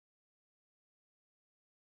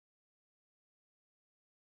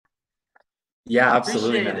Yeah,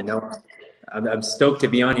 absolutely, man. No, I'm stoked to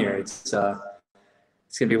be on here. It's gonna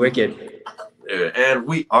be wicked. Dude, and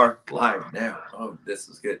we are live now. Oh, this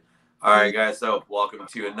is good. All right, guys. So welcome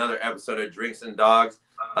to another episode of Drinks and Dogs.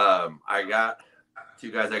 I got two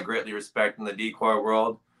guys I greatly respect in the decoy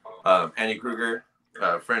world. Andy Krueger,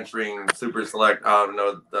 French Ring, Super Select. I don't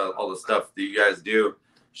know all the stuff that you guys do.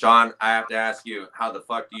 Shaun, I have to ask you, how the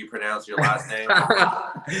fuck do you pronounce your last name?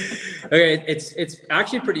 Okay, it's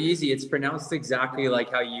actually pretty easy. It's pronounced exactly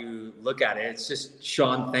like how you look at it. It's just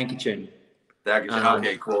Shaun Thankachen.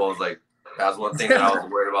 Okay, cool. I was like, that's one thing that I was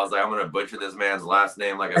worried about. I was like, I'm gonna butcher this man's last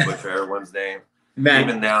name like I butcher everyone's name. Man.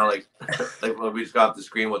 Even now, like when we just got off the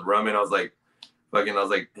screen with Ramen, I was like,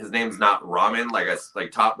 his name's not Ramen, like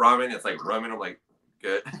top ramen. It's like Ramen. I'm like,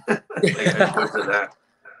 good. Like I butchered that.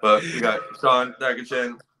 But we got Shaun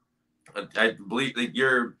Thankachen. I believe that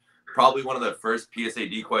you're probably one of the first PSA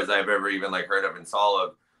decoys I've ever even like heard of and saw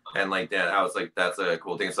of, and like that. I was like, that's a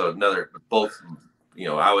cool thing. So both,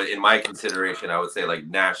 I would, in my consideration, I would say like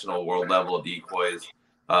national, world level decoys,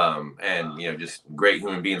 and just great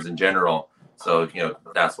human beings in general. So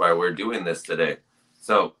that's why we're doing this today.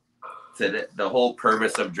 So today, the whole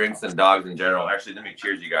purpose of Drinks and Dogs in general. Actually, let me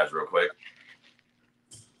cheers you guys real quick.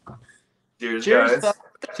 Cheers, guys.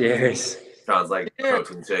 Cheers. Sounds like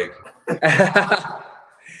protein shake. I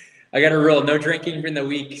got a rule: no drinking in the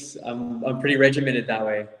weeks. I'm pretty regimented that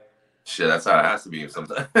way. Shit, that's how it has to be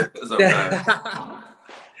sometimes.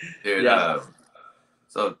 Dude, yeah.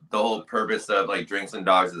 So the whole purpose of like Drinks and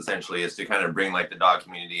Dogs essentially is to kind of bring like the dog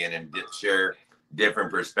community in and share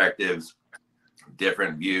different perspectives,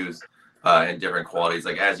 different views, and different qualities.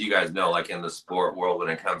 Like as you guys know, like in the sport world, when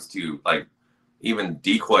it comes to like even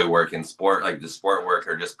decoy work in sport, like the sport work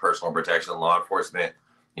or just personal protection, law enforcement,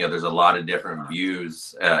 there's a lot of different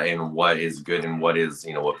views in what is good and what is,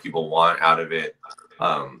 what people want out of it.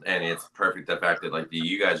 And it's perfect the fact that like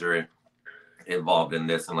you guys are involved in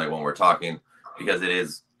this and like when we're talking, because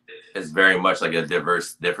it's very much like a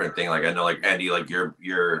diverse, different thing. Like I know like Andy, like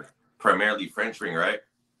you're primarily French Ring, right?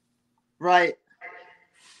 Right.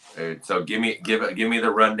 So give me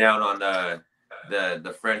the rundown on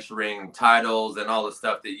the French Ring titles and all the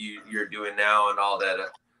stuff that you're doing now and all that.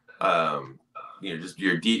 Just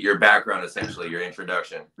your background, essentially, your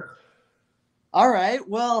introduction. All right.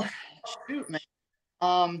 Well, shoot, man.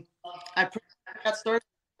 I got started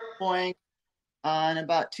going in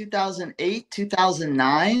about 2008,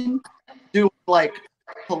 2009, doing like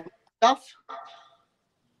police stuff,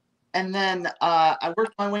 and then I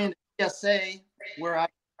worked my way into PSA, where I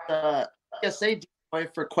was PSA decoy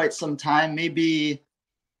for quite some time, maybe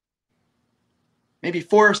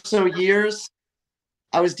 4 or so years.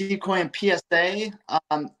 I was decoying PSA,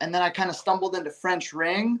 and then I kind of stumbled into French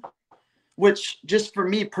Ring, which just for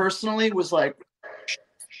me personally was like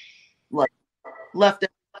left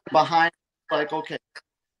behind. Like, okay,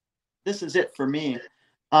 this is it for me.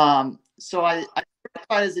 So I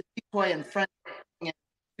certified as a decoy in French Ring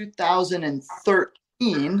in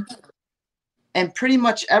 2013, and pretty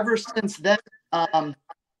much ever since then,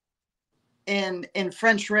 in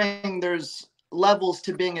French Ring, there's levels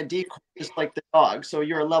to being a decoy, just like the dog. So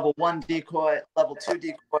you're a level 1 decoy, level 2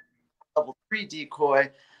 decoy, level 3 decoy.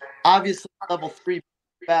 Obviously, level 3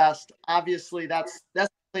 best. Obviously, that's the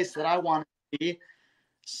place that I want to be.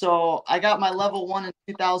 So I got my level 1 in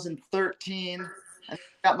 2013, and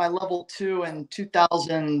got my level 2 in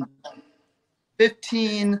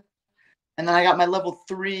 2015, and then I got my level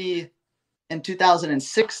 3 in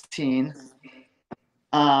 2016.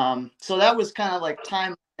 So that was kind of like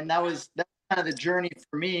time, and that's kind of the journey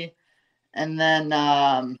for me. And then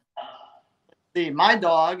let's see, my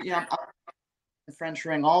dog, I'm in French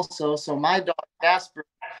Ring also. So my dog Jasper is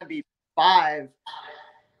going to be 5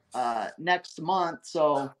 next month.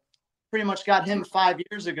 So pretty much got him 5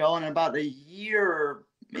 years ago, and about a year,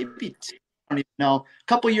 maybe 2, I don't even know. A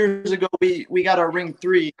couple years ago, we got our Ring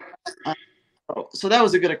 3. So that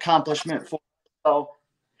was a good accomplishment for us. So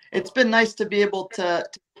it's been nice to be able to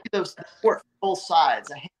see those sport both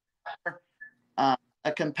sides.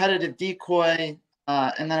 A competitive decoy,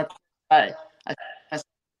 and then of course I a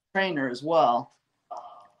trainer as well.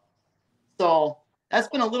 So that's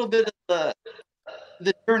been a little bit of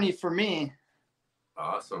the journey for me.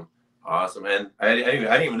 Awesome. And I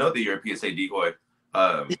didn't even know that you're a PSA decoy.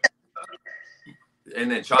 And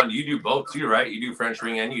then Shaun, you do both too, right? You do French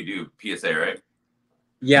Ring and you do PSA, right?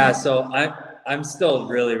 Yeah, so I'm still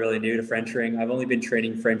really, really new to French Ring. I've only been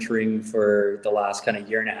training French Ring for the last kind of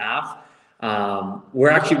year and a half. We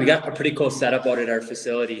got a pretty cool setup out at our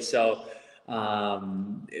facility. So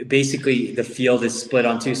basically the field is split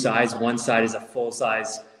on 2 sides. One side is a full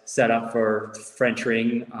size set up for French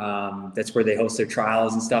Ring. That's where they host their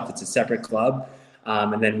trials and stuff. It's a separate club.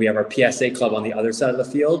 And then we have our PSA club on the other side of the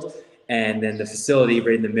field, and then the facility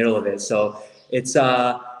right in the middle of it. So it's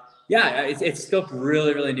it's still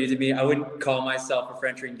really, really new to me. I wouldn't call myself a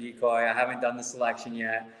French Ring decoy. I haven't done the selection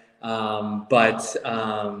yet.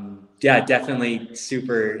 Definitely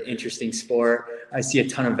super interesting sport. I see a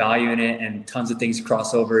ton of value in it, and tons of things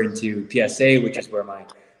cross over into PSA, which is where my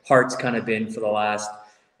heart's kind of been for the last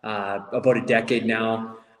about a decade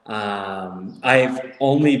now. I've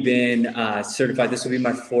only been certified. This will be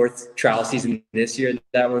my 4th trial season this year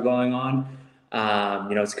that we're going on.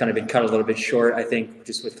 It's kind of been cut a little bit short, I think,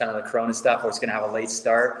 just with kind of the Corona stuff. I was going to have a late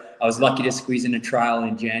start. I was lucky to squeeze in a trial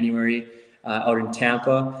in January out in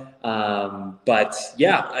Tampa.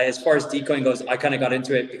 As far as decoying goes, I kind of got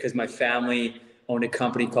into it because my family owned a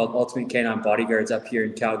company called Ultimate Canine Bodyguards up here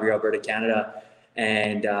in Calgary, Alberta, Canada.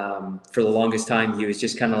 And for the longest time, he was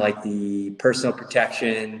just kind of like the personal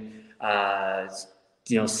protection,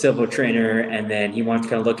 civil trainer. And then he wanted to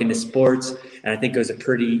kind of look into sports. And I think it was a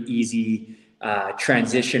pretty easy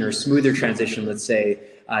transition, or smoother transition, let's say,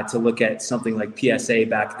 to look at something like PSA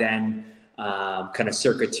back then, kind of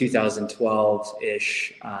circa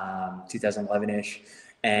 2012-ish, 2011-ish.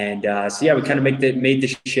 And we kind of made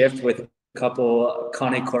the shift with a couple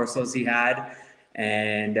Cane Corsos he had.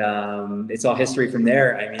 And it's all history from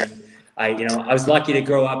there. I mean, I was lucky to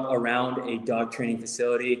grow up around a dog training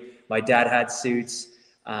facility. My dad had suits.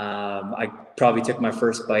 I probably took my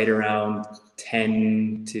first bite around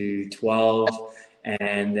 10 to 12.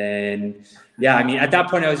 And then, at that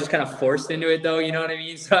point I was just kind of forced into it, though. You know what I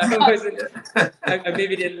mean? So I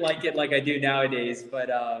maybe didn't like it like I do nowadays, but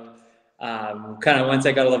kind of once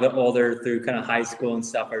I got a little bit older, through kind of high school and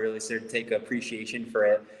stuff, I really started to take appreciation for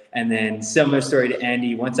it. And then, similar story to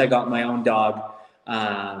Andy, once I got my own dog,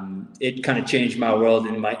 it kind of changed my world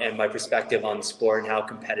and my perspective on the sport and how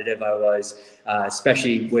competitive I was,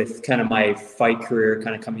 especially with kind of my fight career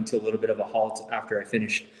kind of coming to a little bit of a halt after I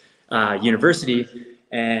finished university.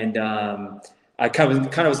 And I kind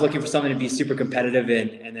of was looking for something to be super competitive in.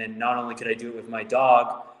 And then not only could I do it with my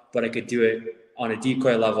dog, but I could do it on a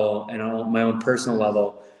decoy level and on my own personal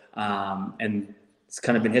level. And it's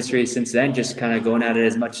kind of been history since then, just kind of going at it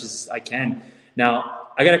as much as I can. Now,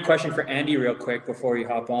 I got a question for Andy real quick before we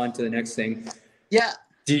hop on to the next thing. Yeah.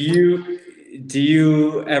 Do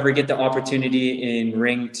you ever get the opportunity in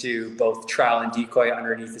ring to both trial and decoy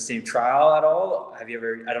underneath the same trial at all? Have you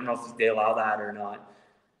ever, I don't know if they allow that or not.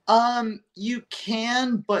 You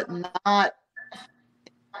can, but not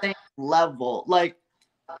same level. Like,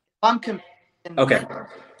 if I'm competing. Okay.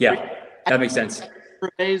 Yeah, that makes sense.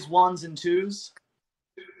 Phase 1s and 2s.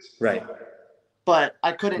 Right. But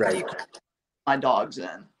I couldn't decoy my dogs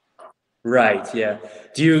in. Right. Yeah.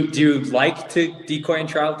 Do you like to decoy and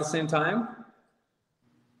trial at the same time?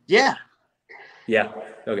 Yeah. Yeah.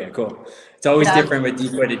 Okay, cool. It's always different with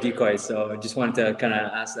decoy to decoy. So I just wanted to kind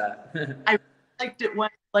of ask that. I liked it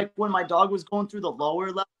when my dog was going through the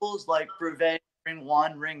lower levels, like brevet, ring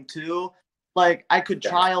 1, ring 2, like I could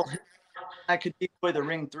trial him, I could decoy the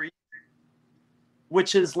ring 3,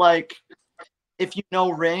 which is like, if you know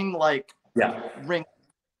ring, like ring,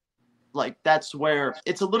 like that's where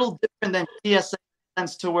it's a little different than PSA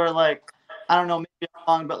sense, to where, like, I don't know, maybe I'm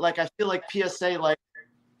wrong, but like I feel like PSA, like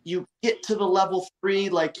you get to the level 3,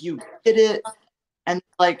 like you hit it, and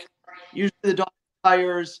like usually the dog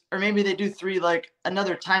tires, or maybe they do 3 like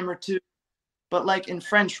another time or 2, but like in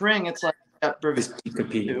French ring, it's like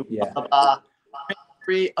compete. Yeah.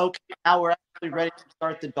 3, okay, now we're actually ready to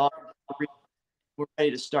start the dog. We're ready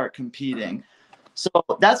to start competing. So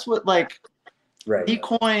that's what, like,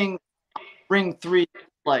 decoying ring 3,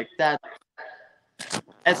 like that's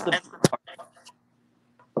the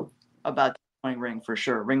part about decoying ring, for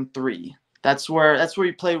sure. Ring 3. That's where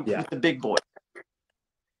you play with the big boy.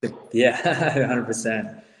 Yeah,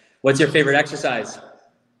 100%. What's your favorite exercise?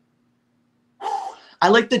 I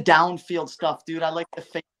like the downfield stuff, dude. I like the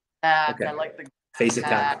face attack. Okay. I like the face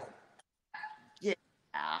attack. Yeah,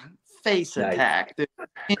 face attack, dude.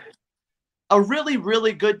 A really,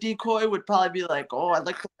 really good decoy would probably be like, oh, I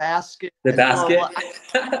like the basket. The basket?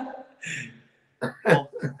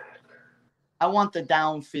 I want the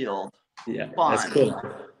downfield. Yeah, fun. That's cool.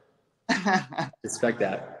 Respect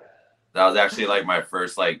that. That was actually like my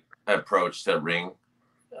first like approach to ring.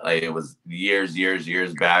 Like, it was years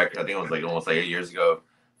back. I think it was like almost like 8 years ago.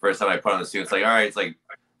 First time I put on the suit, it's like, all right,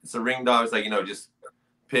 it's a ring dog. It's like, just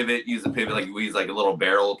pivot, use the pivot, like we use like a little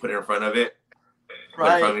barrel, put it in front of it.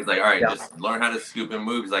 Right. He's like, all right, just learn how to scoop and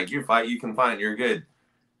move. He's like, you can find, you're good.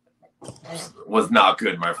 Was not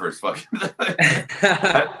good my first fucking.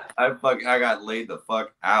 I I got laid the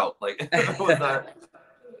fuck out. Like it was not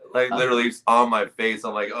like literally on my face.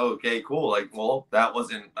 I'm like, oh, okay, cool. Like, well, that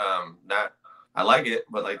wasn't not. I like it,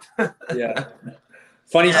 but like, yeah.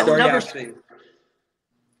 Funny story, actually.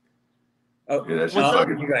 Oh, yeah, that's What's just up?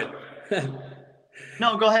 fucking. you guys.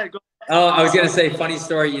 No, go ahead. Go. Oh, I was gonna say, funny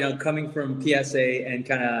story. Coming from PSA and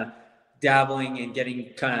kind of dabbling and getting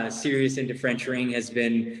kind of serious into French ring has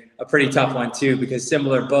been a pretty tough one too. Because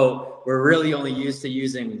similar boat, we're really only used to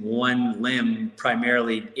using one limb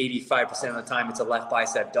primarily. 85% of the time, it's a left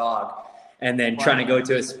bicep dog, and then trying to go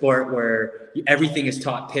to a sport where everything is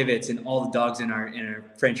taught pivots, and all the dogs in our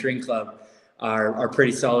French ring club are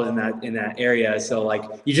pretty solid in that area. So like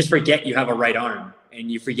you just forget you have a right arm,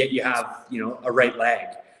 and you forget you have a right leg.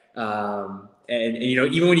 And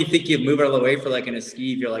even when you think you move it all the way for like an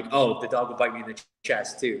esquive, you're like, oh, the dog will bite me in the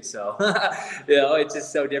chest too. So it's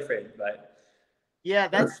just so different. But yeah,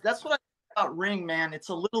 that's what I think about ring, man. It's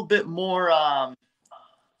a little bit more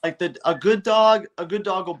like a good dog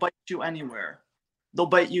will bite you anywhere. They'll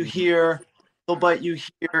bite you here, they'll bite you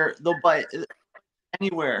here, they'll bite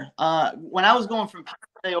anywhere. When I was going from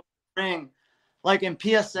PSA over ring, like in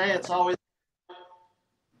PSA, it's always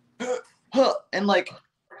and like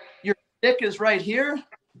your stick is right here,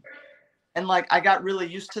 and like I got really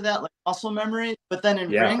used to that, like muscle memory. But then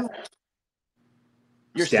in ring,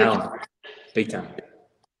 you're down big time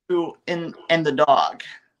in the dog.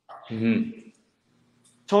 Mm-hmm.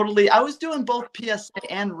 Totally. I was doing both PSA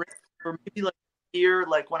and ring for maybe like a year.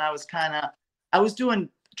 Like when I was doing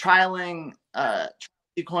trialing,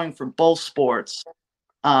 decoying for both sports.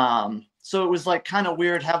 So it was like kind of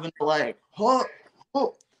weird having to like,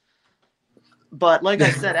 but like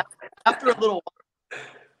I said, after a little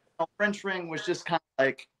while, French ring was just kind of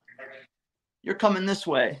like, you're coming this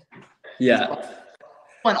way. Yeah.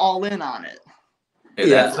 Went all in on it.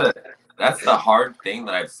 Yeah, that's the hard thing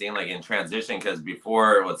that I've seen like in transition, because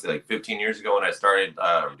before, let's say like 15 years ago when I started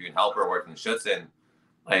doing helper work in Schutzen,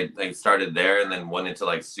 I started there and then went into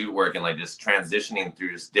like suit work and like just transitioning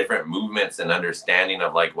through just different movements and understanding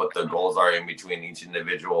of like what the goals are in between each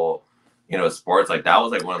individual, sports. Like that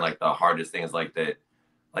was like one of like the hardest things, like that,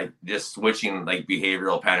 like just switching like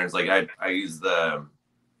behavioral patterns. Like I use the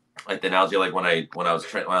analogy, like when I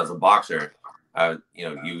was a boxer,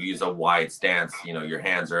 you use a wide stance, your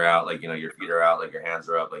hands are out, like, your feet are out, like your hands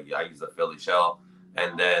are up. Like I use a Philly shell.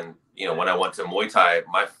 And then, when I went to Muay Thai,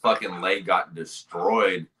 my fucking leg got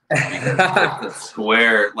destroyed because like the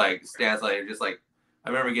square, like stance, like just like, I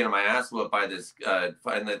remember getting my ass whooped by this,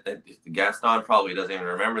 and Gaston probably doesn't even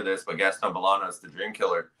remember this, but Gaston Bolanos, the Dream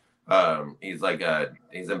Killer. He's like,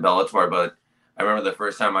 he's in Bellator, but I remember the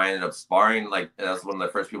first time I ended up sparring, like that's one of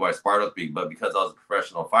the first people I sparred with, but because I was a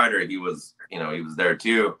professional fighter, he was there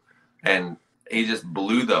too. And he just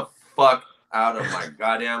blew the fuck out of my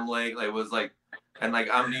goddamn leg. Like it was like, and like,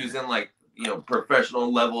 I'm using like,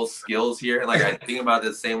 professional level skills here. And like, I think about it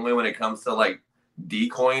the same way when it comes to like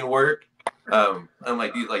decoying work. I'm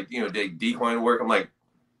like, decoying work. I'm like,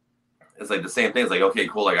 it's like the same thing. It's like, okay,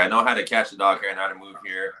 cool. Like I know how to catch the dog here. I know how to move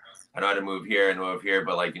here. I know how to move here and move here,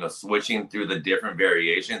 but like, switching through the different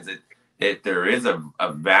variations, there is a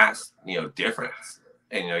vast, difference.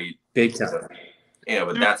 And, big time.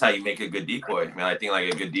 But that's how you make a good decoy. I mean, I think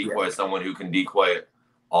like a good decoy is someone who can decoy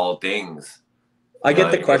all things. I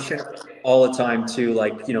get the question all the time too,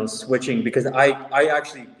 like, switching, because I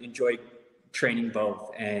actually enjoy training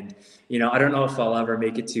both. And, I don't know if I'll ever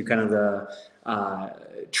make it to kind of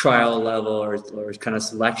the trial level or kind of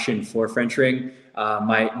selection for French ring.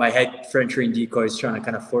 My head French ring decoy is trying to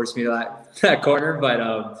kind of force me to that corner. But,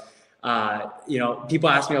 people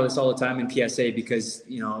ask me all this all the time in PSA because,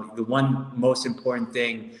 the one most important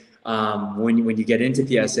thing when you get into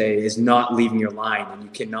PSA is not leaving your line, and you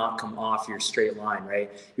cannot come off your straight line,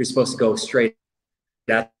 right? You're supposed to go straight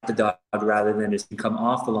at the dog rather than just come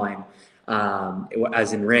off the line,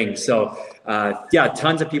 as in ring. So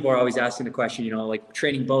tons of people are always asking the question, like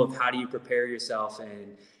training both, how do you prepare yourself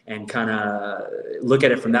and kind of look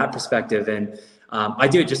at it from that perspective? And I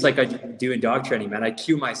do it just like I do in dog training, man. I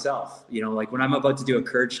cue myself, like when I'm about to do a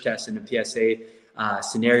courage test in a PSA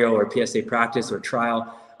scenario or PSA practice or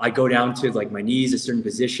trial, I go down to like my knees, a certain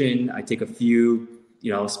position. I take a few,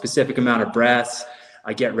 specific amount of breaths.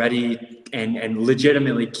 I get ready and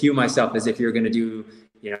legitimately cue myself as if you're going to do,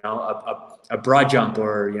 a broad jump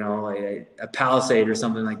or, a palisade or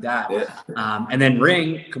something like that. Yeah. And then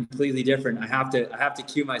ring, completely different. I have to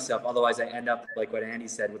cue myself. Otherwise I end up like what Andy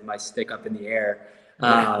said, with my stick up in the air.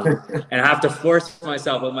 And I have to force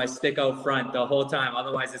myself with my stick out front the whole time.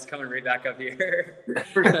 Otherwise it's coming right back up here.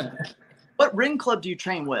 What ring club do you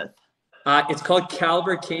train with? It's called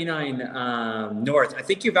Krueger Canine North. I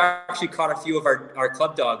think you've actually caught a few of our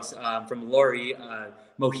club dogs from Lori, Yeah,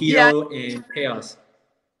 Mojito, and Chaos.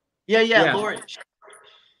 yeah, Yeah. Lori.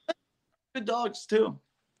 Good dogs too.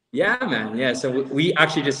 Yeah, man. Yeah. So we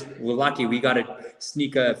actually we're lucky. We got to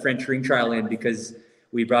sneak a French ring trial in because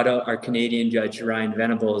we brought out our Canadian judge, Ryan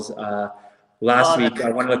Venables, last That,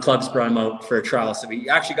 week. One of the clubs brought him out for a trial. So we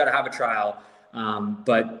actually got to have a trial.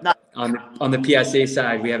 But not, on the PSA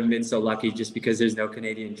side, we haven't been so lucky just because there's no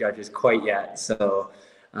Canadian judges quite yet. So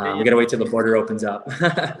we got to wait till the border opens up.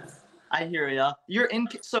 I hear ya. You're in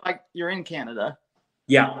Canada.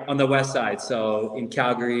 Yeah, on the west side. So in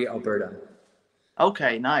Calgary, Alberta.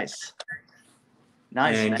 Okay, nice.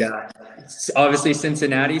 And obviously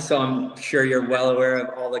Cincinnati. So I'm sure you're well aware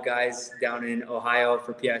of all the guys down in Ohio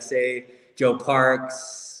for PSA. Joe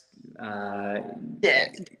Parks. Yeah,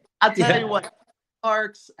 I'll tell you what.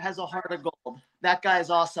 Parks has a heart of gold. That guy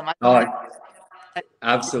is awesome.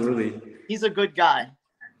 Absolutely. He's a good guy.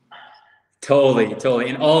 Totally.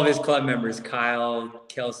 And all of his club members, Kyle,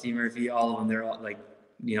 Kelsey, Murphy, all of them, they're all like,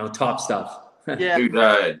 top stuff. Yeah.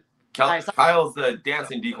 Dude, Kyle's the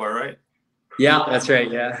dancing decoy, right? Yeah, that's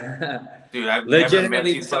right. Yeah. Dude, I've legitimately never met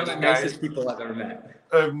these some of the fucking nicest guys. people I've ever met.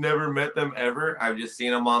 I've never met them ever. I've just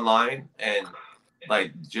seen them online, and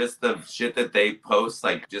like just the shit that they post,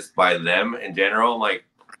 like just by them in general. I'm like,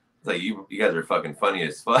 it's like you guys are fucking funny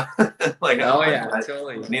as fuck. Like, I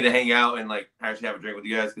totally. need to hang out and like actually have a drink with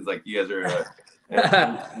you guys because like you guys are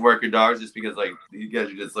work your dogs just because like you guys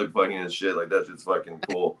are just like funny as shit. Like that's just fucking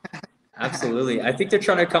cool. Absolutely. I think they're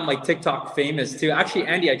trying to become like TikTok famous too. Actually,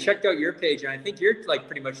 Andy, I checked out your page and I think you're like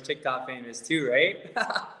pretty much TikTok famous too, right?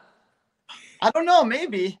 I don't know,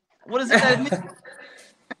 maybe. What does that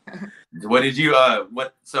mean? What did you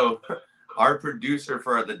so our producer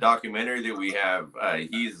for the documentary that we have,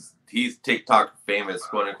 he's TikTok famous,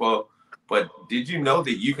 quote unquote. But did you know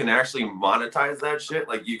that you can actually monetize that shit?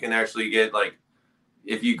 Like you can actually get like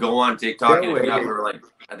if you go on TikTok and if you have like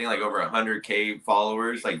I think like over 100K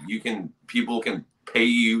followers, like people can pay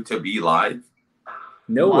you to be live.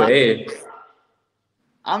 No way.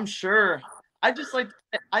 I'm sure. I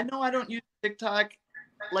know I don't use TikTok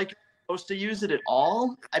like you're supposed to use it at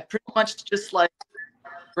all. I pretty much just like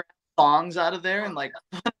grab songs out of there and like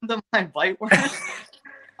put them in my bite words.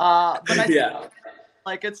 But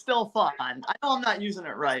like it's still fun. I know I'm not using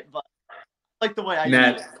it right, but I like the way I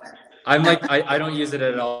use it. I'm like I don't use it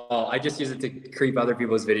at all. I just use it to creep other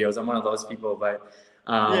people's videos. I'm one of those people, but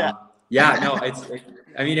no, I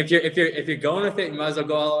mean if you're going with it, you might as well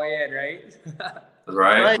go all the way in, right?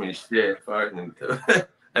 Right? I mean shit. I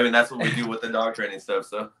mean that's what we do with the dog training stuff,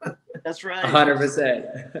 so that's right.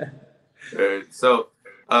 100%. So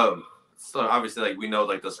obviously like we know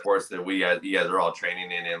like the sports that you guys are all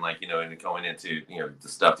training in and like and going into the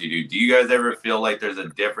stuff that you do. Do you guys ever feel like there's a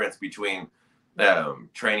difference between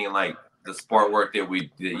training like the sport work that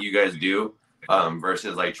you guys do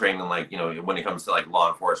versus like training like when it comes to like law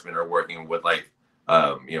enforcement or working with like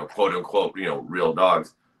quote unquote real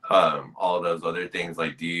dogs, all of those other things?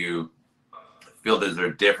 Like do you feel there's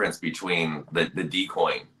a difference between the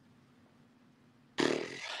decoying?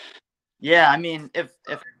 Yeah, I mean if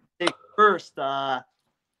first for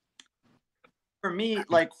me,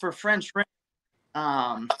 like for French ring,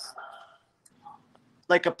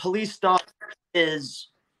 like a police dog is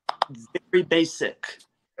very basic.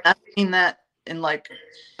 I mean that in like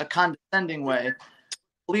a condescending way.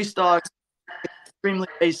 Police dogs extremely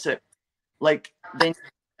basic. Like they need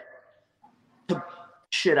to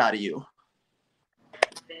shit out of you.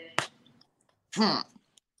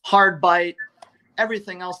 Hard bite,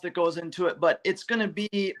 everything else that goes into it, but it's gonna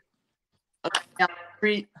be a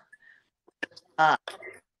treat.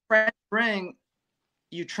 French ring,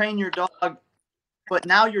 you train your dog, but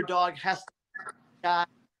now your dog has to be a guy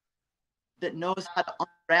that knows how to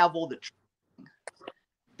unravel the training.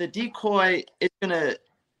 The decoy is going to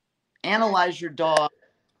analyze your dog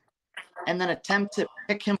and then attempt to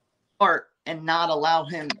pick him apart and not allow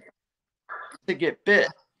him to get bit.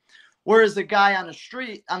 Whereas a guy on the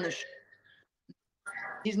street,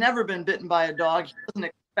 he's never been bitten by a dog. He doesn't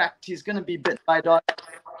expect he's going to be bitten by a dog. He's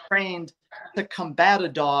trained to combat a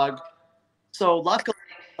dog. So luckily,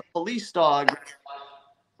 a police dog,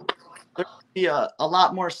 they're going to be a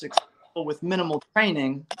lot more successful with minimal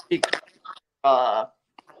training because,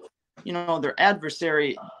 their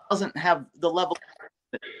adversary doesn't have the level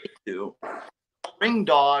that they do. Ring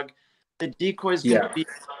dog, the decoy is going to be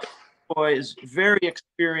is very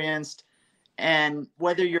experienced, and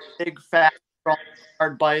whether you're a big, fat, strong,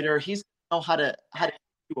 hard biter, he's going to know how to take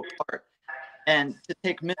you apart and to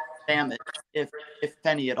take minimal damage, if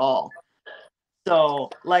any at all. So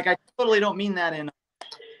like, I totally don't mean that in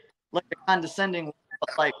like a condescending way,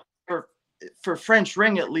 but like for French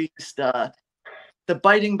ring, at least, the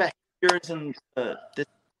biting behaviors and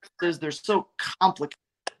they're so complicated.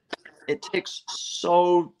 It takes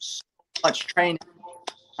so much training.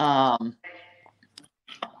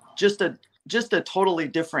 Just a totally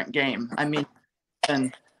different game. I mean,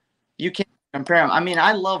 and you can't compare them. I mean,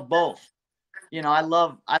 I love both. You know, I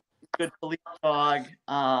love a good police dog.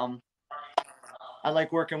 I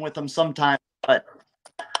like working with them sometimes, but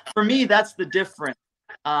for me, that's the difference.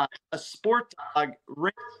 A sport dog,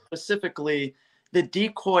 ring specifically, the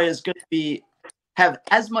decoy is going to have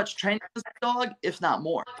as much training as the dog, if not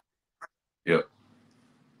more. Yep.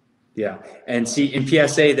 Yeah, and see in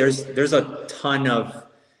PSA, there's a ton of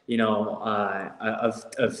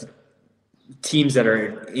of teams that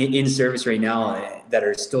are in service right now that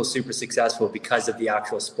are still super successful because of the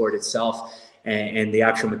actual sport itself and the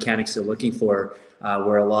actual mechanics they're looking for,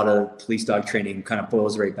 where a lot of police dog training kind of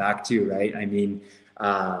boils right back to, right? I mean,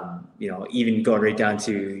 even going right down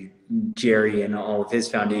to Jerry and all of his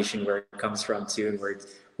foundation, where it comes from too, and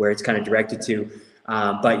where it's kind of directed to.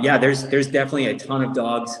 But yeah, there's definitely a ton of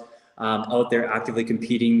dogs out there actively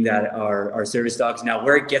competing that are service dogs. Now,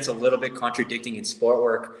 where it gets a little bit contradicting in sport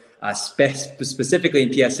work, specifically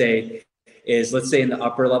in PSA, is let's say in the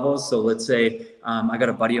upper levels. So let's say I got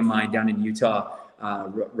a buddy of mine down in Utah,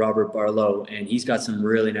 Robert Barlow, and he's got some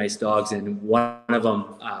really nice dogs. And one of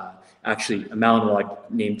them, actually a Malinois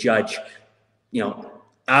named Judge,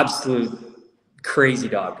 absolute crazy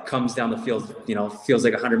dog, comes down the field, feels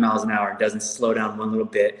like 100 miles an hour, doesn't slow down one little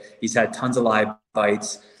bit. He's had tons of live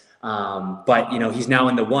bites. But he's now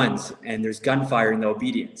in the ones, and there's gunfire in the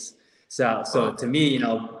obedience. So to me,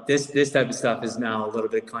 this type of stuff is now a little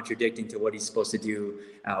bit contradicting to what he's supposed to do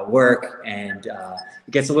at work, and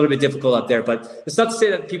it gets a little bit difficult up there. But it's not to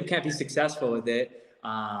say that people can't be successful with it,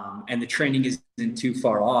 and the training isn't too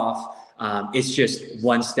far off. It's just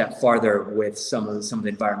one step farther with some of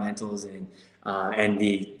the environmentals and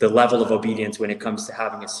the level of obedience when it comes to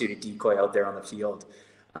having a suited decoy out there on the field.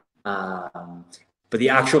 But the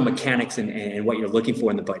actual mechanics and what you're looking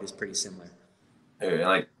for in the bite is pretty similar.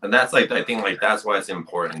 And that's I think that's why it's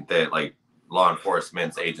important that law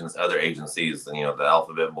enforcement agents, other agencies, the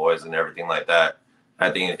alphabet boys and everything like that.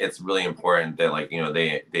 I think it's really important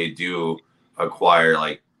that they do acquire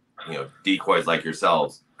decoys like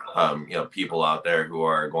yourselves, people out there who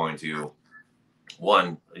are going to,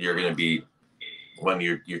 you're going to be, when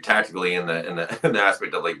you're tactically in the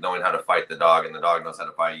aspect of knowing how to fight the dog, and the dog knows how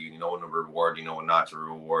to fight you, when to reward, when not to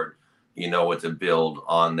reward, what to build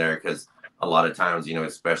on there. Because a lot of times,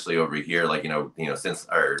 especially over here, since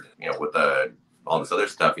with all this other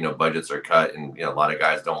stuff, budgets are cut, and a lot of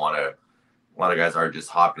guys are just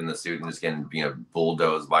hopped in the suit and just getting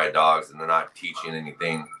bulldozed by dogs, and they're not teaching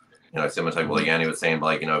anything. Similar to what Yanni was saying,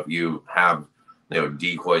 but if you have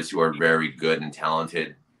decoys who are very good and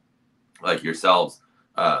talented, like yourselves,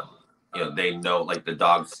 they know the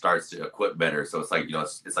dog starts to equip better. So it's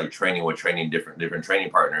it's like training different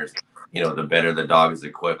training partners. The better the dog is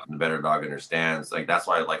equipped, the better the dog understands. That's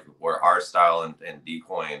why where our style and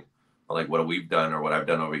decoying, what we've done or what I've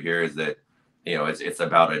done over here, is that it's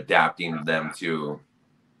about adapting them to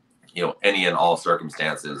any and all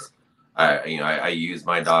circumstances. I use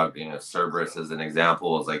my dog, Cerberus, as an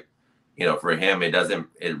example. It's for him,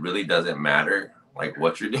 it really doesn't matter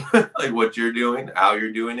what you're doing, what you're doing, how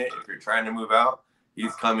you're doing it. If you're trying to move out,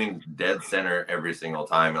 he's coming dead center every single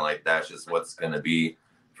time, and that's just what's gonna be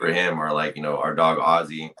for him. Or our dog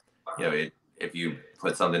Ozzy, if you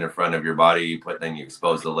put something in front of your body, then you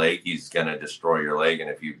expose the leg, he's gonna destroy your leg. And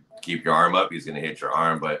if you keep your arm up, he's gonna hit your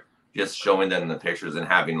arm. But just showing them the pictures and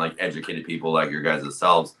having educated people like your guys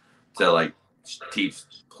themselves to teach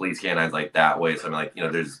police canines that way. So I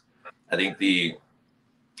think the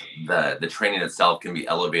training itself can be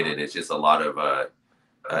elevated. It's just a lot of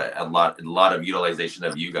utilization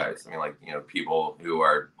of you guys. People who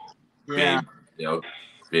are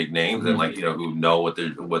big names, and who know what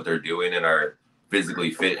they're doing and are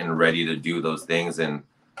physically fit and ready to do those things and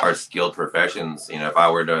are skilled professions. If I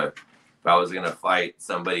was going to fight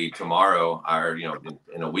somebody tomorrow, or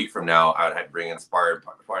in a week from now, I would bring in sparring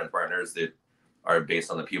partners that are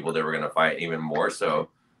based on the people that we're going to fight, even more so.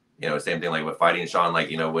 Same thing with fighting, Shaun.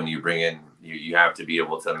 When you bring in, you have to be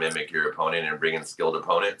able to mimic your opponent and bring in skilled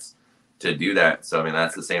opponents to do that. So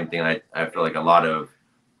that's the same thing I feel like a lot of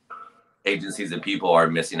agencies and people are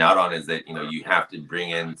missing out on, is that you have to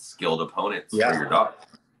bring in skilled opponents for your dog.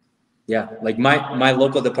 Yeah, my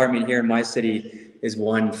local department here in my city is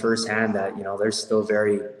one firsthand that they're still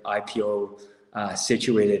very IPO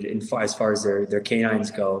situated as far as their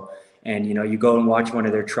canines go. And, you know, you go and watch one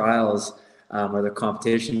of their trials or their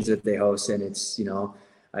competitions that they host, and it's, you know,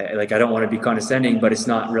 I don't want to be condescending, but it's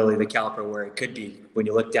not really the caliber where it could be when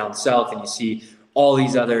you look down south and you see all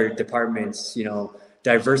these other departments, you know,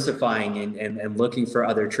 diversifying and looking for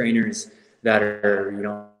other trainers that are, you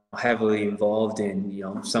know, heavily involved in, you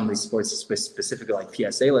know, some of these sports, specifically like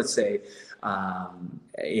PSA, let's say,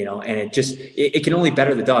 you know, and it can only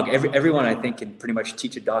better the dog. Everyone, I think, can pretty much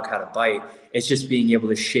teach a dog how to bite. It's just being able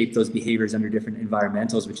to shape those behaviors under different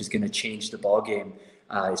environmentals, which is going to change the ball game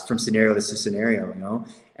from scenario to scenario, you know.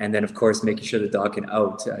 And then, of course, making sure the dog can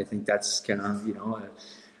out. I think that's kind of, you know,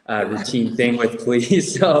 a routine thing with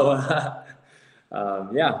police. So,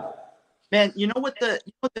 yeah. Man, you know what the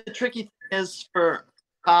tricky thing is for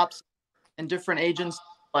cops and different agents?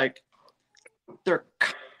 Like, they're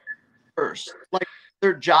first, like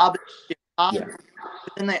their job is to be a cop,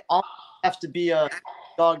 but then they all have to be a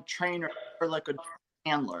dog trainer or like a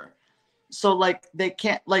handler. So like they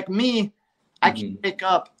can't, like me, I can wake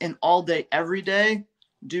up and all day, every day,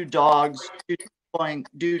 do dogs,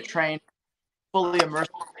 do train, fully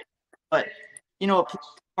immersed. But, you know, a police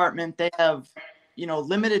department, they have, you know,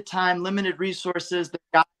 limited time, limited resources. They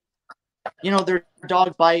got, you know, their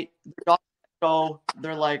dog bite, their dog go,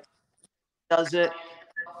 they're like, does it.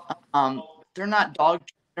 They're not dog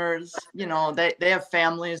trainers, you know, they have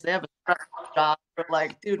families, they have a stressful job. They're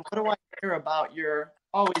like, dude, what do I care about your,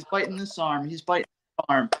 oh, he's biting this arm, he's biting this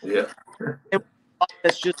arm. Yeah.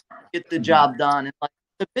 Let's just get the job done. And like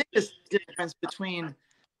the biggest difference between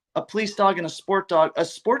a police dog and a sport dog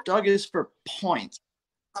is for points.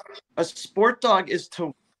 A sport dog is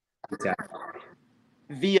to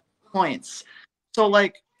via points. So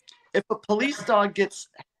like if a police dog gets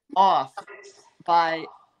off by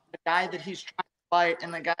the guy that he's trying to fight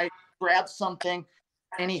and the guy grabs something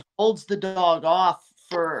and he holds the dog off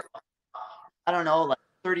for, I don't know, like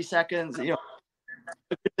 30 seconds, you know,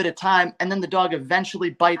 a good bit of time, and then the dog eventually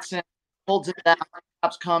bites him, holds it down,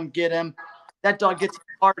 cops come get him, that dog gets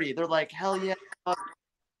a party. They're like, hell yeah,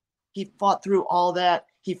 he fought through all that,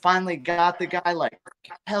 he finally got the guy, like,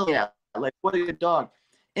 hell yeah, like, what a good dog.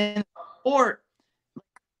 And or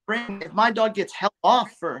if my dog gets held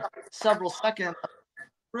off for several seconds,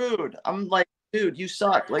 rude, I'm like, dude, you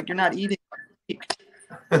suck, like, you're not eating.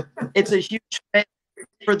 It's a huge fail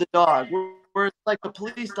for the dog. Where it's like a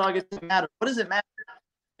police dog, it doesn't matter. What does it matter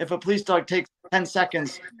if a police dog takes 10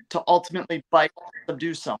 seconds to ultimately bite or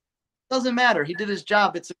do something? It doesn't matter. He did his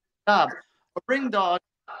job. It's a job. A ring dog,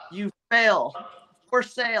 you fail for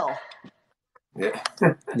sale. Yeah.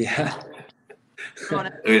 Yeah.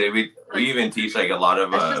 We even teach like a lot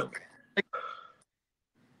of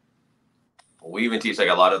we even teach like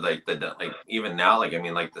a lot of like the like even now, like I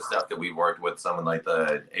mean, like the stuff that we worked with some of like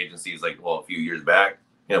the agencies like, well, a few years back,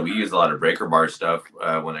 you know, we use a lot of breaker bar stuff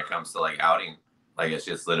when it comes to like outing. Like it's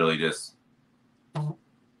just literally just,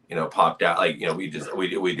 you know, popped out. Like, you know, we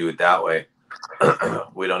do it that way.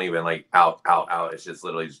 We don't even like out. It's just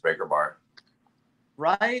literally just breaker bar.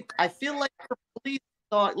 Right. I feel like for police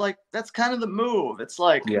dog, like that's kind of the move. It's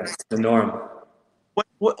like, yes, the norm.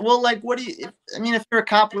 Well, like, what do you? If you're a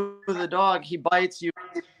cop with a dog, he bites you,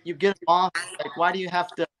 you get him off. Like, why do you have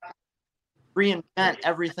to reinvent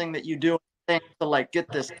everything that you do to like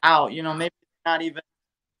get this out? You know, maybe not even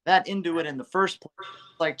that into it in the first place.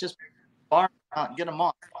 Like, just bar out, get them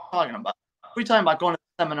off. What are you talking about? What are you talking about going to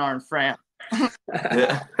the seminar in France?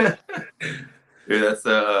 Yeah. Dude, that's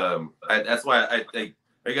that's why I think.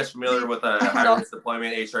 Are you guys familiar with high risk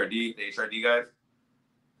deployment HRD, the HRD guys?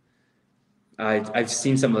 I've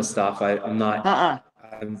seen some of the stuff. I'm not.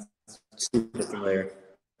 I'm super familiar.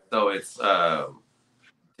 So it's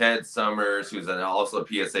Ted Summers, who's also a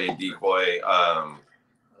PSA decoy.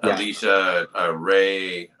 Alicia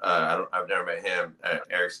Ray. I've never met him.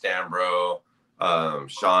 Eric Stambro,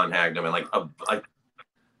 Shaun Thankachen, and like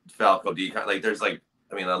Falco decoy. Like there's like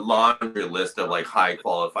a laundry list of like high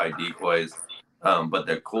qualified decoys. But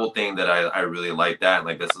the cool thing that I really like that, and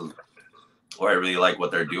like this is where I really like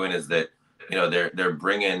what they're doing, is that they're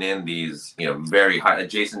bringing in these very high.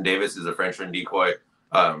 Jason Davis is a Frenchman decoy.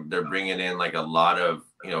 They're bringing in like a lot of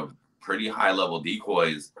pretty high level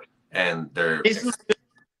decoys, and they're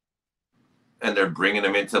bringing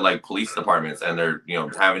them into like police departments, and they're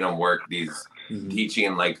having them work these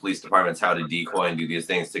teaching like police departments how to decoy and do these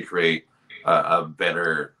things to create a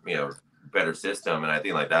better system. And I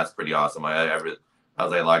think like that's pretty awesome. I was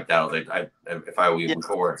like that. I was like, if I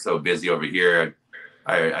weren't so busy over here,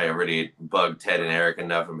 I already bugged Ted and Eric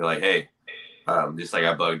enough and be like, hey, just like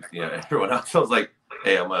I bugged everyone else. I was like,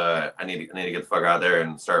 hey, I need to get the fuck out there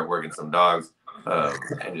and start working some dogs,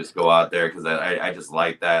 and just go out there, because I just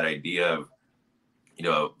like that idea of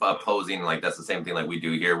opposing, like that's the same thing like we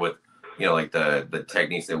do here with, like the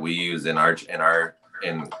techniques that we use in our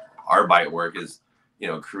bite work is,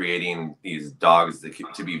 creating these dogs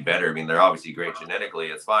to be better. I mean, they're obviously great genetically,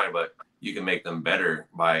 it's fine, but you can make them better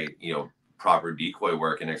by, proper decoy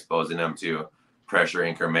work and exposing them to pressure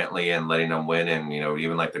incrementally and letting them win. And,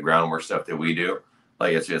 even like the groundwork stuff that we do,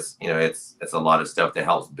 like, it's just, it's a lot of stuff that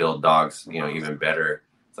helps build dogs, even better.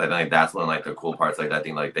 So I think that's one of like the cool parts, like that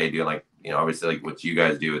thing, like they do, like, obviously like what you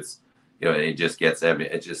guys do, it's, it just gets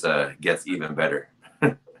even better.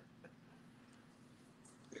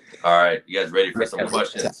 All right, you guys ready for some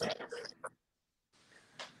questions?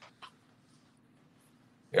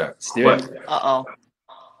 Yeah. Let's do it. Uh-oh.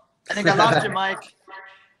 I think I lost you, Mike.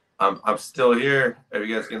 I'm still here. If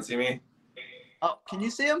you guys can see me. Oh, can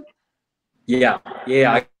you see him? Yeah,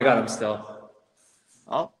 I got him still.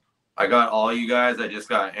 Oh. I got all you guys. I just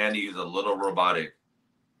got Andy, who's a little robotic.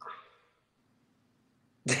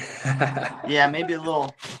 Yeah, maybe a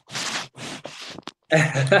little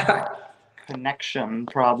connection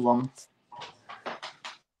problem.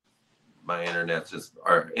 My internet's just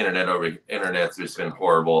just been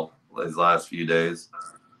horrible these last few days.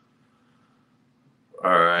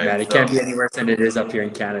 All right. Man, it can't be any worse than it is up here in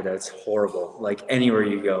Canada. It's horrible. Like anywhere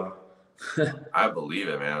you go. I believe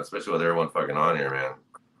it, man. Especially with everyone fucking on here, man.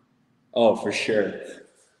 Oh, for sure.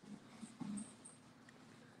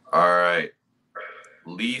 All right.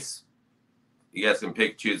 Least, you guys can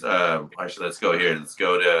choose. Actually, let's go here. Let's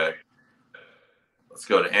go to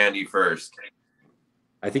Andy first.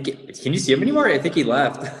 I think. Can you see him anymore? I think he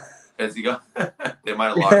left. As he go, they might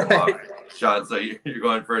have locked him off. Shaun, so you're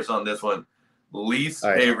going first on this one. Least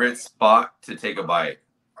favorite spot to take a bite.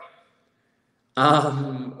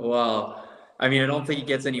 Well, I mean, I don't think it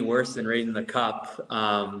gets any worse than right in the cup.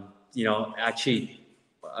 Actually,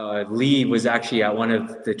 Lee was actually at one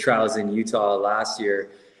of the trials in Utah last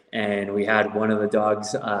year, and we had one of the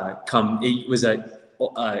dogs come. It was a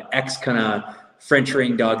ex kind of French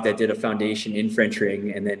ring dog that did a foundation in French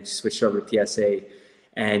ring and then switched over to PSA.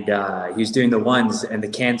 And he was doing the ones, and the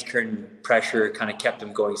cans curtain pressure kind of kept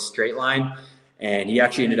him going straight line. And he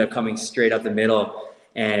actually ended up coming straight up the middle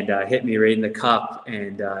and hit me right in the cup.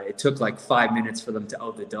 And it took like 5 minutes for them to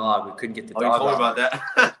out the dog. We couldn't get the dog. Oh, you told me about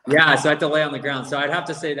that. Yeah, so I had to lay on the ground. So I'd have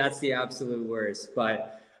to say that's the absolute worst.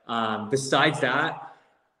 But besides that,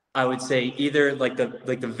 I would say either like the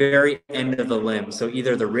very end of the limb. So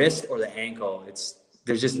either the wrist or the ankle.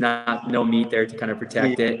 There's just no meat there to kind of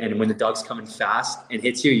protect it. And when the dog's coming fast and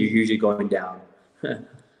hits you, you're usually going down.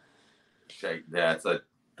 Okay, yeah, it's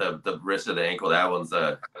the wrist or the ankle. That one's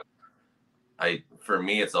for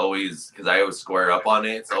me, it's always, because I always square up on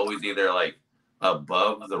it. It's always either like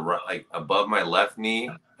above my left knee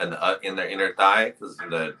and in the inner thigh, because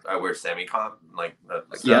I wear semi-comp like the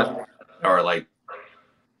stuff, or like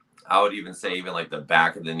I would even say even like the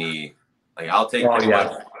back of the knee. Like I'll take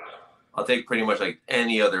pretty much like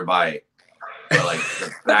any other bite, but like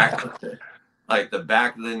the back, like the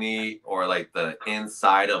back of the knee or like the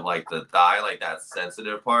inside of like the thigh, like that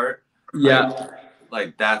sensitive part. Yeah.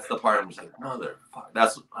 Like that's the part I'm just like, motherfucker.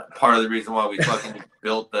 That's part of the reason why we fucking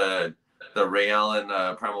built the Ray Allen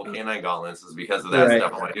Primal Canine gauntlets, is because of that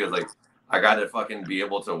stuff. I'm like, dude, like I gotta fucking be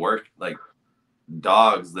able to work like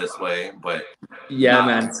dogs this way, but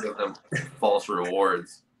man, give them false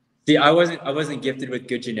rewards. See, I wasn't gifted with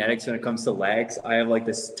good genetics when it comes to legs. I have like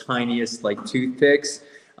this tiniest like toothpicks.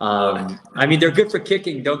 I mean, they're good for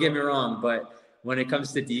kicking, don't get me wrong, but when it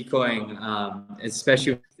comes to decoying,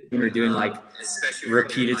 especially when we're doing like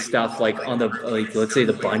repeated stuff like on the, like let's say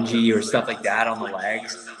the bungee or stuff like that on the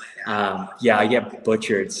legs, I get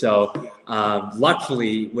butchered. So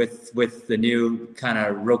luckily with the new kind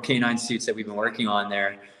of real canine suits that we've been working on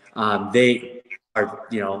there, they are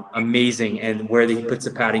amazing, and where he puts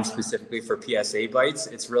the padding specifically for PSA bites,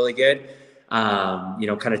 it's really good.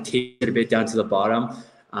 Kind of tape it a bit down to the bottom.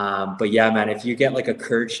 But yeah, man, if you get like a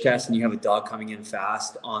courage test and you have a dog coming in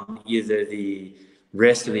fast on either the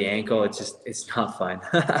wrist or the ankle, it's not fun.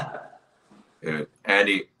 Dude,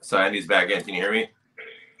 Andy's back in. Can you hear me?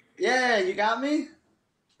 Yeah, you got me?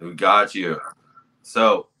 We got you.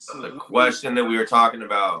 So the question that we were talking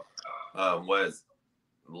about was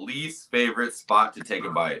least favorite spot to take a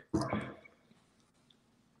bite.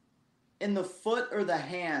 In the foot or the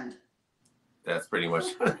hand? That's pretty much.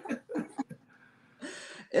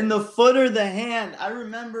 In the foot or the hand. I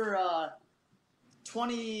remember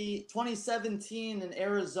 2017 in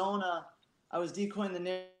Arizona, I was decoying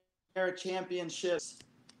the NARA championships,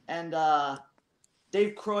 and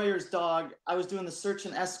Dave Kreuger's dog, I was doing the search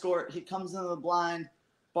and escort. He comes into the blind,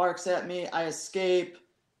 barks at me. I escape.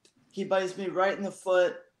 He bites me right in the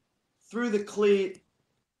foot, through the cleat,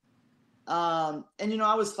 And, you know,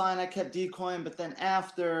 I was fine. I kept decoying, but then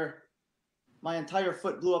after my entire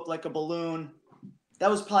foot blew up like a balloon, that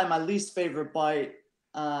was probably my least favorite bite.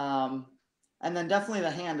 And then definitely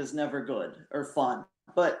the hand is never good or fun.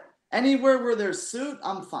 But anywhere where there's suit,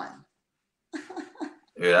 I'm fine.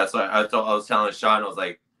 Yeah, that's what I was telling Shaun. I was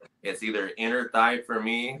like, it's either inner thigh for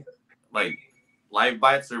me, like live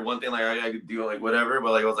bites, or one thing like I could do like whatever.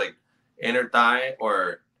 But like I was like inner thigh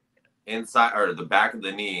or inside or the back of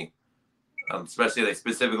the knee, especially like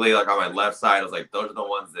specifically like on my left side. I was like, those are the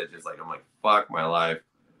ones that just like I'm like, fuck my life.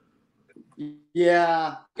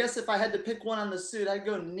 Yeah, I guess if I had to pick one on the suit, I'd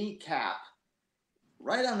go kneecap.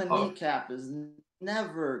 Right on the kneecap is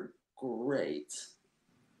never great.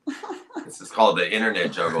 This is called the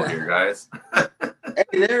internet juggle here, guys. Hey,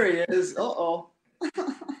 there he is. Uh-oh.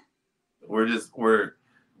 we're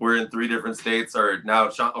in 3 different states, or now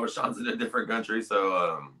Shaun's in a different country,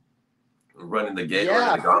 so running the gate,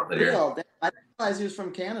 running the gauntlet here. I didn't realize he was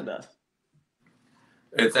from Canada.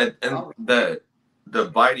 It's and the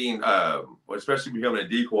biting, especially becoming a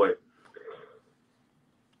decoy.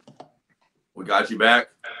 We got you back.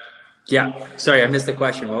 Yeah. Sorry, I missed the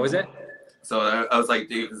question. What was it? So I was like,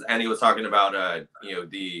 because Andy was talking about, you know,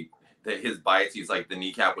 his bites. He's like the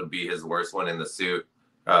kneecap would be his worst one in the suit.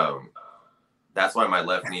 That's why my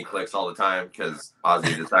left knee clicks all the time, because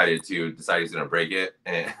Ozzy decided he's gonna break it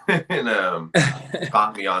and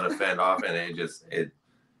caught me on a fend off, and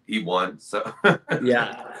he won. So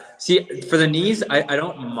yeah. See, for the knees, I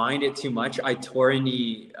don't mind it too much. I tore a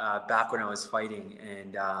knee back when I was fighting,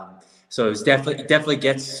 and so it was definitely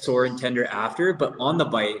gets sore and tender after. But on the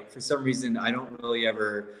bite, for some reason, I don't really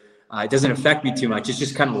ever. It doesn't affect me too much. It's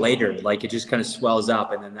just kind of later, like it just kind of swells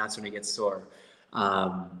up, and then that's when it gets sore.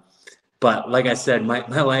 But like I said, my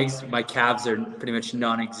legs, my calves are pretty much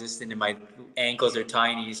non-existent, and my ankles are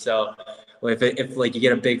tiny. So if like you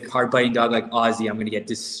get a big hard biting dog like Ozzy, I'm gonna get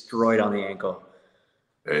destroyed on the ankle.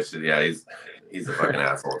 he's a fucking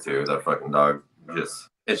asshole too. That fucking dog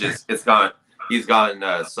he's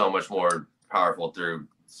gotten so much more powerful through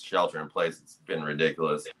shelter in place. It's been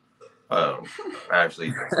ridiculous.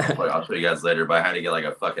 Actually, I'll show you guys later, but I had to get like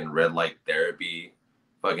a fucking red light therapy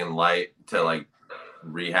fucking light to like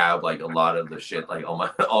rehab like a lot of the shit, like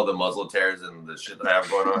all the muzzle tears and the shit that I have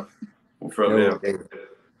going on from him.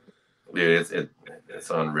 Dude, it's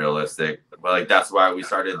unrealistic. But like that's why we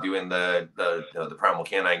started doing the Primal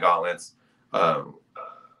Canine gauntlets.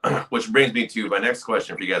 Which brings me to my next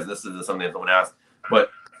question for you guys. This isn't something that someone asked, but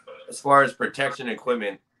as far as protection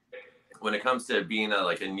equipment, when it comes to being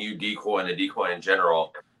a new decoy and a decoy in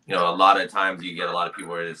general, you know, a lot of times you get a lot of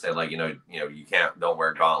people that say like, you know, don't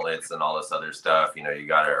wear gauntlets and all this other stuff. You know, you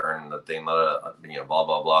got to earn the thing, you know, blah,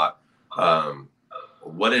 blah, blah.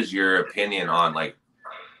 What is your opinion on like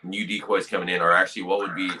new decoys coming in, or actually what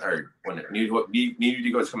would be, or when new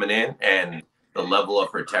decoys coming in and the level of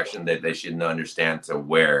protection that they should understand to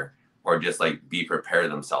wear or just like be prepared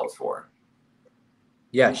themselves for?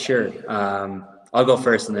 Yeah, sure. I'll go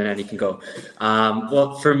first and then Eddie can go.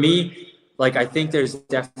 Well, for me, like I think there's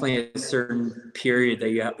definitely a certain period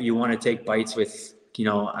that you want to take bites with, you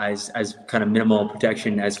know, as kind of minimal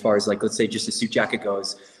protection as far as like, let's say just a suit jacket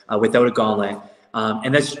goes without a gauntlet.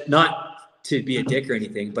 And that's not to be a dick or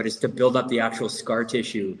anything, but it's to build up the actual scar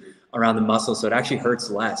tissue around the muscle so it actually hurts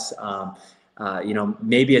less. You know,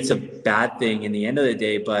 maybe it's a bad thing in the end of the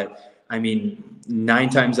day, but I mean, 9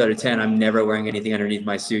 times out of 10, I'm never wearing anything underneath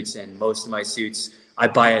my suits. And most of my suits, I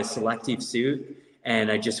buy a selective suit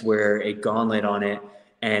and I just wear a gauntlet on it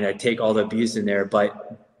and I take all the abuse in there.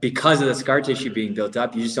 But because of the scar tissue being built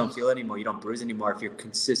up, you just don't feel it anymore. You don't bruise anymore if you're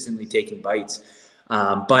consistently taking bites.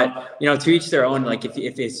 But, you know, to each their own. Like if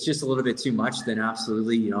it's just a little bit too much, then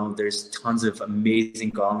absolutely, you know, there's tons of amazing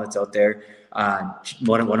gauntlets out there.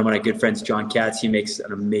 One of my good friends, John Katz, he makes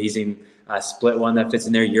an amazing split one that fits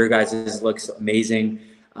in there. Your guys' looks amazing.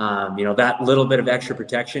 You know, that little bit of extra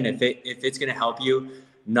protection, if it's going to help you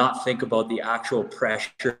not think about the actual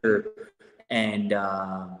pressure and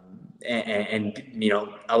you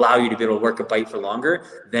know, allow you to be able to work a bite for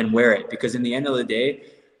longer, then wear it. Because in the end of the day,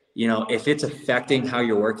 you know, if it's affecting how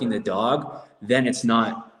you're working the dog, then it's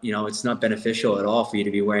not, you know, it's not beneficial at all for you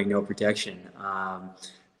to be wearing no protection.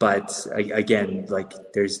 But again, like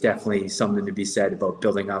there's definitely something to be said about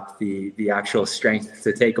building up the actual strength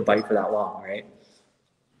to take a bite for that long, right?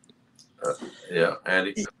 Yeah,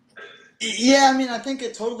 Andy. Yeah, I mean, I think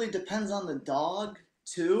it totally depends on the dog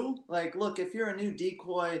too. Like, look, if you're a new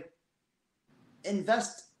decoy,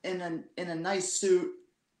 invest in a nice suit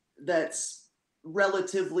that's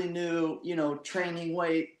relatively new, you know, training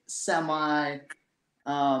weight, semi.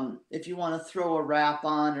 If you want to throw a wrap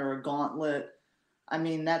on or a gauntlet, I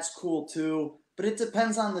mean, that's cool too. But it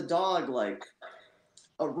depends on the dog. Like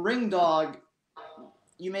a ring dog,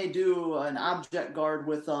 you may do an object guard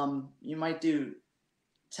with them. You might do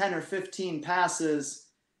 10 or 15 passes,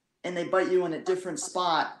 and they bite you in a different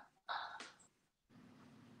spot,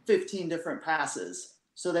 15 different passes.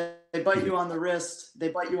 So they bite you on the wrist, they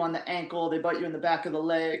bite you on the ankle, they bite you in the back of the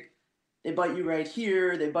leg, they bite you right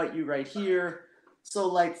here, they bite you right here. So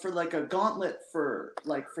like for like a gauntlet for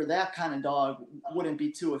that kind of dog wouldn't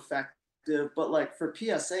be too effective, but like for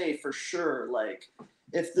PSA for sure, like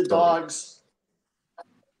if the dog's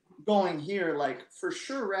going here, like for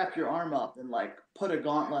sure wrap your arm up and like put a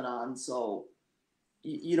gauntlet on so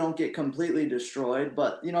you don't get completely destroyed.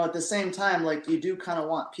 But you know, at the same time, like you do kind of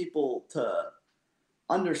want people to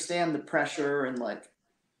understand the pressure and like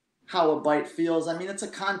how a bite feels. I mean, it's a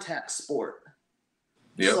contact sport.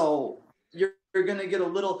 Yep. So you're going to get a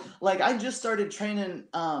little, like I just started training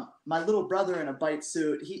my little brother in a bite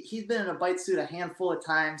suit. He's been in a bite suit a handful of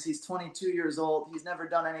times. He's 22 years old. He's never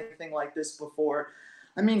done anything like this before.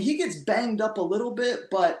 I mean, he gets banged up a little bit,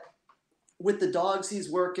 but with the dogs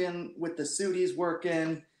he's working, with the suit he's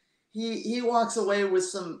working, he walks away with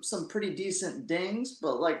some pretty decent dings,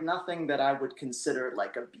 but like nothing that I would consider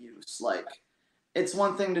like abuse. Like it's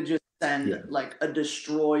one thing to just send like a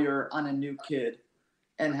destroyer on a new kid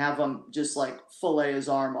and have him just like fillet his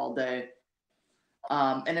arm all day.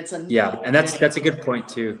 And it's a and that's a good point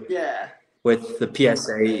too. Yeah. With the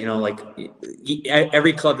PSA, you know, like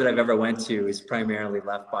every club that I've ever went to is primarily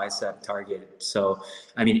left bicep target. So,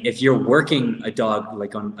 I mean, if you're working a dog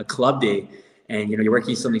like on a club day and, you know, you're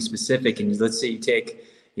working something specific and let's say you take,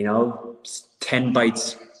 you know, 10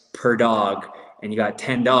 bites per dog and you got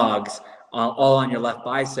 10 dogs all on your left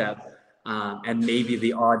bicep and maybe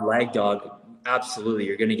the odd leg dog, absolutely,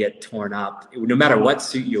 you're going to get torn up no matter what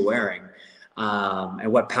suit you're wearing.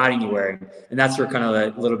 And what padding you're wearing. And that's where kind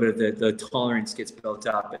of a little bit of the tolerance gets built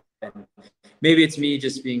up. And maybe it's me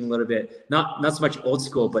just being a little bit, not so much old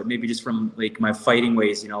school, but maybe just from like my fighting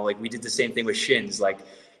ways, you know, like we did the same thing with shins. Like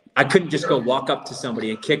I couldn't just go walk up to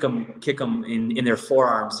somebody and kick them in their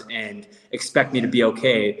forearms and expect me to be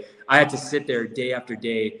okay. I had to sit there day after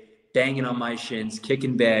day, banging on my shins,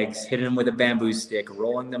 kicking bags, hitting them with a bamboo stick,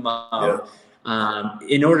 rolling them up.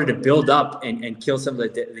 In order to build up and kill some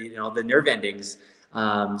of the nerve endings.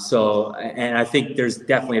 So, and I think there's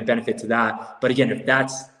definitely a benefit to that. But again, if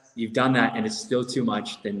you've done that and it's still too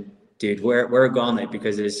much, then dude, wear a gauntlet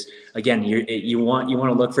because it's, again, you want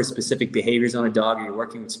to look for specific behaviors on a dog, or you're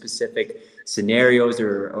working with specific scenarios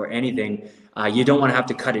or anything. You don't want to have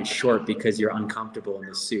to cut it short because you're uncomfortable in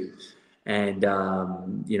the suit. And,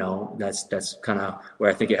 you know, that's kind of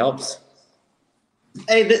where I think it helps.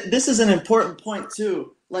 Hey, this is an important point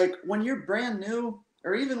too. Like when you're brand new,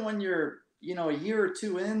 or even when you're, you know, a year or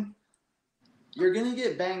two in, you're gonna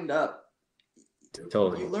get banged up.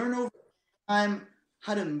 Totally. You learn over time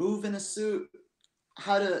how to move in a suit,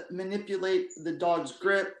 how to manipulate the dog's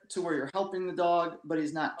grip to where you're helping the dog, but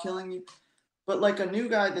he's not killing you. But like a new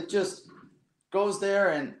guy that just goes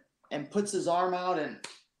there and puts his arm out and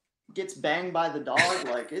gets banged by the dog,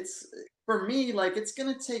 like it's, for me, like it's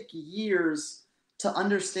gonna take years to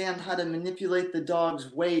understand how to manipulate the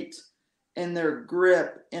dog's weight and their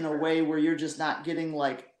grip in a way where you're just not getting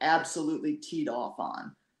like absolutely teed off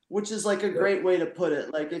on, which is like a great way to put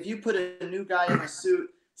it. Like if you put a new guy in a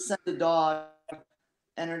suit, send the dog,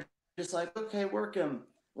 and are just like, okay, work him.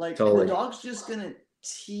 Like the dog's just gonna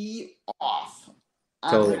tee off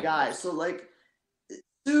on the guy. So like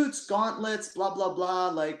suits, gauntlets, blah, blah, blah.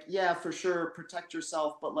 Like, yeah, for sure, protect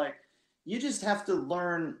yourself. But like you just have to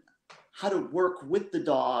learn how to work with the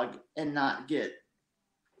dog and not get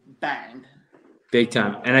banged. Big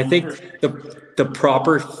time. And I think the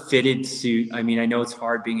proper fitted suit, I mean, I know it's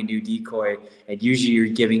hard being a new decoy, and usually you're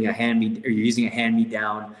giving you're using a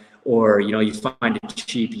hand-me-down, or, you know, you find a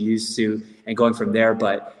cheap used suit and going from there.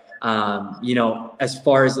 But, you know, as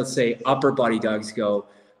far as, let's say, upper body dogs go,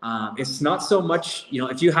 it's not so much, you know,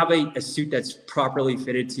 if you have a suit that's properly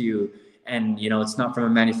fitted to you, and, you know, it's not from a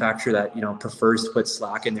manufacturer that, you know, prefers to put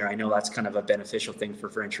slack in there, I know that's kind of a beneficial thing for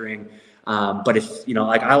French ring. But if, you know,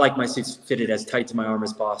 like I like my suits fitted as tight to my arm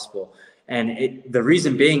as possible. And the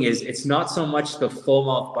reason being is it's not so much the full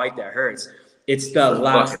mouth bite that hurts. It's the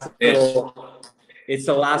last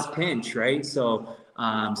pinch, right? So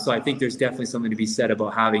I think there's definitely something to be said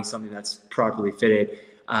about having something that's properly fitted.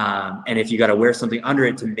 And if you got to wear something under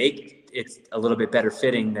it to make it a little bit better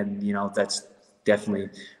fitting, then, you know, that's definitely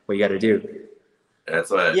what you got to do. That's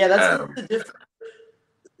what. Yeah, that's the difference.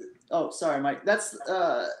 Oh, sorry, Mike. That's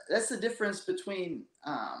the difference between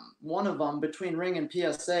one of them, between ring and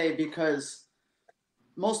PSA, because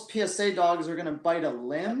most PSA dogs are going to bite a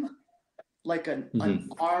limb, like an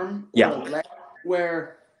arm or Yeah. a leg,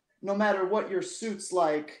 where no matter what your suit's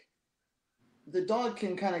like, the dog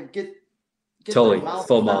can kind of get Totally. their mouth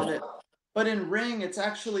Full around mouth. it. But in ring, it's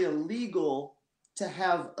actually illegal to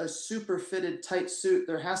have a super fitted tight suit.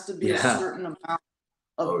 There has to be a certain amount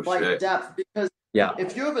of bite depth, because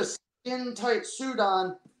if you have a skin tight suit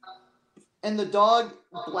on and the dog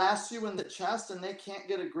blasts you in the chest and they can't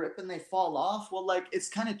get a grip and they fall off, well, like, it's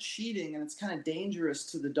kind of cheating and it's kind of dangerous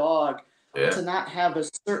to the dog to not have a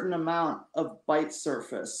certain amount of bite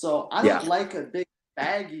surface. So I don't like a big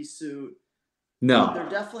baggy suit. No. But there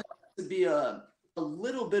definitely has to be a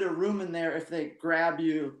little bit of room in there if they grab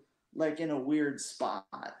you like in a weird spot.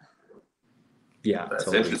 Yeah, that's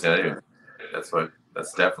totally. interesting.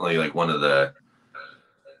 That's definitely like one of the,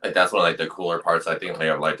 like, that's one of like the cooler parts I think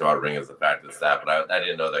I've liked about ring is the fact it's that, but I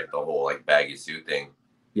didn't know like the whole like baggy suit thing.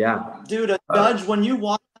 Yeah. Dude, a judge, when you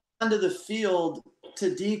walk onto the field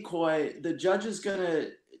to decoy, the judge is going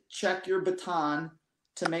to check your baton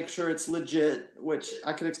to make sure it's legit, which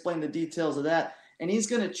I could explain the details of that. And he's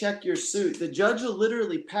going to check your suit. The judge will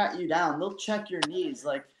literally pat you down. They'll check your knees.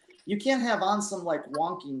 Like, you can't have on some like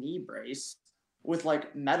wonky knee brace with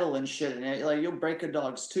like metal and shit in it. Like, you'll break a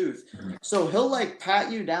dog's tooth. So he'll like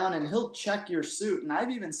pat you down and he'll check your suit. And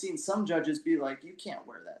I've even seen some judges be like, you can't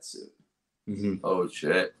wear that suit. Oh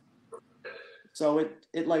shit. So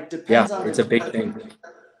it like depends on it's a big thing.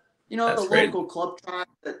 You know, That's the great. local club trial,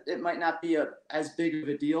 it might not be as big of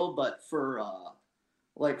a deal, but for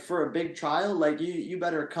a big trial, like you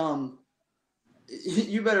better come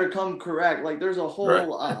correct. Like, there's a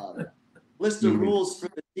whole list of rules for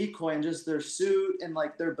the decoy and just their suit and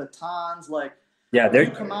like their batons. Like, they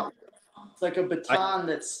come out with like a baton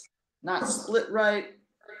that's not split right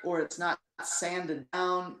or it's not sanded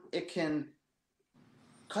down. It can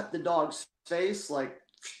cut the dog's face. Like,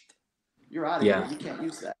 you're out of here. You can't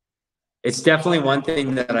use that. It's definitely one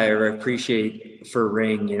thing that I appreciate for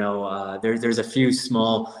ring. You know, there's a few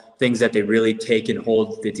small things that they really take and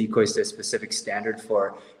hold the decoys to a specific standard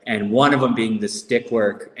for, and one of them being the stick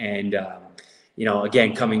work. And you know,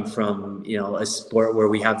 again, coming from, you know, a sport where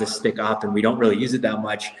we have the stick up and we don't really use it that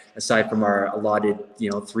much aside from our allotted, you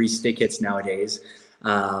know, 3 stick hits nowadays.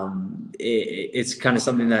 It's kind of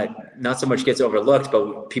something that not so much gets overlooked,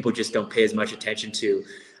 but people just don't pay as much attention to.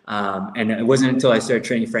 And it wasn't until I started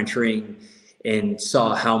training French ring and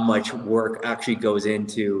saw how much work actually goes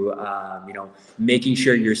into, you know, making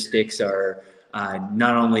sure your sticks are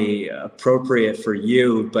not only appropriate for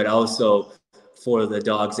you, but also for the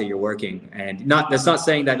dogs that you're working. And that's not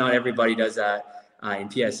saying that not everybody does that in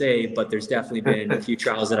PSA, but there's definitely been a few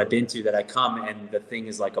trials that I've been to that I come and the thing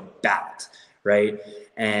is like a bat, right?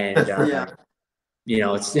 And you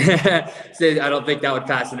know, it's I don't think that would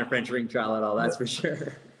pass in a French ring trial at all. That's for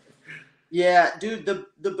sure. Yeah, dude, the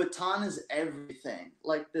baton is everything.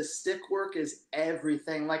 Like, the stick work is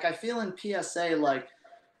everything. Like, I feel in PSA, like,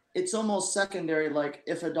 it's almost secondary. Like,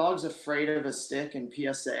 if a dog's afraid of a stick in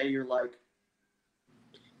PSA, you're like,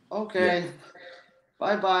 okay,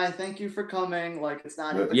 bye-bye, thank you for coming. Like, it's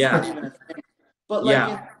not even a thing. But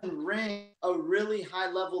like in ring, a really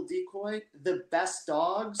high-level decoy, the best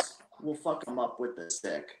dogs will fuck them up with the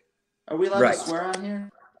stick. Are we allowed to swear on here?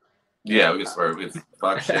 Yeah, we can swear. We can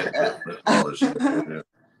fuck shit.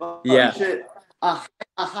 Shit. A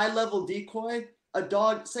high-level decoy,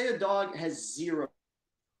 say a dog has 0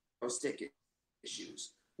 stick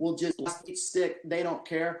issues. We'll just blast each stick. They don't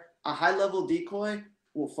care. A high-level decoy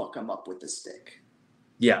will fuck them up with the stick.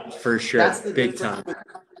 Yeah, for sure. That's the big time.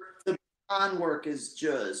 The baton work is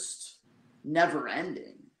just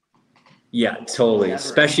never-ending. Yeah, totally.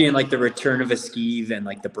 Especially in like the return of a skeeve and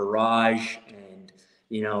like the barrage and,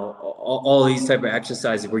 you know, all these type of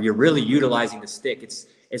exercises where you're really utilizing the stick.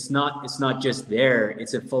 It's not just there.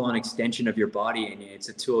 It's a full-on extension of your body, and it's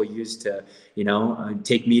a tool used to, you know,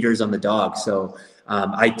 take meters on the dog. So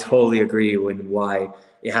I totally agree with why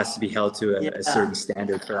it has to be held to a certain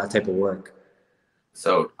standard for that type of work.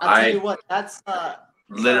 So I'll tell you what, that's I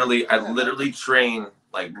literally train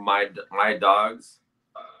like my dogs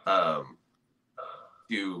to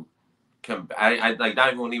I like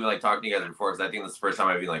not even like talking to you guys before, because I think this is the first time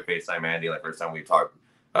I've even like FaceTime Andy, like first time we talked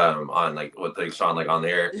on like with like Shaun like on the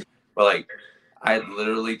air. But like I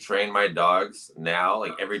literally train my dogs now,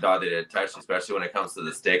 like every dog that I touch, especially when it comes to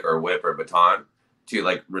the stick or whip or baton, to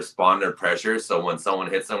like respond to pressure. So when someone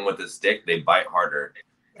hits them with the stick, they bite harder.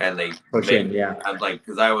 And they I'm like,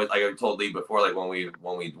 because I was like I told Lee before, like when we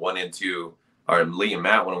went into, or Lee and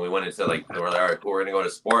Matt, when we went into like, we're like, all right, cool, we're gonna go to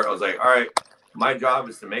sport. I was like, all right, my job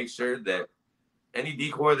is to make sure that any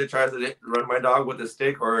decoy that tries to run my dog with a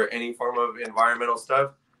stick or any form of environmental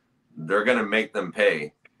stuff, they're gonna make them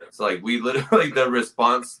pay. So like we literally the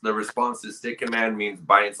response to stick command means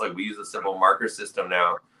bites. Like we use a simple marker system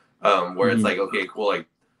now, where it's like, okay, cool,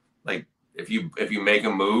 like if you make a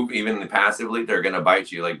move even passively, they're gonna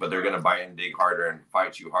bite you, like, but they're gonna bite and dig harder and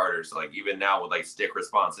fight you harder. So like even now with like stick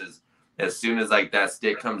responses, as soon as like that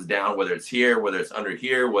stick comes down, whether it's here, whether it's under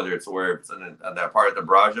here, whether it's where it's in that part of the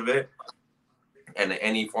barrage of it, and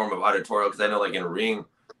any form of auditorial, because I know like in ring,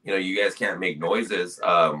 you know, you guys can't make noises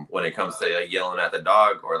when it comes to like yelling at the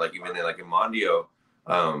dog, or like even in like in Mondio,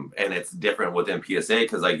 and it's different within PSA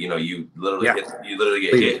because like, you know, you literally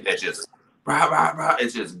get hit and it's just rah, rah, rah.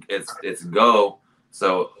 It's just it's go.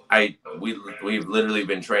 So we've literally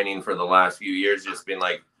been training for the last few years, just been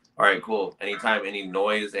like, all right, cool. Anytime any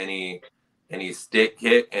noise, any stick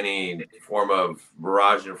hit, any form of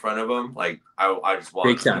barrage in front of them, like I just want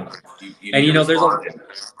big time. You and you know,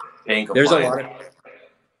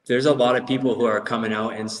 there's a lot of people who are coming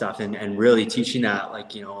out and stuff and really teaching that,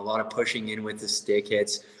 like, you know, a lot of pushing in with the stick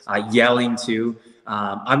hits, yelling too.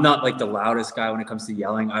 I'm not like the loudest guy when it comes to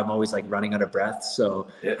yelling. I'm always like running out of breath. So,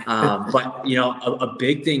 but you know, a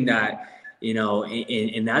big thing that, you know,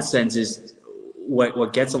 in that sense is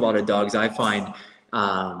what gets a lot of dogs, I find.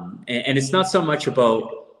 And it's not so much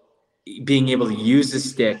about being able to use the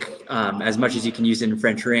stick as much as you can use it in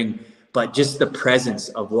French ring, but just the presence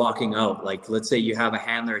of walking out. Like, let's say you have a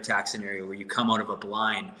handler attack scenario where you come out of a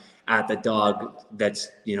blind at the dog that's,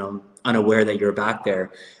 you know, unaware that you're back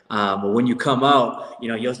there. But when you come out, you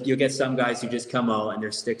know, you'll get some guys who just come out and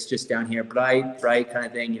their stick's just down here, bright kind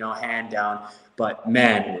of thing, you know, hand down. But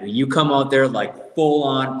man, you come out there like full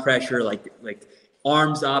on pressure, like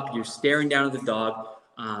arms up, you're staring down at the dog.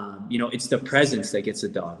 You know, it's the presence that gets the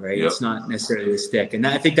dog, right? Yep. It's not necessarily the stick. And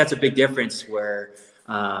I think that's a big difference where,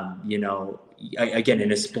 you know, again,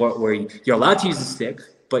 in a sport where you're allowed to use a stick,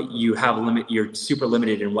 but you have a limit, you're super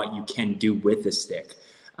limited in what you can do with the stick.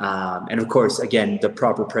 And of course, again, the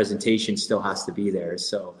proper presentation still has to be there.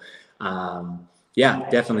 So, yeah,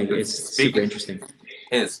 definitely. It's super interesting.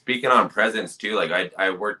 And speaking on presence too, like I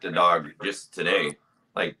worked a dog just today,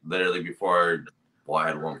 like literally before, well, I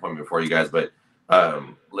had one point before you guys, but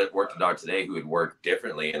worked a dog today who had worked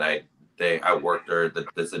differently. And I worked her,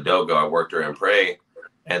 this Adogo, I worked her in prey.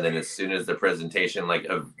 And then as soon as the presentation, like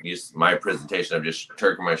of just my presentation of just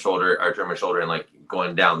turning my shoulder and like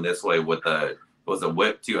going down this way with it was a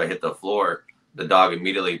whip too. I hit the floor, the dog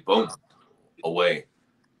immediately, boom, away.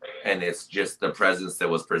 And it's just the presence that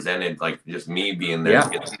was presented, like just me being there. Yeah.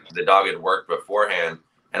 The dog had worked beforehand,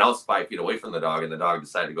 and I was 5 feet away from the dog, and the dog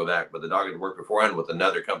decided to go back. But the dog had worked beforehand with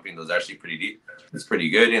another company that was actually pretty deep. It's pretty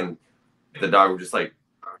good. And the dog was just like,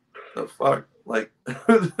 the fuck? Like,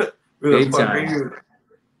 big time.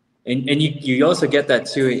 And you also get that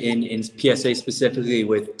too in PSA specifically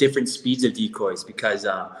with different speeds of decoys, because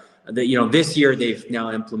you know, this year they've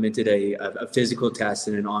now implemented a physical test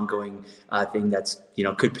and an ongoing thing that's, you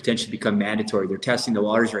know, could potentially become mandatory. They're testing the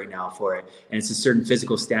waters right now for it, and it's a certain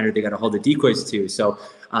physical standard they got to hold the decoys to. So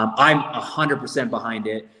I'm 100% behind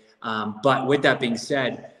it. But with that being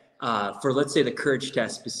said, for let's say the courage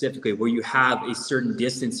test specifically, where you have a certain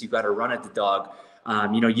distance you got to run at the dog,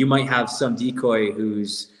 you know, you might have some decoy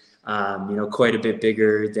who's you know, quite a bit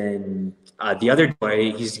bigger than the other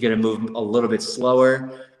decoy. He's going to move a little bit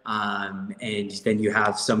slower. And then you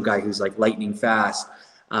have some guy who's like lightning fast,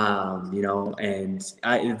 you know, and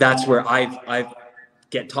that's where I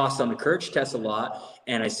get tossed on the courage test a lot.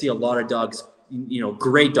 And I see a lot of dogs, you know,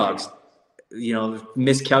 great dogs, you know,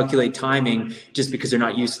 miscalculate timing just because they're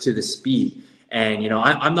not used to the speed. And, you know,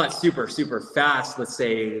 I'm not super fast, let's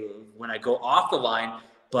say, when I go off the line,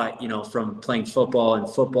 but, you know, from playing football and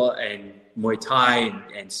Muay Thai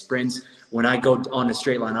and sprints, when I go on a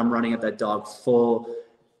straight line, I'm running at that dog full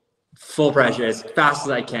pressure as fast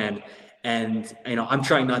as I can. And, you know, I'm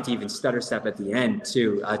trying not to even stutter step at the end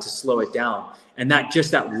too, to slow it down. And that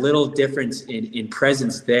little difference in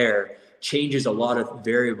presence there changes a lot of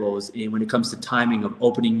variables when it comes to timing of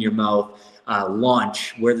opening your mouth,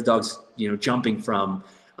 launch, where the dog's, you know, jumping from.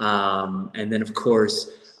 And then of course,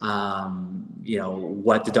 you know,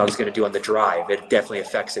 what the dog's going to do on the drive. It definitely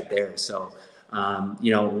affects it there. So,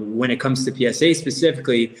 you know, when it comes to PSA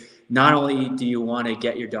specifically, not only do you want to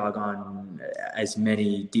get your dog on as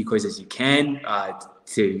many decoys as you can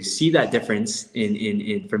to see that difference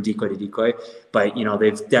in from decoy to decoy, but, you know,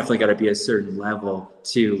 they've definitely got to be a certain level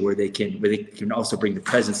too where they can also bring the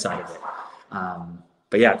presence side of it.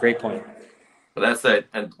 But yeah, great point. But that's it.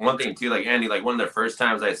 And one thing too, like Andy, like one of the first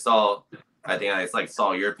times I saw I think I like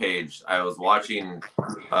saw your page. I was watching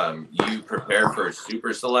you prepare for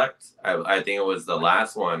Super Select. I think it was the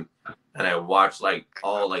last one, and I watched like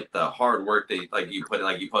all like the hard work that like you put in,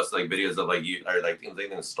 like you posted like videos of like you or like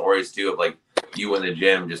things stories too of like you in the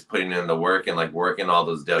gym just putting in the work and like working all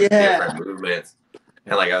those different movements.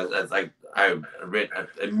 And like I was like I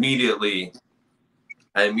immediately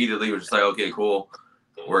was just like, okay, cool.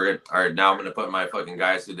 We're gonna, all right, now I'm gonna put my fucking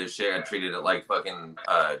guys through this shit. I treated it like fucking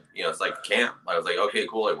it's like camp. I was like, okay,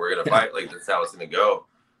 cool, like we're gonna fight, like that's how it's gonna go.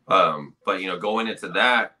 But going into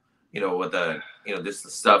that, with the this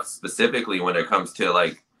stuff specifically when it comes to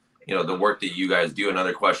like the work that you guys do.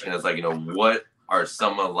 Another question is like, what are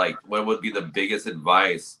some of like what would be the biggest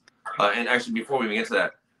advice? And actually before we even get to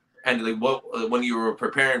that, and like what when you were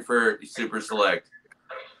preparing for Super Select,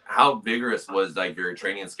 how vigorous was like your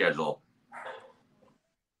training schedule?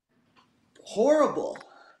 Horrible.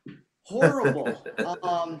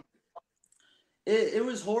 It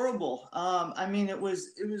was horrible. I mean, it was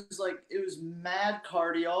mad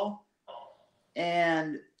cardio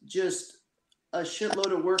and just a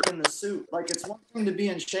shitload of work in the suit. Like, it's one thing to be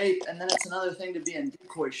in shape, and then it's another thing to be in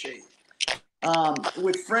decoy shape.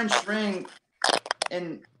 With French ring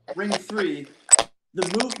and ring 3,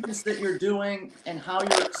 the movements that you're doing and how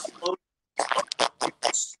you're exploding,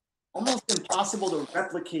 it's almost impossible to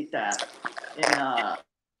replicate that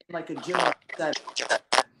in like a gym setting.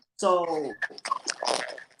 So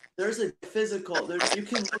there's a physical. You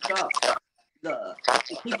can look up the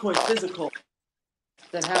decoy physical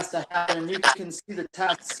that has to happen, and you can see the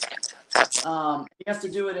tests. You have to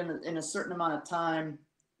do it in a certain amount of time,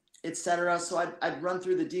 etc. So I'd run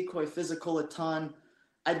through the decoy physical a ton.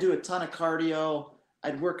 I'd do a ton of cardio.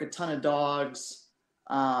 I'd work a ton of dogs.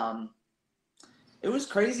 It was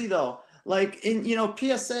crazy though. Like in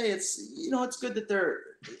PSA, it's good that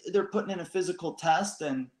they're putting in a physical test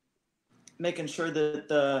and making sure that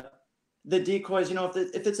the decoys,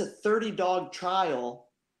 if it's a 30 dog trial,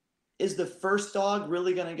 is the first dog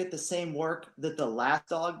really going to get the same work that the last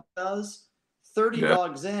dog does? 30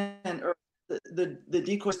 dogs in, or the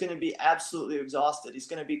decoy's going to be absolutely exhausted. He's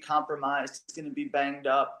going to be compromised. He's going to be banged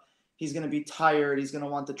up. He's going to be tired. He's going to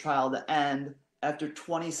want the trial to end after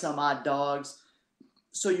 20 some odd dogs.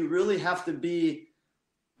 So you really have to be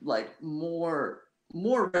like more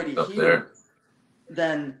ready up here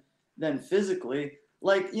than physically.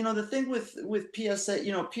 Like, the thing with PSA,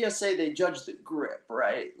 PSA, they judge the grip,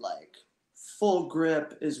 right? Like full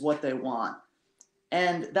grip is what they want.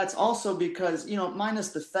 And that's also because, minus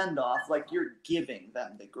the fend off, like you're giving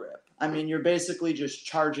them the grip. I mean, you're basically just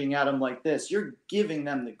charging at them like this. You're giving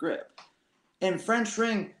them the grip. In French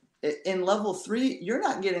ring, in level 3, you're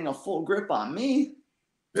not getting a full grip on me.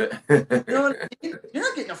 You know what I mean? You're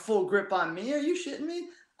not getting a full grip on me. Are you shitting me?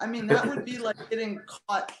 I mean, that would be like getting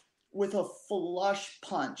caught with a flush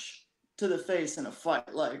punch to the face in a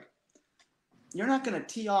fight. Like, you're not going to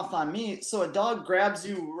tee off on me. So a dog grabs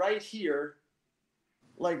you right here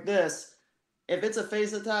like this. If it's a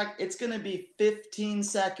face attack, it's going to be 15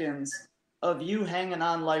 seconds of you hanging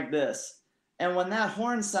on like this. And when that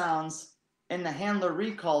horn sounds and the handler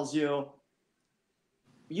recalls you,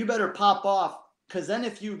 you better pop off. Because then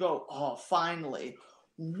if you go, oh, finally,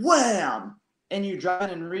 wham, and you drop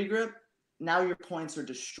it and regrip, now your points are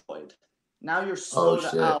destroyed. Now you're slowed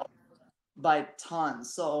out by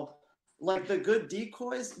tons. So, like the good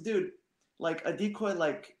decoys, dude, like a decoy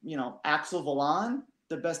like, Axel Valan,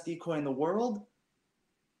 the best decoy in the world,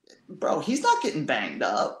 bro, he's not getting banged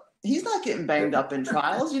up. He's not getting banged up in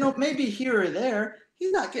trials. Maybe here or there.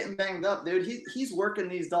 He's not getting banged up, dude. He's working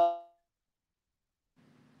these dogs.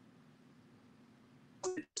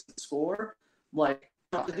 Score, like,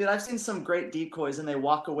 dude, I've seen some great decoys and they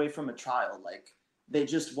walk away from a trial like they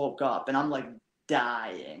just woke up, and I'm like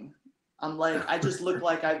dying. I'm like, I just look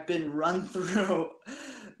like I've been run through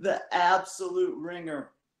the absolute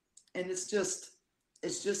ringer. And it's just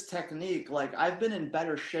technique. Like, I've been in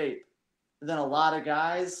better shape than a lot of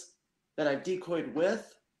guys that I've decoyed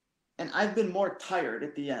with, and I've been more tired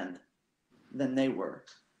at the end than they were.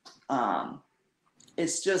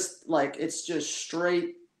 It's just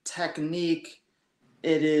straight technique.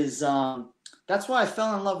 It is that's why I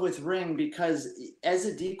fell in love with ring, because as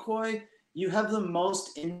a decoy you have the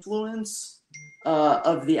most influence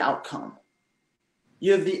of the outcome.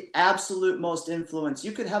 You have the absolute most influence.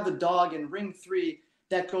 You could have a dog in ring 3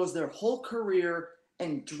 that goes their whole career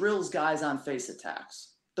and drills guys on face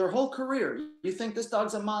attacks. Their whole career. You think this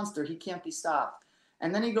dog's a monster, he can't be stopped.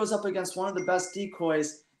 And then he goes up against one of the best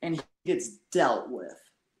decoys and he gets dealt with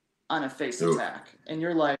on a face attack. And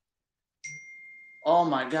you're like, oh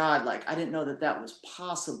my God, like, I didn't know that was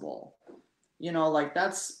possible. You know, like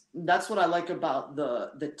that's what I like about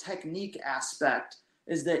the technique aspect,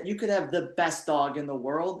 is that you could have the best dog in the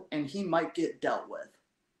world and he might get dealt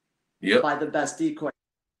with by the best decoy.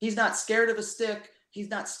 He's not scared of a stick. He's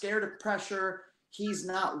not scared of pressure. He's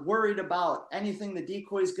not worried about anything the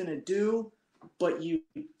decoy is going to do, but you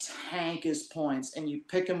tank his points and you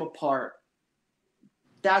pick him apart.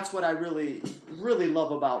 That's what I really, really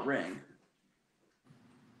love about ring.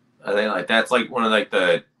 I think like that's like one of like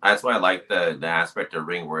that's why I like the aspect of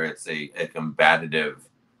ring where it's a combative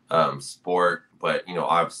sport, but you know,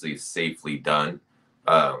 obviously safely done.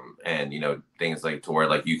 And you know, things like to where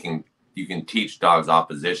like you can teach dogs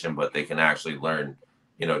opposition, but they can actually learn,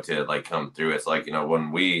 you know, to like come through. It's like, you know,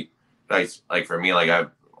 when we like for me, like I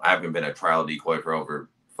haven't been a trial decoy for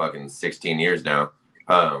over fucking 16 years now.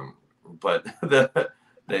 But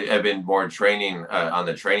I've been more training on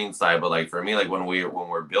the training side, but like for me, like when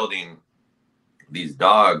we're building these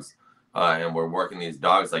dogs and we're working these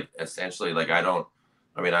dogs, like essentially, like I don't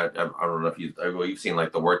know if you've seen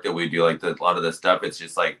like the work that we do, like a lot of the stuff. It's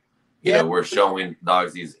just like, you know, we're showing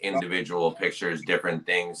dogs these individual pictures, different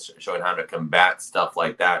things, showing how to combat stuff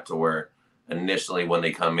like that, to where initially when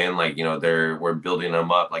they come in, like, you know, we're building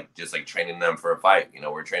them up, like just like training them for a fight. You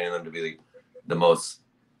know, we're training them to be the most,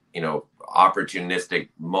 you know, opportunistic,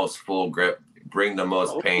 most full grip, bring the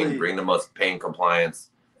most pain, bring the most pain compliance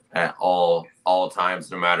at all times,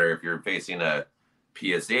 no matter if you're facing a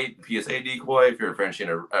PSA decoy, if you're Frenching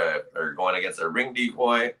or going against a ring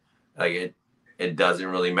decoy. Like it doesn't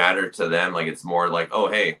really matter to them. Like it's more like, oh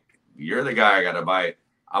hey, you're the guy I gotta bite.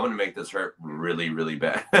 I'm gonna make this hurt really, really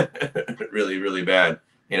bad. really, really bad.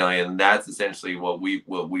 You know, and that's essentially what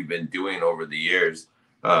we've been doing over the years.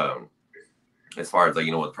 As far as like,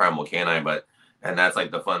 you know, with Primal Canine, and that's like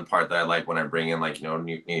the fun part that I like when I bring in like, you know,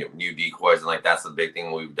 new decoys, and like that's the big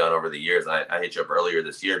thing we've done over the years. And I hit you up earlier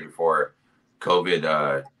this year before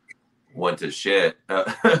COVID went to shit. Turned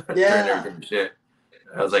everything to shit.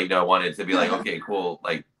 I was like, you know, I wanted to be like, okay, cool.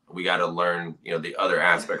 Like we got to learn, you know, the other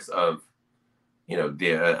aspects of, you know,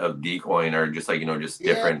 of decoying, or just like, you know, just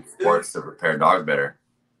different sports to prepare dogs better.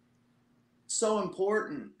 So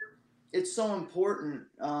important. It's so important.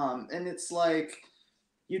 And it's like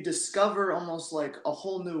you discover almost like a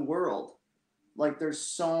whole new world. Like there's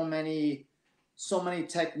so many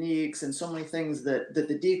techniques and so many things that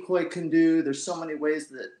the decoy can do. There's so many ways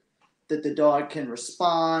that the dog can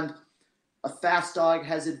respond. A fast dog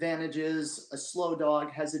has advantages. A slow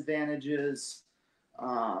dog has advantages.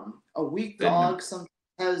 A weak dog sometimes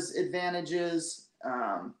has advantages.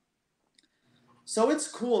 So it's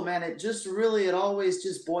cool, man. It just really, it always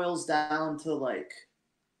just boils down to like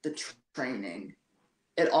the training.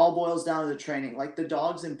 It all boils down to the training. Like the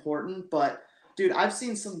dog's important, but dude, I've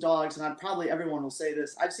seen some dogs, and everyone will say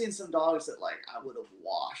this. I've seen some dogs that like I would have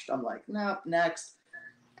washed. I'm like, nah, next.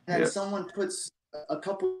 And someone puts a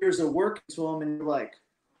couple years of work into them, and you're like,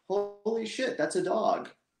 holy shit, that's a dog.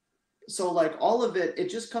 So like all of it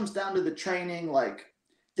just comes down to the training, like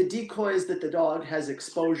the decoys that the dog has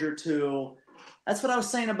exposure to. That's what I was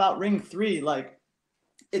saying about ring 3. Like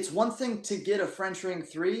it's one thing to get a French ring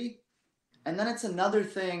 3, and then it's another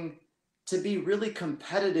thing to be really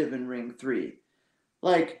competitive in ring 3.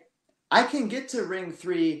 Like I can get to ring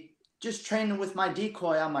 3 just training with my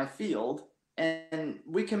decoy on my field, and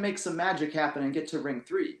we can make some magic happen and get to ring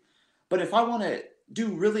 3. But if I want to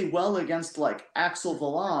do really well against like Axel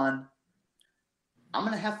Valan, I'm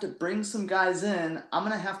going to have to bring some guys in. I'm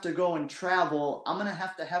going to have to go and travel. I'm going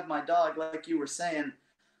to have my dog, like you were saying,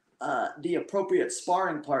 the appropriate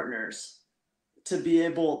sparring partners to be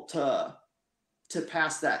able to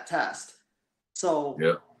pass that test. So,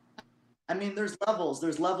 I mean, there's levels.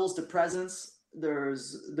 There's levels to presence.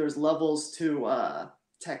 There's levels to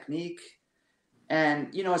technique. And,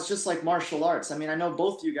 you know, it's just like martial arts. I mean, I know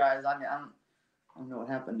both you guys, I don't know what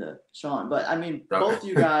happened to Shaun, but I mean, both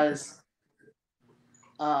you guys,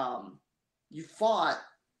 you fought.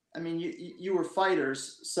 I mean, you were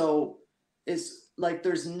fighters, so it's like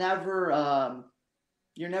there's never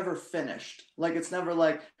you're never finished. Like it's never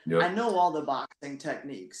like I know all the boxing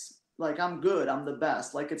techniques. Like I'm good, I'm the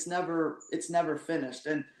best. Like it's never finished.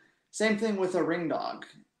 And same thing with a ring dog.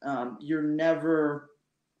 You're never,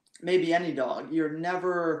 maybe any dog, you're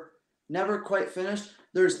never quite finished.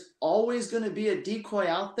 There's always going to be a decoy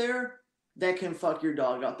out there that can fuck your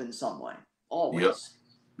dog up in some way. Always.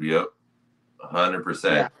 Yep.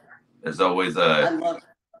 100%. There's always I love it.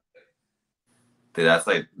 Dude, that's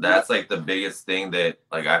like the biggest thing that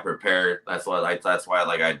like I prepare. That's why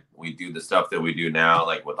like we do the stuff that we do now,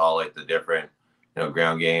 like with all like the different, you know,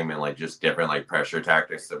 ground game and like just different like pressure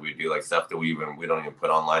tactics that we do, like stuff that we don't even put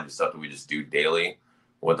online, just stuff that we just do daily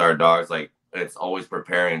with our dogs. Like it's always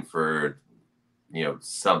preparing for, you know,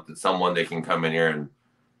 someone that can come in here and,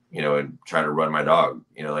 you know, and try to run my dog.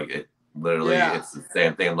 You know, like it literally, it's the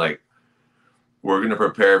same thing. Like we're going to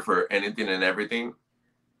prepare for anything and everything.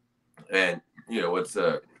 And, you know, it's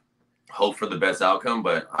a hope for the best outcome,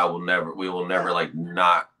 but we will never like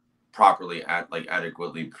not properly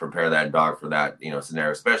adequately prepare that dog for that, you know,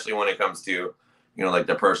 scenario, especially when it comes to, you know, like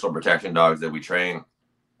the personal protection dogs that we train.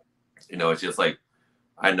 You know, it's just like,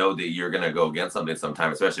 I know that you're going to go against something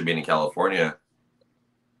sometime, especially being in California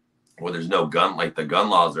where there's no gun, like the gun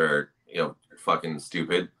laws are, you know, fucking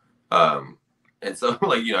stupid. And so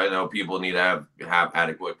like, you know, I know people need to have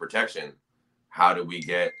adequate protection. How do we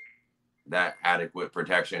get that adequate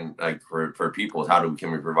protection, like for people?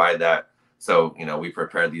 Can we provide that? So, you know, we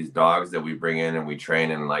prepare these dogs that we bring in and we train,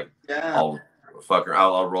 and like I'll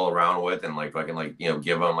roll around with, and like fucking like, you know,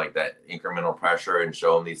 give them like that incremental pressure and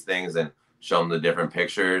show them these things and show them the different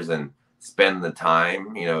pictures and spend the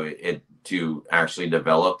time, you know, to actually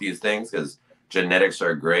develop these things, because genetics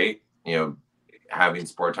are great, you know, having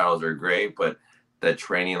sport titles are great, but the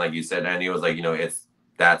training, like you said, Andy, was like, you know,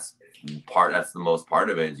 that's the most part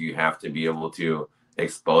of it. You have to be able to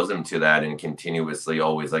expose them to that and continuously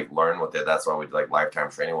always like learn with it. That's why we like lifetime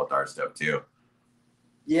training with our stuff too.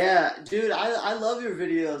 Yeah, dude, I love your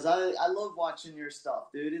videos. I love watching your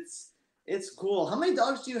stuff, dude. It's cool. How many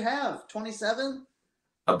dogs do you have? 27?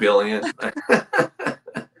 A billion.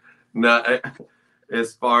 No,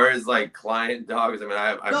 as far as like client dogs, I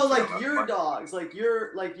mean, your dogs, like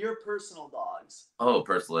your personal dogs. Oh,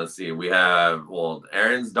 personal. Let's see. We have, well,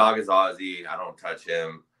 Aaron's dog is Aussie. I don't touch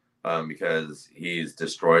him because he's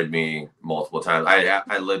destroyed me multiple times.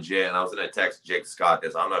 I legit, and I was gonna text Jake Scott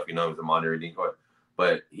this. I don't know if you know him, he's a monitor decoy,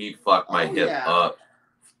 but he fucked my hip up,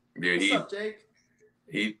 dude. What's up, Jake?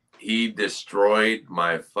 He destroyed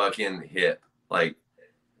my fucking hip, like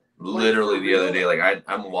literally the other day. Like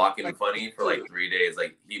I'm walking funny for like 3 days.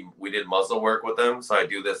 Like we did muscle work with him, so I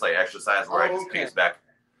do this like exercise where I just pace back.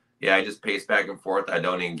 Yeah, I just pace back and forth. I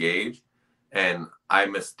don't engage, and I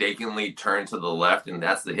mistakenly turned to the left, and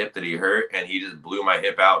that's the hip that he hurt, and he just blew my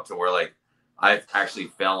hip out to where like I actually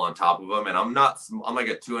fell on top of him. And I'm like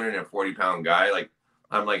a 240-pound guy. Like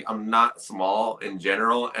I'm not small in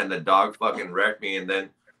general, and the dog fucking wrecked me. And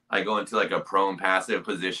then I go into like a prone passive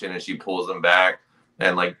position, and she pulls him back,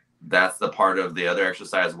 and like that's the part of the other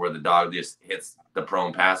exercise where the dog just hits the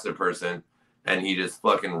prone passive person, and he just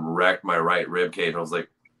fucking wrecked my right rib cage. I was like,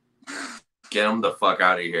 get him the fuck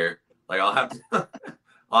out of here. Like I'll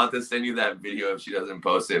have to send you that video if she doesn't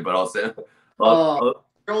post it, but I'll send.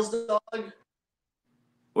 Girl's dog.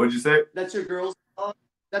 What'd you say? That's your girl's dog.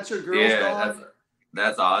 That's your girl's dog. Yeah,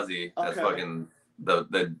 that's Ozzy. That's fucking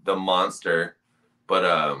the monster. But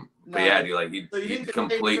yeah, dude, like he's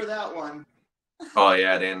complete for that one. Oh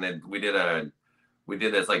yeah, then we did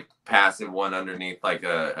this like passive one underneath like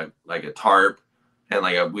a tarp, and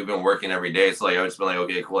like we've been working every day. So like I just been like,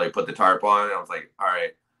 okay, cool. I put the tarp on, and I was like, all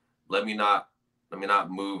right, let me not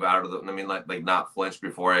move out of like not flinch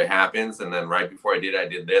before it happens. And then right before I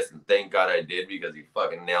did this, and thank God I did, because he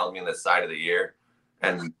fucking nailed me in the side of the ear,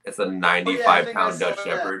 and it's a 95-pound Dutch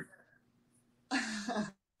Shepherd.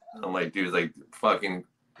 I'm like, dude, it's like fucking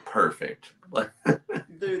perfect.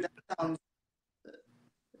 Dude,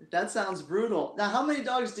 that sounds brutal. Now, how many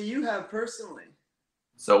dogs do you have personally?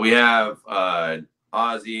 So we have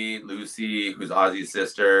Ozzy, Lucy, who's Ozzy's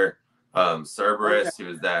sister, Cerberus,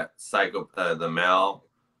 who's that psycho, the male,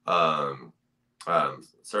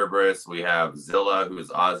 Cerberus. We have Zilla, who's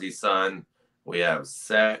Ozzy's son. We have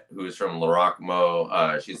Set, who's from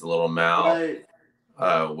Laracmo. She's a little male.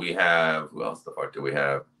 Right. We have, who else the fuck do we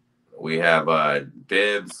have? We have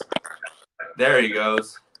Bibbs. There he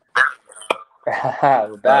goes.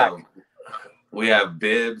 We're back. We have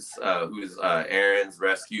Bibbs, who's Aaron's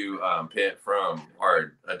rescue pit from,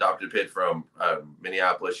 or adopted pit from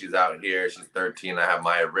Minneapolis. She's out here. She's 13. I have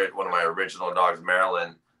one of my original dogs,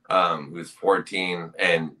 Marilyn, who's 14,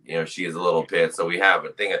 and you know she is a little pit. So we have, I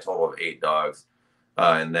think, a total of 8 dogs,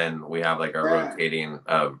 and then we have like our rotating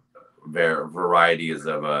varieties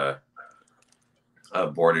of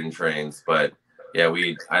boarding trains. But yeah,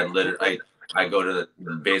 I go to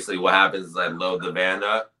basically what happens is I load the van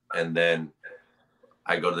up, and then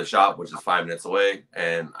I go to the shop, which is 5 minutes away,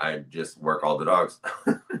 and I just work all the dogs.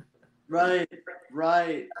 Right.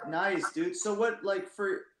 Nice, dude. So what, like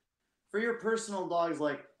for your personal dogs,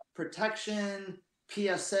 like protection,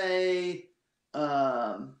 PSA,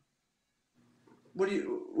 what are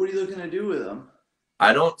you looking to do with them?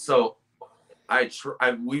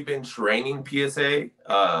 We've been training PSA,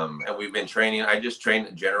 and we've been training. I just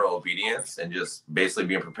train general obedience and just basically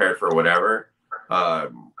being prepared for whatever.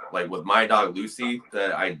 like with my dog Lucy,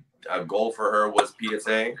 that a goal for her was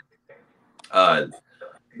PSA.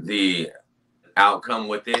 The outcome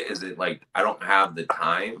with it is that like I don't have the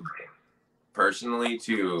time personally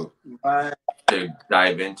to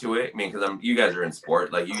dive into it. I mean, because you guys are in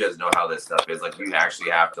sport, like you guys know how this stuff is. Like you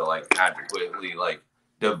actually have to like adequately like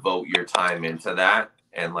devote your time into that,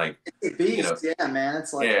 and like it's a beast, yeah, man.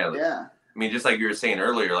 It's like yeah. I mean, just like you were saying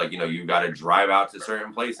earlier, like you got to drive out to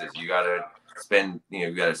certain places. You got to spend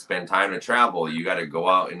time to travel. You got to go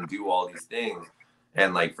out and do all these things.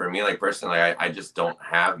 And like for me, like personally, I just don't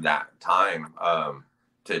have that time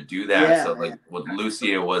to do that. Yeah, so like with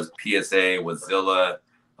Lucy, it was PSA. With Zilla,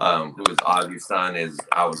 who is Ozzy's son,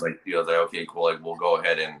 I was like, okay, cool. Like we'll go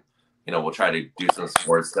ahead and we'll try to do some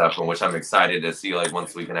sports stuff, and which I'm excited to see. Like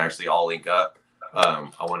once we can actually all link up, I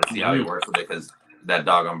want to see how he works with it because that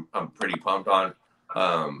dog I'm pretty pumped on.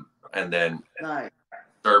 And then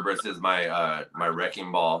Cerberus is my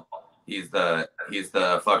wrecking ball. He's the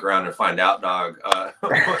fuck around and find out dog.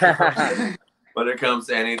 When it comes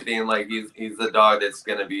to anything, like he's the dog that's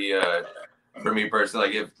gonna be for me personally.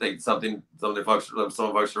 Like if like something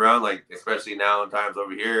fucks around, like especially now in times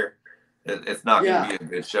over here, it's not gonna be a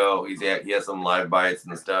good show. He has some live bites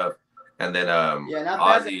and stuff, and then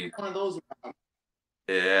Ozzy, one of those.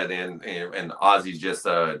 Yeah, and Ozzy's just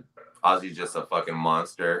a fucking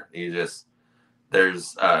monster.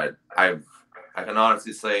 I can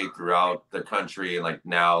honestly say throughout the country, like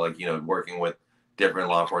now, like working with different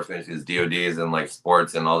law enforcement agencies, DODs, and like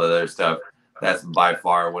sports and all the other stuff, that's by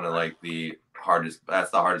far one of like the hardest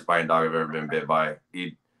biting dog I've ever been bit by.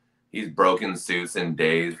 He's broken suits in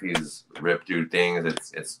days. He's ripped through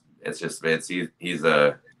things. He's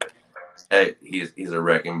a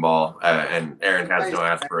wrecking ball, and Aaron has no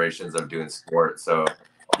aspirations of doing sports, so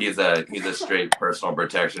he's a straight personal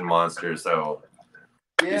protection monster. So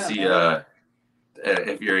you see,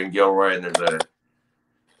 if you're in Gilroy and there's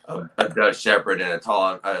a Dutch Shepherd and a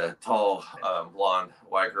tall blonde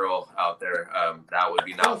white girl out there, that would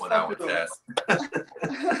be not one I would test.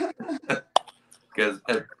 Because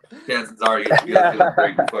chances are you're gonna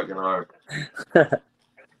break your fucking arm.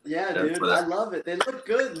 Yeah, dude, I love it. They look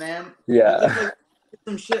good, man. Yeah. They look like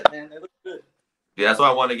some shit, man. They look good. Yeah, that's what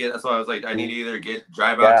I want to get. That's why I was like, I need to either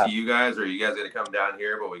drive out to you guys, or you guys got to come down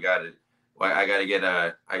here. But I gotta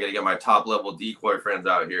get my top level decoy friends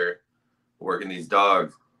out here working these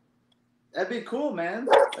dogs. That'd be cool, man.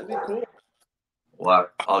 That'd be cool. Well,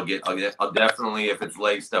 I'll definitely, if it's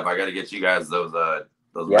leg stuff, I gotta get you guys those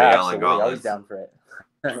Ray Allen gauntlets. I was down for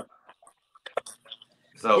it.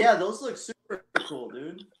 So yeah, those look super cool,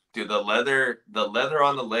 dude. Dude, the leather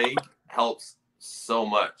on the leg helps so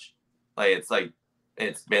much. Like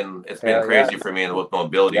it's been crazy for me and with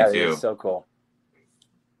mobility too. So cool.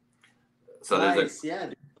 So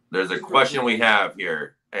there's a question we have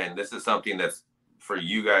here, and this is something that's for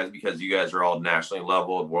you guys because you guys are all nationally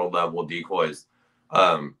level, world level decoys.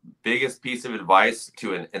 Biggest piece of advice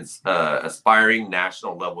to an aspiring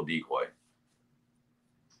national level decoy.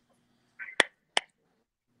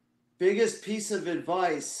 Biggest piece of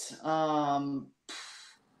advice,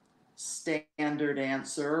 standard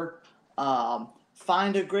answer.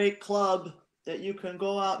 Find a great club that you can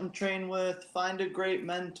go out and train with. Find a great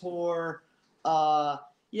mentor.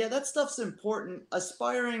 That stuff's important.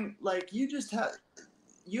 Aspiring, like you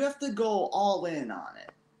have to go all in on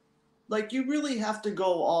it. Like you really have to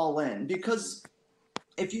go all in, because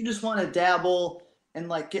if you just want to dabble and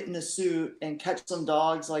like get in the suit and catch some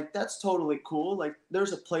dogs, like that's totally cool. Like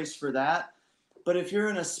there's a place for that. But if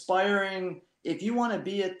you're if you want to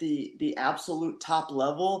be at the absolute top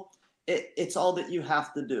level, it's all that you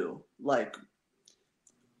have to do. Like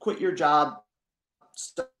quit your job,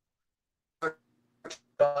 you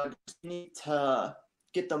need to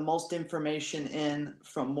get the most information in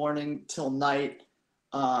from morning till night.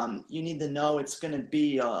 You need to know it's going to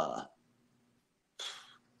be a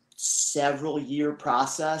several year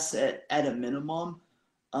process at a minimum.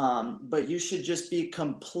 But you should just be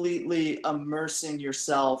completely immersing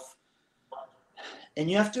yourself. And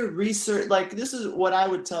you have to research, like this is what I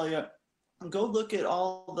would tell you. Go look at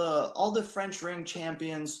all the French ring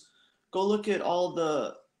champions. Go look at all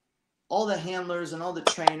the handlers and all the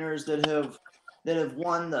trainers that have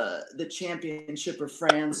won the championship of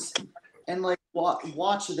France, and like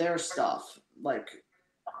watch their stuff. Like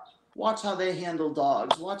watch how they handle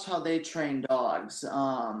dogs. Watch how they train dogs.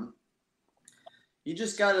 You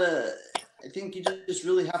just gotta. I think you just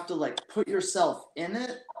really have to like put yourself in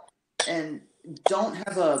it, and don't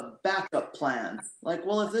have a backup plan. Like,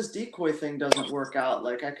 well, if this decoy thing doesn't work out,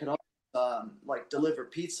 like I could like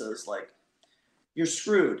deliver pizzas. Like you're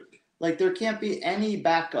screwed. Like there can't be any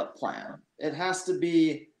backup plan. It has to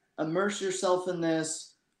be immerse yourself in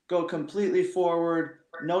this, go completely forward,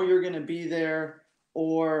 know you're going to be there,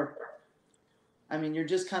 or, I mean, you're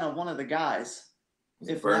just kind of one of the guys.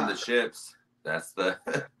 If burn not, the ships. That's the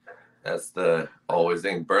that's the always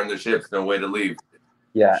thing. Burn the ships. No way to leave.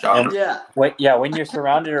 Yeah. Shaun. yeah, When you're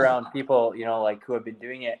surrounded around people, like who have been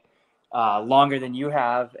doing it longer than you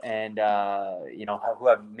have, and who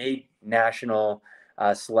have made national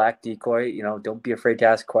select decoy, don't be afraid to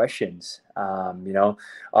ask questions.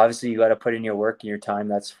 Obviously you got to put in your work and your time.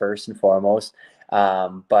 That's first and foremost.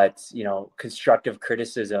 But constructive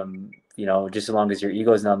criticism, just as long as your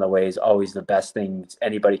ego's not in the way, is always the best thing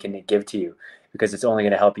anybody can give to you, because it's only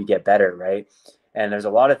going to help you get better, right? And there's a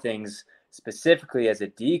lot of things specifically as a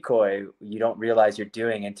decoy you don't realize you're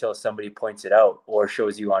doing until somebody points it out or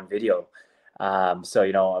shows you on video.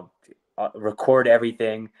 Record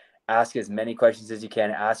everything, ask as many questions as you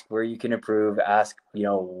can, ask where you can improve, ask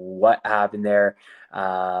what happened there,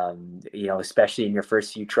 especially in your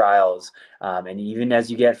first few trials, and even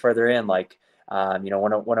as you get further in, like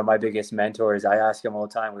one of my biggest mentors, I ask him all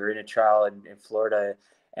the time. We were in a trial in Florida,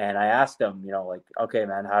 and I asked him, okay,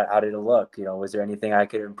 man, how did it look? Was there anything I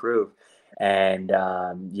could improve? And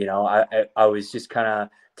I was just kind of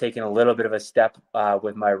taking a little bit of a step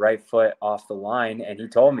with my right foot off the line, and he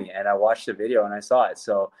told me, and I watched the video and I saw it.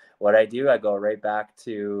 So what I do, I go right back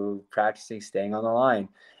to practicing staying on the line.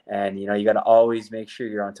 And you got to always make sure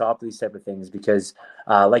you're on top of these type of things, because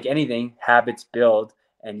like anything, habits build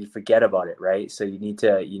and you forget about it, right? So you need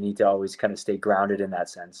to always kind of stay grounded in that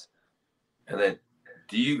sense. And then,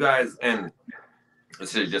 do you guys, and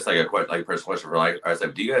this is just like a personal question for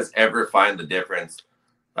ourselves, do you guys ever find the difference,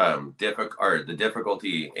 the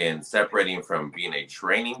difficulty in separating from being a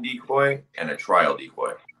training decoy and a trial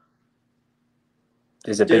decoy?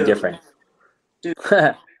 There's a big difference.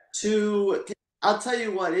 I'll tell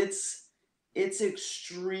you what, it's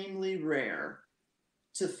extremely rare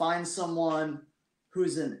to find someone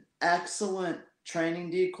who's an excellent training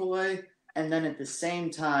decoy and then at the same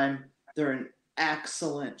time they're an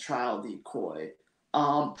excellent trial decoy.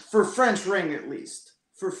 For French ring, at least.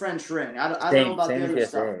 For French ring, I don't know about the other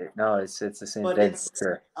stuff. No, it's the same but thing. It's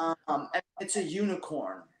for sure. It's a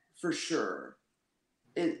unicorn for sure.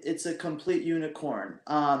 It's a complete unicorn.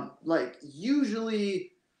 Like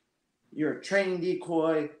usually, you're a training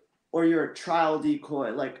decoy or you're a trial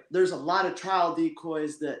decoy. Like there's a lot of trial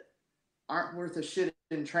decoys that aren't worth a shit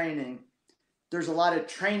in training. There's a lot of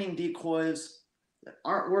training decoys that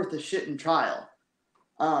aren't worth a shit in trial.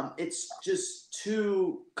 It's just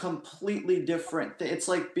two completely different things. It's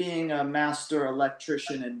like being a master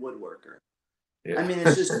electrician and woodworker. Yeah. I mean,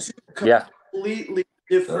 it's just two completely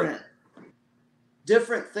different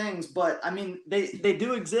things. But I mean, they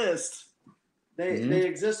do exist. They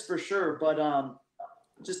exist for sure. But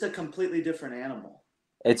just a completely different animal.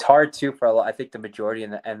 It's hard too for I think the majority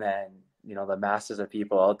and then the masses of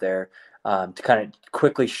people out there to kind of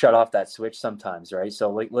quickly shut off that switch sometimes, right?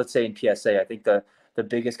 So like let's say in PSA, I think the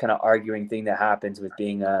biggest kind of arguing thing that happens with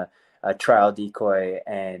being a trial decoy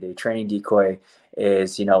and a training decoy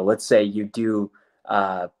is, let's say you do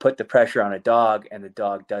put the pressure on a dog and the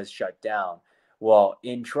dog does shut down. Well,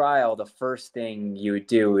 in trial, the first thing you would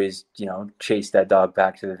do is, chase that dog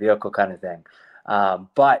back to the vehicle kind of thing.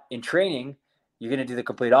 But in training, you're going to do the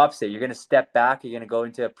complete opposite. You're going to step back. You're going to go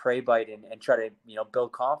into a prey bite and try to,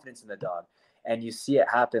 build confidence in the dog. And you see it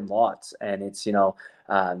happen lots. And it's,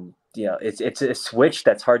 it's a switch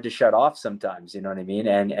that's hard to shut off sometimes. You know what I mean?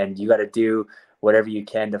 And you got to do whatever you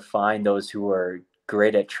can to find those who are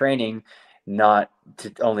great at training, not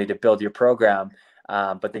only to build your program,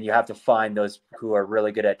 but then you have to find those who are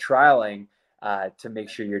really good at trialing to make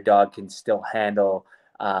sure your dog can still handle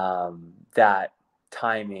that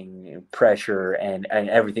timing, pressure, and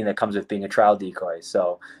everything that comes with being a trial decoy.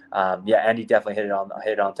 So Andy definitely hit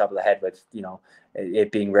it on top of the head with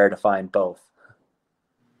it being rare to find both.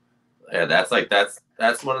 Yeah,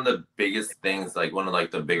 that's one of the biggest things, like one of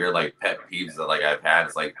like the bigger like pet peeves that like I've had.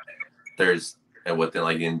 It's like there's, and within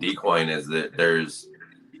like in decoying is that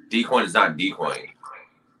decoying is not decoying.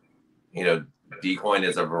 Decoying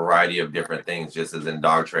is a variety of different things, just as in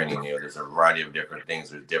dog training, there's a variety of different things.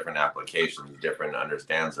 There's different applications, different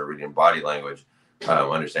understands of reading body language,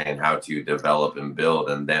 understanding how to develop and build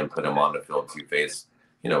and then put them on the field to face,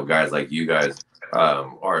 guys like you guys,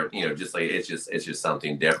 or, just like, it's just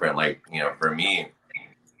something different. Like, for me,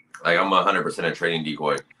 like I'm 100% a training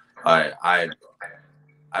decoy. I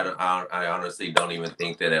honestly don't even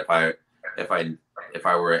think that if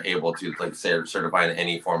I were able to like certify in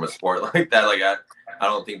any form of sport like that, like I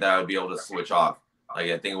don't think that I would be able to switch off.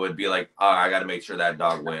 Like I think it would be like, oh, I got to make sure that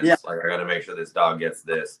dog wins. Yeah. Like I got to make sure this dog gets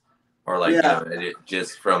this. or like, you know,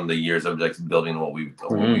 just from the years of like building what we've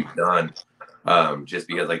done. Just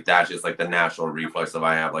because like that's just like the natural reflex that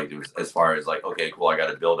I have, like as far as like, okay, cool, I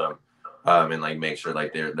got to build them, and like make sure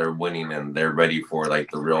like they're winning and they're ready for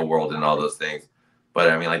like the real world and all those things. But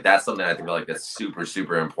I mean, like that's something I think like that's super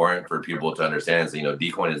super important for people to understand. So, you know,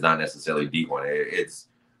 decoying is not necessarily decoying. It's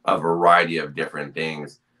a variety of different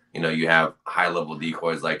things. You know, you have high level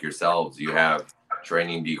decoys like yourselves. You have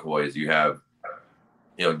training decoys. You have,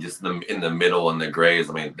 you know, just in the middle and the grays.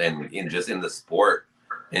 I mean, then just in the sport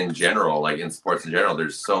in general, like in sports in general,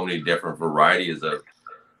 there's so many different varieties of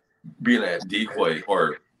being a decoy,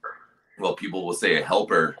 or well, people will say a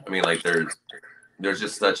helper. I mean, like there's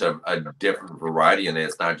just such a different variety in it.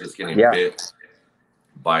 It's not just getting bit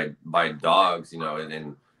by dogs, you know,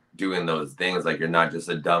 and doing those things. Like you're not just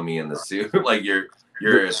a dummy in the suit. Like you're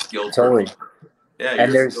a skilled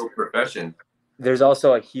you're a skilled profession. There's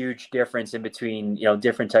also a huge difference in between, you know,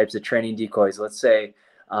 different types of training decoys. Let's say,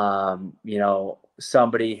 you know,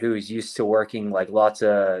 somebody who's used to working like lots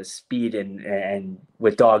of speed and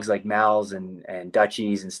with dogs like Mals and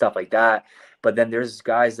Dutchies and stuff like that. But then there's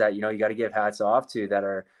guys that, you know, you got to give hats off to that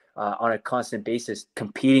are on a constant basis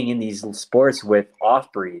competing in these sports with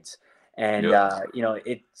off breeds. And, you know,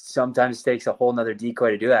 it sometimes takes a whole nother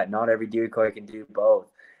decoy to do that. Not every decoy can do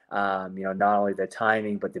both. You know, not only the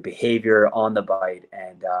timing, but the behavior on the bite.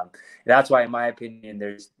 And that's why, in my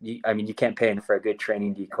opinion, you can't pay for a good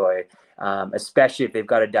training decoy, especially if they've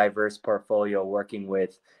got a diverse portfolio working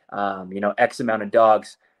with, you know, X amount of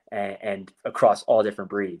dogs and across all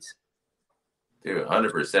different breeds. Dude,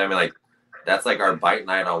 100%. I mean, like, that's like our bite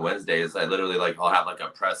night on Wednesdays. I literally, like, I'll have like a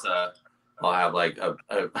pressa, I'll have like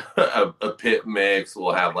a pit mix,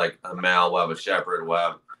 we'll have like a Mal, we'll have a Shepherd, we'll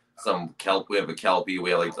have some kelp, we have a Kelpie, we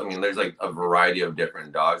have like, I mean, there's like a variety of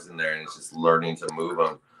different dogs in there, and it's just learning to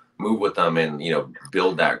move with them and, you know,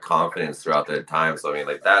 build that confidence throughout the time. So I mean,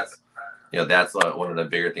 like that's, you know, that's one of the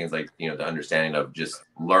bigger things, like, you know, the understanding of just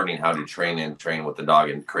learning how to train with the dog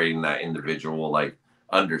and creating that individual like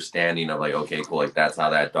understanding of like, okay, cool, like that's how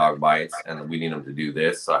that dog bites and we need them to do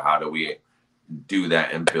this, so how do we do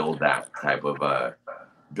that and build that type of bite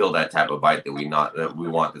that we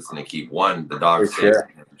want this to keep the dog safe,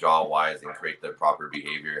 jaw wise, and create the proper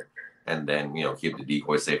behavior, and then, you know, keep the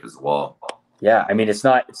decoy safe as well. Yeah, I mean, it's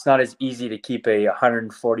not as easy to keep a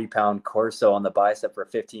 140-pound Corso on the bicep for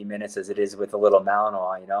 15 minutes as it is with a little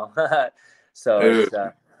Malinois, you know. So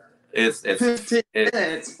dude, it's 15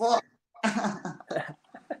 minutes.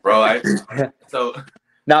 Bro,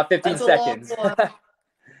 not 15 seconds.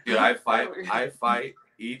 Dude, I fight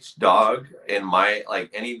each dog in my, like,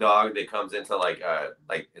 any dog that comes into like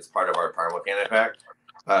it's part of our Parma Canine pack,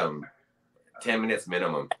 10 minutes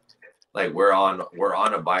minimum. Like we're on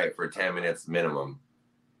a bite for 10 minutes minimum.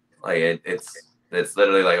 Like it's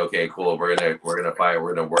literally like, okay, cool, we're gonna fight,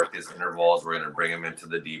 we're gonna work these intervals, we're gonna bring them into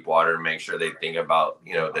the deep water, make sure they think about,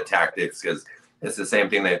 you know, the tactics, because it's the same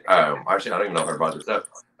thing that actually I don't even know if I brought this up,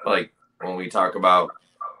 but like when we talk about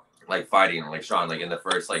like fighting, like Shaun, like in the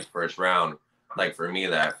first round, like for me,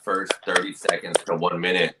 that first 30 seconds to 1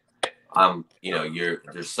 minute, you know,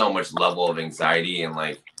 there's so much level of anxiety and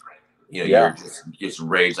like, you know, you're just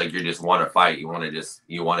rage, like you just want to fight, you want to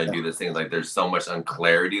do this thing, like there's so much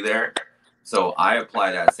unclarity there. So I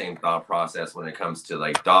apply that same thought process when it comes to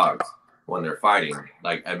like dogs when they're fighting.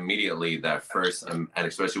 Like immediately that first, and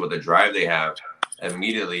especially with the drive they have,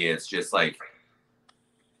 immediately it's just like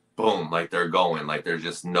boom, like they're going, like there's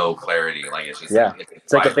just no clarity, like it's just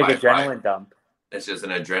it's like a big adrenaline dump. It's just an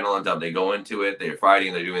adrenaline dump. They go into it, they're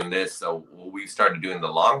fighting, they're doing this. So we started doing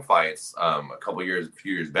the long fights a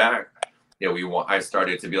few years back. Yeah, I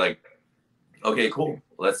started to be like, okay, cool,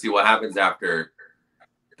 let's see what happens after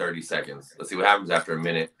 30 seconds. Let's see what happens after a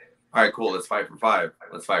minute. All right, cool, let's fight for 5.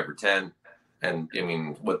 Let's fight for 10. And I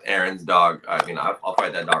mean, with Aaron's dog, I mean, I'll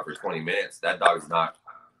fight that dog for 20 minutes. That dog's not,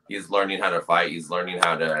 he's learning how to fight. He's learning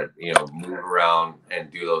how to, you know, move around and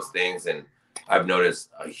do those things. And I've noticed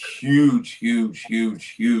a huge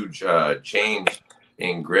change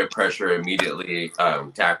in grip pressure immediately,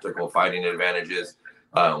 tactical fighting advantages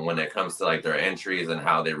when it comes to like their entries and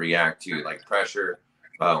how they react to like pressure,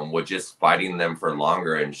 with just fighting them for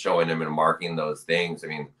longer and showing them and marking those things. I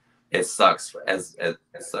mean, it sucks as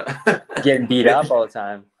getting beat up all the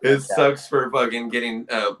time. It sucks for fucking getting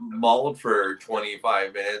mauled for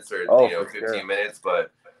 25 minutes or 15 minutes,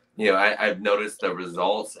 but you know, I've noticed the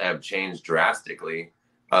results have changed drastically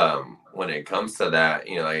when it comes to that.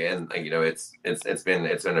 You know, and you know, it's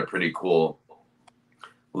been a pretty cool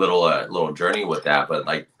little journey with that. But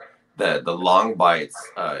like the long bites,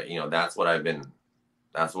 you know, that's been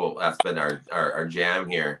our jam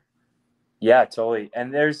here. Yeah, totally.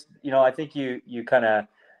 And there's, I think you kind of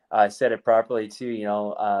said it properly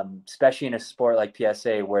too, especially in a sport like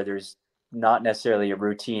PSA where there's not necessarily a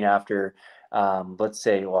routine after, let's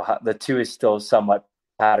say, well, the 2 is still somewhat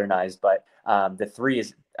patternized, but the 3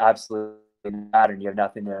 is absolutely pattern. You have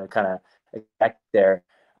nothing to kind of expect there.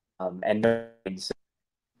 And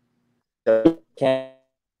so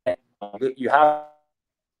you have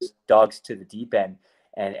dogs to the deep end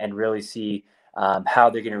and really see how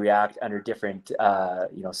they're going to react under different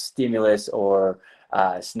stimulus or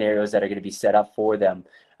scenarios that are going to be set up for them,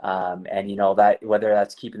 and that whether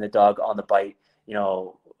that's keeping the dog on the bite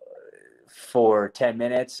for 10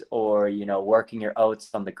 minutes, or working your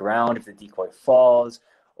outs on the ground if the decoy falls,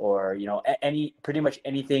 or any pretty much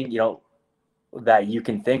anything that you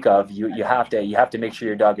can think of. You have to make sure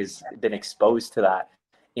your dog has been exposed to that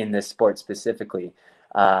in this sport specifically.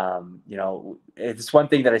 It's one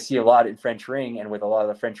thing that I see a lot in French ring, and with a lot of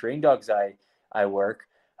the French ring dogs I work,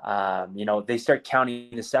 they start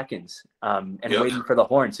counting the seconds and waiting for the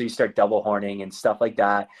horn. So you start double horning and stuff like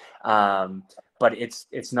that. But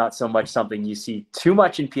it's not so much something you see too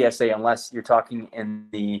much in PSA unless you're talking in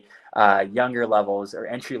the younger levels or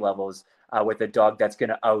entry levels with a dog that's going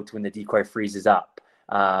to out when the decoy freezes up.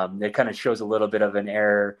 It kind of shows a little bit of an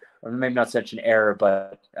error, or maybe not such an error,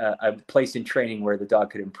 but a place in training where the dog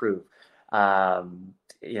could improve. Or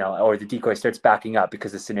the decoy starts backing up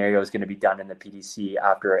because the scenario is going to be done in the PDC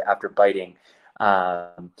after biting.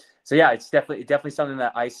 So yeah, it's definitely something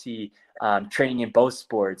that I see training in both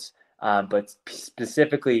sports, but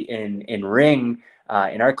specifically in ring.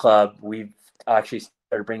 In our club, we've actually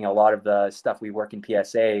started bringing a lot of the stuff we work in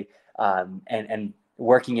PSA and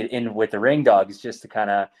working it in with the ring dogs, just to kind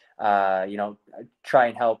of try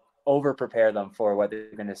and help over prepare them for what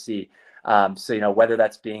they're going to see. So whether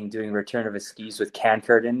that's doing return of esquisse with can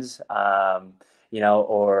curtains, or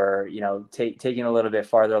taking a little bit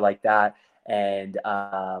farther like that, and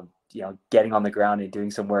getting on the ground and doing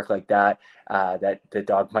some work like that that the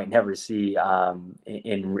dog might never see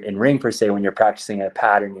in ring per se, when you're practicing a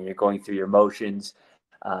pattern and you're going through your motions.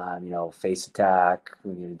 Face attack,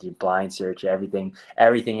 do blind search, everything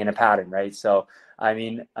in a pattern, right? So, I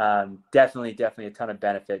mean, definitely a ton of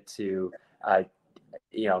benefit to,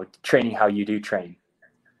 training how you do train.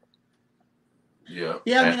 Yeah.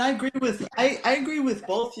 Yeah, I mean, I agree with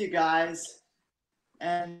both you guys,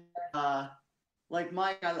 and like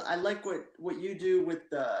Mike, I like what you do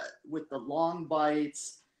with the long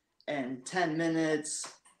bites and 10 minutes,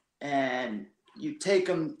 and you take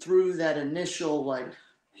them through that initial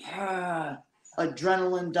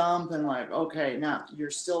adrenaline dump, and okay, now you're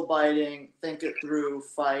still biting, think it through,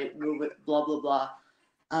 fight, move it, blah blah blah.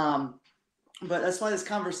 But that's why this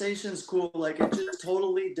conversation is cool. It just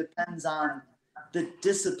totally depends on the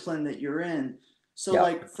discipline that you're in.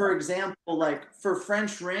 So for example, for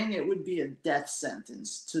French ring, it would be a death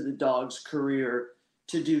sentence to the dog's career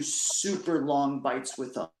to do super long bites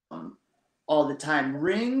with them all the time.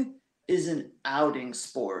 Ring is an outing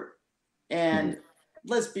sport, and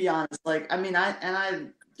let's be honest, I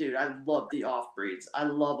love the off breeds. I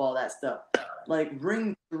love all that stuff.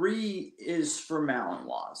 Ring 3 is for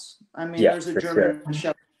Malinois. I mean, there's a German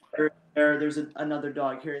Shepherd there. There's another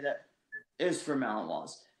dog here that is for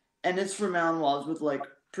Malinois, and it's for Malinois with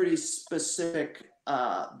pretty specific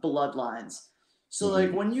bloodlines. So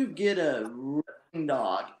when you get a ring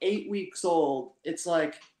dog, 8 weeks old, it's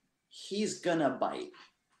he's gonna bite.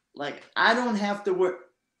 I don't have to work.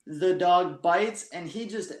 The dog bites, and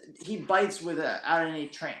he bites without any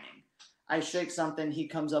training. I shake something, he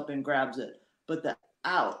comes up and grabs it. But the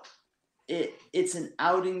out, it's an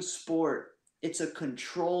outing sport. It's a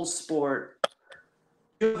control sport.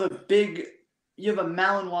 You have a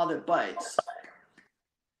Malinois that bites.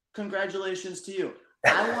 Congratulations to you.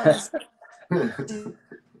 I want to see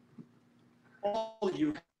all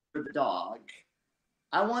you for the dog.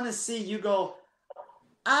 I want to see you go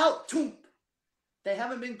out. Toomp. They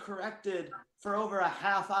haven't been corrected for over a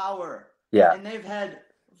half hour. Yeah. And they've had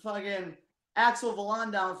fucking Axel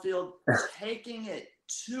Valon downfield taking it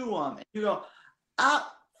to them. And you go,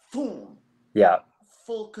 boom. Yeah.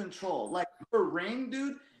 Full control. For ring,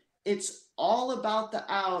 dude, it's all about the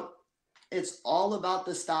out. It's all about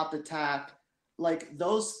the stop attack.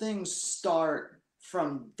 Those things start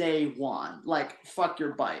from day one. Fuck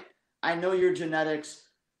your bite. I know your genetics.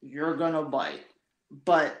 You're going to bite.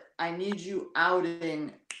 But I need you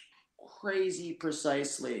outing crazy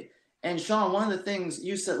precisely. And Shaun, one of the things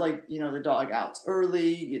you said, the dog outs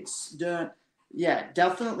early, it's done. Yeah,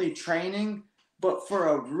 definitely training. But for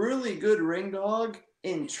a really good ring dog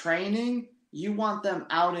in training, you want them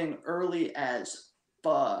outing early as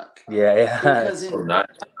fuck. Yeah. Because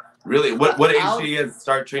Really? What age Out, do you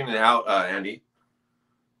start training out, Andy?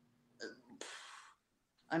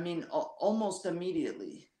 I mean, almost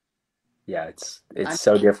immediately. Yeah, it's I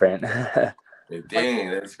so different.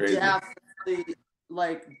 Dang, that's crazy.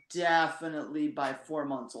 Definitely by 4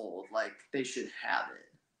 months old, like they should have it.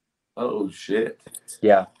 Oh shit.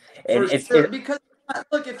 Yeah, and For sure. Because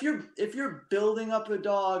look, if you're building up a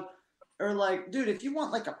dog, or like, dude, if you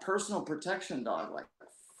want like a personal protection dog, like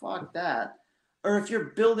fuck that. Or if you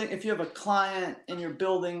have a client and you're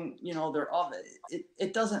building, their oven,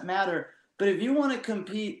 it doesn't matter. But if you want to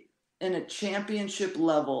compete in a championship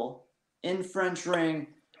level in French ring,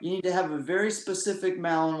 you need to have a very specific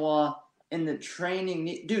Malinois, and the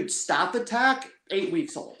training, dude, stop attack, 8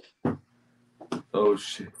 weeks old. Oh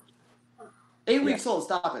shit. 8 weeks old,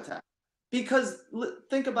 stop attack. Because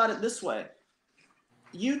think about it this way.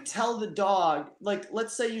 You tell the dog, like,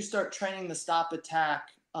 let's say you start training the stop attack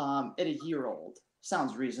at a year old.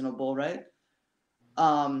 Sounds reasonable, right?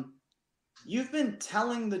 You've been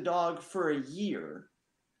telling the dog for a year,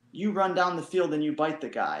 you run down the field and you bite the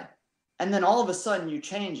guy. And then all of a sudden you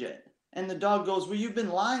change it. And the dog goes, well, you've been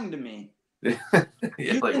lying to me.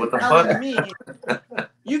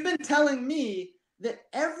 You've been telling me that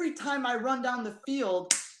every time I run down the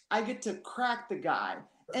field, I get to crack the guy.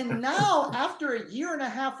 And now, after a year and a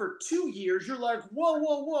half or 2 years, you're like,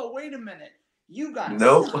 whoa, wait a minute. You got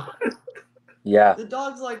Yeah. The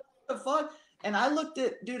dog's like, what the fuck? And I looked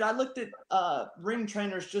at ring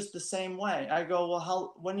trainers just the same way. I go,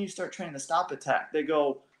 well, when do you start training the stop attack? They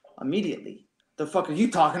go, immediately. The fuck are you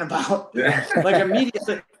talking about? Like,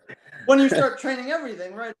 immediately. When you start training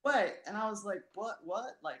everything right away. And I was like, what?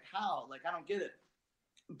 Like, how? Like, I don't get it.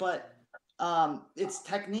 But it's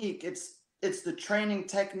technique. It's the training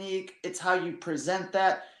technique. It's how you present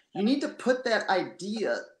that. You need to put that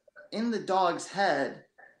idea in the dog's head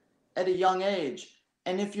at a young age.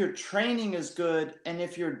 And if your training is good and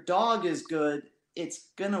if your dog is good,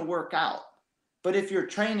 it's going to work out. But if your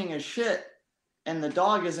training is shit and the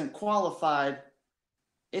dog isn't qualified,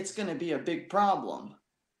 it's going to be a big problem.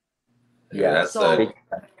 Yeah, that's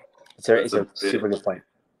it's a super good point.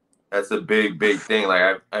 That's a big thing.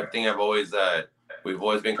 Like I think we've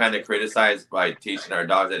always been kind of criticized by teaching our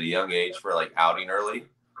dogs at a young age for like outing early.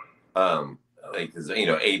 Like, 'cause,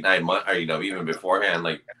 8, 9 months, or even beforehand,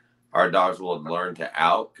 like our dogs will learn to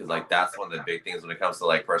out, because like that's one of the big things when it comes to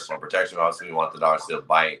like personal protection. Obviously, we want the dogs to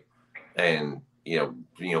bite and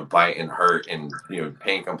bite and hurt and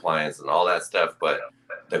pain compliance and all that stuff. But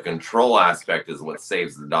the control aspect is what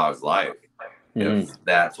saves the dog's life. If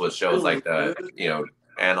that's what shows like the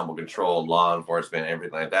animal control, law enforcement,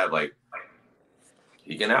 everything like that, like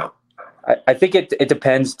he can out. I think it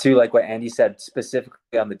depends too, like what Andy said,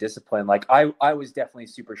 specifically on the discipline. Like I was definitely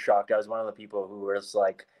super shocked. I was one of the people who was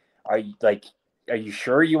like, are you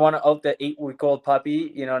sure you want to out the 8-week-old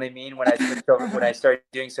puppy? You know what I mean? When I started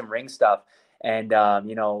doing some ring stuff, and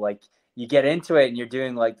like you get into it and you're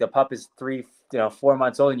doing, like, the pup is 4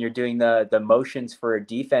 months old and you're doing the motions for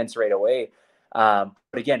defense right away. But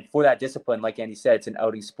again, for that discipline, like Andy said, it's an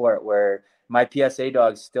outing sport where my PSA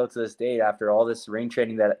dogs still to this day, after all this ring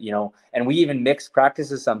training that, and we even mix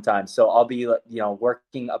practices sometimes. So I'll be,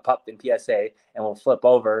 working a pup in PSA and we'll flip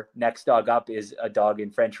over. Next dog up is a dog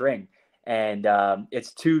in French ring. And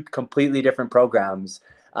it's two completely different programs.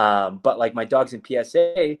 But like my dogs in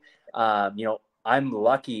PSA, I'm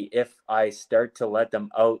lucky if I start to let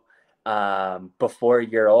them out before a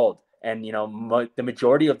year old. And, the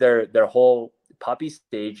majority of their whole puppy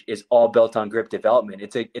stage is all built on grip development.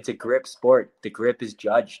 It's a grip sport. The grip is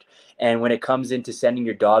judged. And when it comes into sending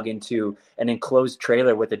your dog into an enclosed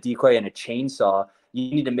trailer with a decoy and a chainsaw,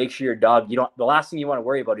 you need to make sure your dog, the last thing you want to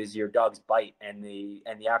worry about is your dog's bite and the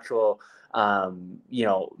actual,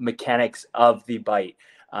 mechanics of the bite.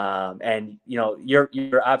 And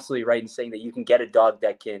you're absolutely right in saying that you can get a dog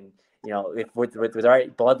that can, if with the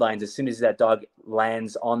right bloodlines, as soon as that dog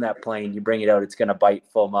lands on that plane, you bring it out, it's going to bite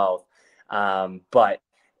full mouth. But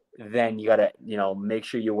then you got to, make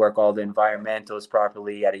sure you work all the environmentals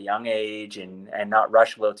properly at a young age and not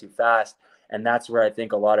rush a little too fast. And that's where I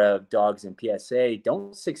think a lot of dogs in PSA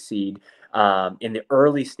don't succeed in the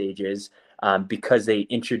early stages because they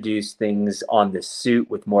introduce things on the suit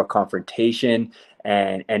with more confrontation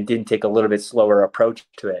and didn't take a little bit slower approach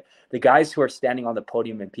to it. The guys who are standing on the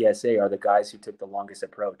podium in PSA are the guys who took the longest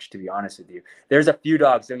approach, to be honest with you. There's a few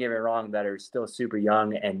dogs, don't get me wrong, that are still super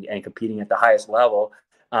young and competing at the highest level.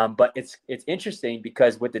 But it's interesting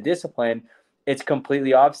because with the discipline, it's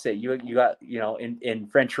completely opposite. You got, in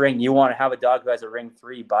French ring, you want to have a dog who has a ring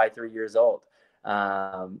 3 by 3 years old.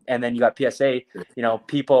 And then you got PSA,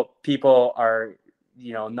 people are,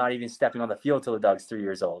 not even stepping on the field till the dog's 3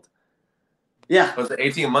 years old. Yeah. So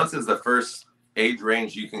 18 months is the first age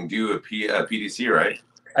range you can do a PDC, right?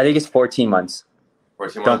 I think it's 14 months.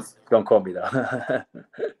 14 Don't months. don't quote me though.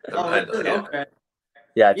 Oh, is it? Okay.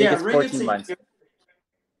 Yeah, I think Yeah, it's ring it's 14 months.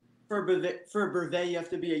 For brevet, you have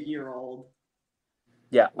to be a year old.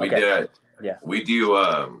 Yeah. We Okay. did. Yeah. We do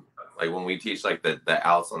like when we teach like the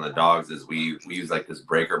outs on the dogs is we use like this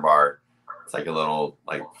breaker bar. It's like a little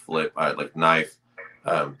like flip like knife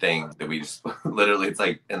thing that we just literally, it's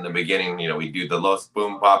like in the beginning, you know, we do the low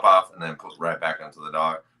boom pop off and then put right back onto the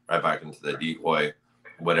dog, right back into the decoy,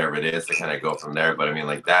 whatever it is, to kind of go from there. But I mean,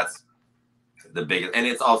 like that's the biggest, and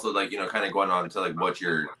it's also like, you know, kind of going on to like what's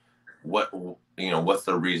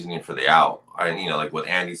the reasoning for the out. You know, like with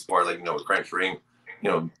Andy's sport, like, you know, with Crunch Ring, you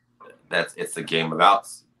know, it's a game of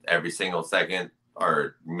outs. Every single second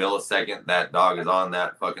or millisecond that dog is on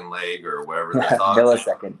that fucking leg or wherever that's on,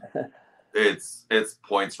 Millisecond. it's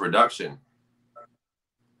points reduction.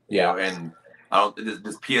 You know, and I don't,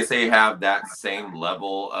 does PSA have that same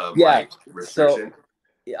level of like restriction?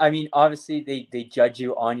 So, I mean, obviously they judge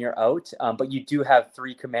you on your out, but you do have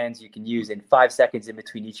 3 commands you can use and 5 seconds in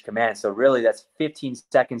between each command. So really, that's 15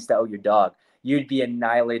 seconds to out your dog. You'd be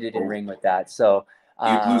annihilated in ring with that. So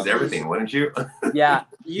you'd lose everything, wouldn't you? Yeah.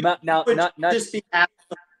 You not just be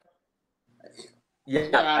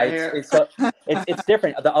yeah, it's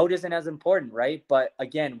different. The out isn't as important, right? But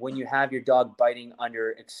again, when you have your dog biting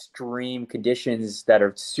under extreme conditions that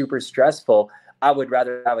are super stressful, I would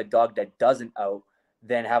rather have a dog that doesn't out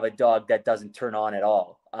than have a dog that doesn't turn on at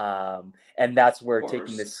all. And that's where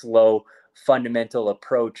taking the slow, fundamental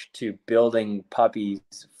approach to building puppies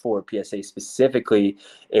for PSA specifically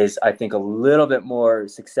is, I think, a little bit more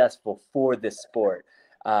successful for this sport.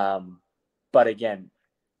 But again,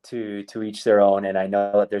 to each their own, and I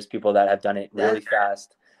know that there's people that have done it really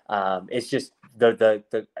fast. It's just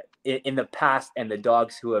the in the past, and the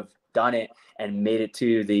dogs who have done it and made it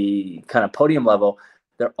to the kind of podium level,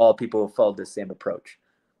 they're all people who followed the same approach.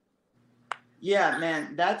 Yeah,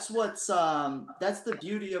 man, that's the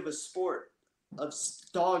beauty of a sport, of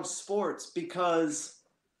dog sports, because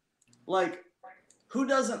like, who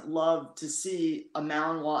doesn't love to see a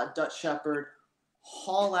Malinois, a Dutch Shepherd,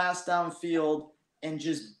 haul ass downfield and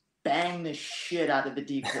just bang the shit out of the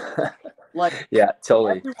decoy? Like, yeah,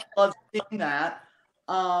 totally. Everyone loves seeing that.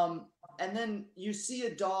 And then you see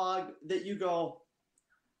a dog that you go,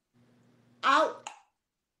 out.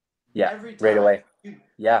 Yeah, every time. right away. You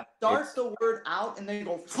Yeah. start the word out and they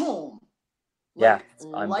go, boom. Yeah, it's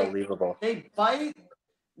unbelievable. They bite,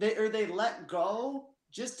 they let go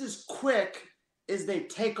just as quick as they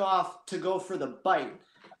take off to go for the bite.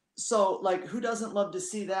 So, like, who doesn't love to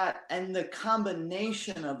see that? And the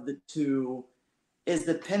combination of the two is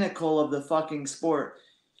the pinnacle of the fucking sport.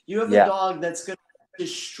 You have a dog that's going to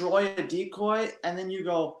destroy a decoy, and then you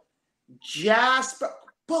go, Jasper,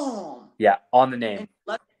 boom. Yeah, on the name. And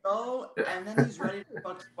let go, and then he's ready to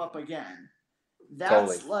fuck you up again.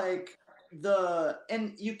 That's totally. Like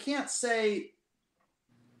and you can't say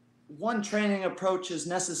one training approach is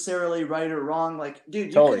necessarily right or wrong. Like,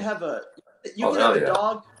 dude, you could have a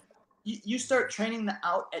dog. You start training the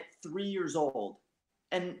out at 3 years old,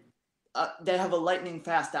 and they have a lightning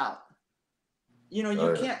fast out. You know,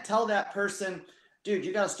 you can't tell that person, dude,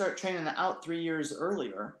 you got to start training the out 3 years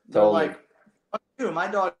earlier. They're like, dude, my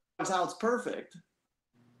dog's out's perfect.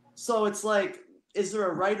 So it's like, is there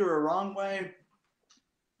a right or a wrong way?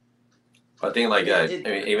 I think like I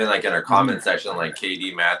mean, even like in our comment section, like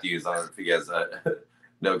KD Matthews, I don't know if you guys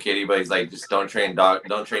know KD, but he's like, just don't train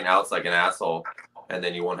outs like an asshole, and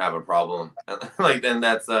then you won't have a problem. Like, then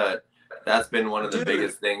that's been one of the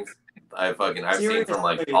biggest things I've seen from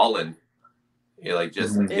like Holland. You know, like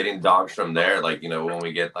just getting dogs from there, like, you know, when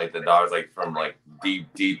we get like the dogs like from like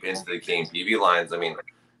deep into the KMPV lines, I mean,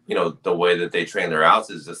 you know, the way that they train their outs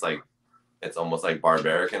is just like, it's almost like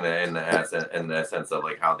barbaric in the sense of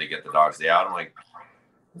like how they get the dogs out. I'm like,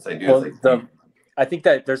 I think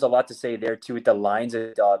that there's a lot to say there too with the lines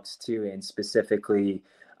of dogs too, and specifically,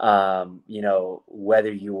 you know,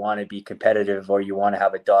 whether you want to be competitive or you want to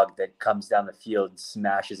have a dog that comes down the field and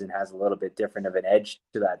smashes and has a little bit different of an edge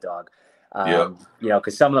to that dog. You know,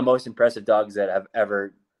 because some of the most impressive dogs that have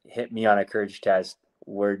ever hit me on a courage test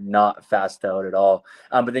were not fast out at all.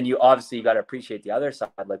 But then you got to appreciate the other side,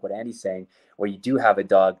 like what Andy's saying, where you do have a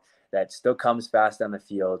dog that still comes fast on the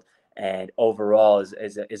field and overall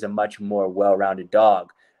is a much more well-rounded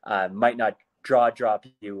dog. Might not drop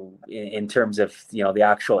you in terms of, you know, the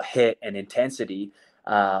actual hit and intensity.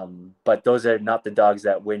 But those are not the dogs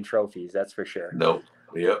that win trophies. That's for sure. Nope.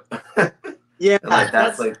 Yep. Yeah.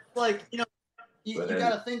 That's like, you know, you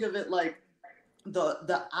got to think of it like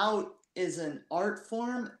the out is an art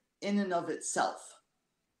form in and of itself.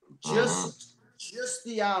 Just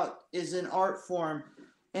the out is an art form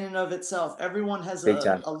in and of itself. Everyone has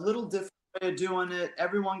a little different way of doing it.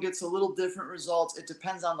 Everyone gets a little different results. It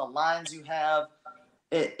depends on the lines you have.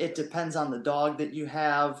 It depends on the dog that you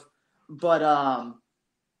have. But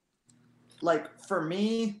like for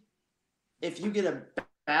me, if you get a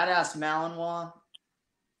badass Malinois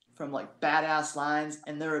from like badass lines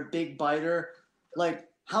and they're a big biter, like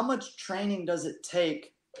how much training does it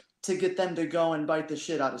take to get them to go and bite the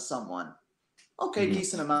shit out of someone? Okay,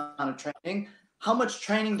 decent amount of training. How much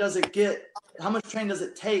training does it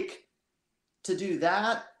take to do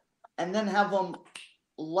that and then have them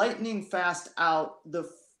lightning fast out the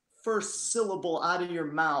first syllable out of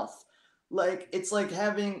your mouth? Like it's like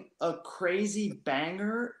having a crazy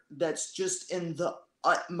banger that's just in the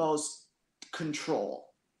utmost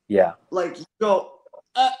control. Yeah. Like you go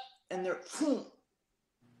and they're boom,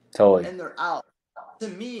 totally, and they're out. To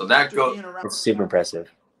me, So that goes. It's super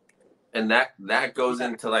impressive. And that goes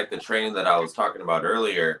into like the training that I was talking about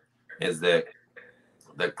earlier, is that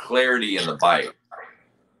the clarity in the bite,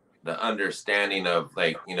 the understanding of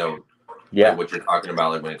like, you know, like what you're talking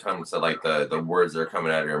about, like when it comes to like the words that are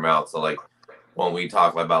coming out of your mouth. So like when we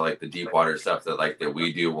talk about like the deep water stuff that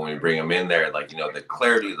we do when we bring them in there, like, you know, the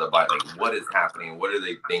clarity of the bite, like what is happening, what are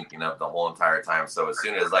they thinking of the whole entire time. So as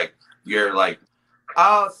soon as like you're like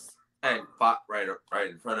and pop right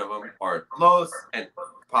in front of them, or los and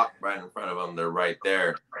pop right in front of them, they're right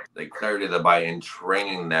there. Like clarity of the bite and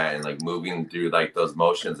training that and like moving through like those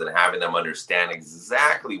motions and having them understand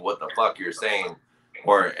exactly what the fuck you're saying.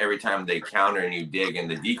 Or every time they counter and you dig, and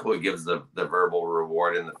the decoy gives the verbal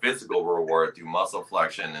reward and the physical reward through muscle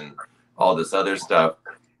flexion and all this other stuff.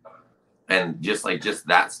 And just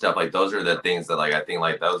that stuff, like those are the things that like I think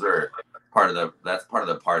like those are part of the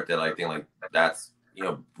part that I think like that's, you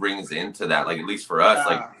know, brings into that, like at least for us,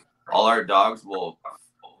 like all our dogs will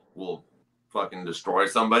fucking destroy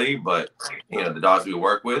somebody, but you know, the dogs we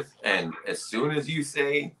work with, and as soon as you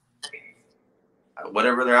say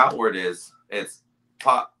whatever their outward is, it's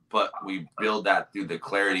pop. But we build that through the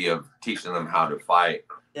clarity of teaching them how to fight,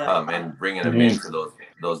 and bringing them into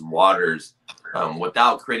those waters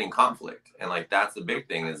without creating conflict. And like that's the big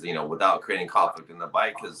thing is, you know, without creating conflict in the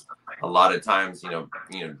bite, because a lot of times, you know,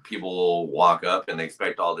 people will walk up and they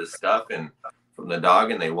expect all this stuff and from the dog,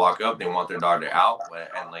 and they walk up, they want their dog to out,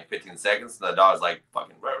 and like 15 seconds, and the dog's like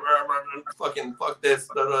fucking fuck this,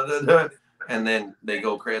 and then they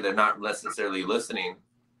go crazy. They're not necessarily listening,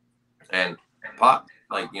 and pop,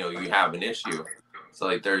 like, you know, you have an issue. So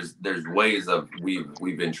like there's ways of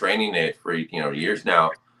we've been training it for, you know, years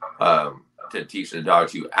now, to teach the dog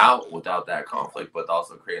to out without that conflict, but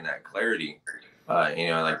also creating that clarity. You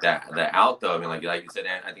know, like that the out though. I mean, like you said,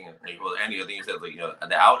 I think Andy, I think you said, like, you know,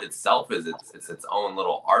 the out itself is its own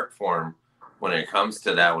little art form when it comes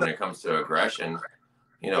to that. When it comes to aggression,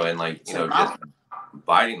 you know, and like, you know, just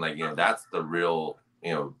biting, like, you know, that's the real,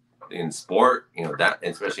 you know, in sport, you know, that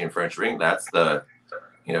especially in French ring, that's the,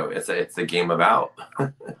 you know, it's a game of out.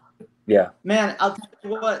 Yeah, man, I'll tell you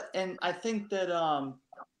what, and I think that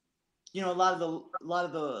you know, a lot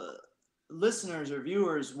of the listeners or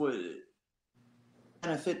viewers would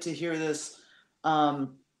benefit to hear this.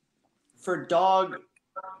 For dog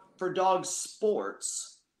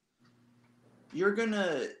sports, you're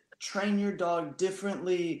gonna train your dog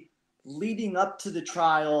differently leading up to the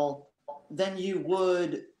trial than you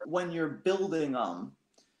would when you're building them.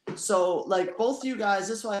 So like both you guys,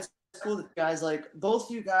 this is why it's cool that guys, like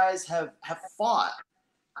both you guys have fought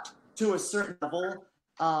to a certain level.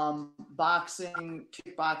 Boxing,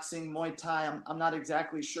 kickboxing, Muay Thai, I'm not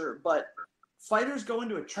exactly sure, but fighters go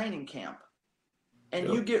into a training camp and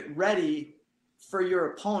you get ready for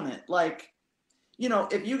your opponent. Like, you know,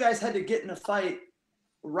 if you guys had to get in a fight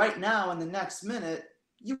right now in the next minute,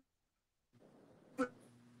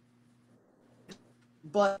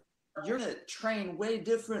 but you're going to train way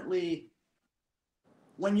differently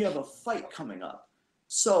when you have a fight coming up.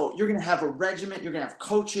 So you're going to have a regiment, you're going to have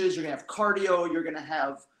coaches, you're going to have cardio, you're going to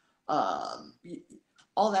have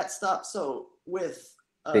all that stuff. So with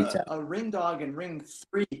a ring dog and ring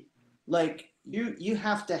 3, like you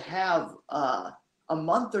have to have a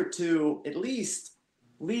month or two at least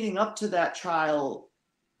leading up to that trial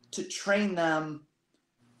to train them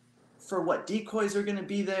for what decoys are going to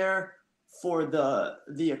be there, for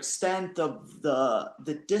the extent of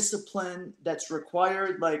the discipline that's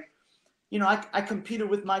required. Like, you know, I competed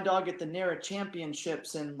with my dog at the NARA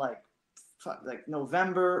championships in like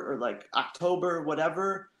November or like October,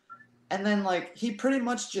 whatever. And then like he pretty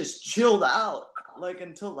much just chilled out like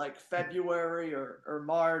until like February or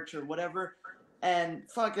March or whatever. And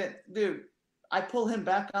fucking dude, I pull him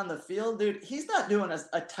back on the field, dude, he's not doing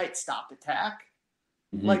a tight stop attack.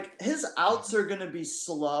 Mhm. Like his outs are going to be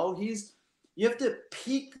slow. You have to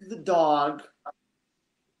peak the dog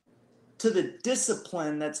to the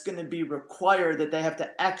discipline that's going to be required that they have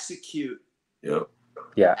to execute Yep.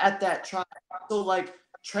 Yeah. at that trial. So like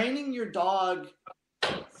training your dog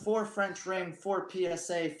for French ring, for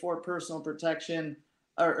PSA, for personal protection,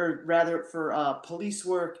 or rather for police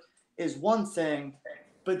work is one thing,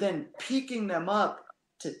 but then peaking them up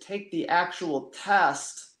to take the actual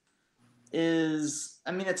test is,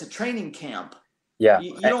 I mean, it's a training camp. Yeah.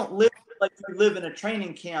 You don't live like you live in a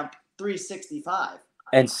training camp 365.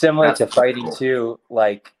 And similar That's to fighting cool. too,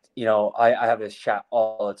 like, you know, I have this chat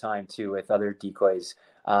all the time too with other decoys.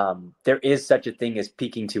 There is such a thing as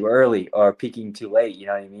peaking too early or peaking too late. You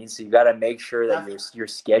know what I mean? So you got to make sure that your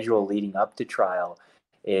schedule leading up to trial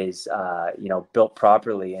is, you know, built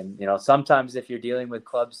properly. And, you know, sometimes if you're dealing with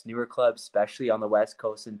clubs, newer clubs, especially on the West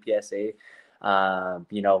Coast and PSA,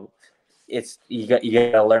 you know, it's you got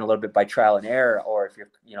to learn a little bit by trial and error, or if you're,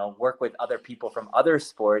 you know, work with other people from other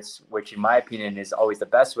sports, which in my opinion is always the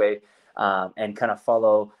best way, and kind of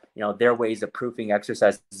follow, you know, their ways of proofing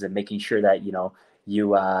exercises and making sure that, you know,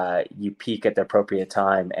 you peak at the appropriate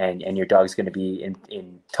time and your dog's going to be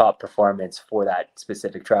in top performance for that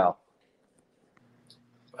specific trial.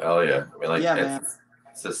 Hell yeah. I mean, like, Yeah, man.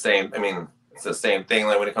 it's the same. I mean, it's the same thing.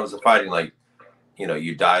 Like when it comes to fighting, like, you know,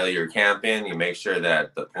 you dial your camp in, you make sure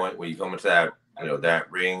that the point where you come into that, you know,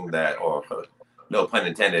 that ring, that, or no pun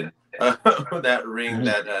intended, that ring,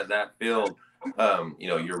 that field, you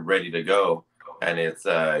know, you're ready to go. And it's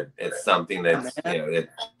something that's, you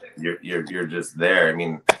know, you're just there. I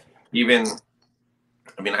mean,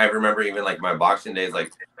 I remember even like my boxing days,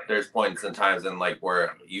 like there's points and times in like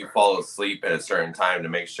where you fall asleep at a certain time to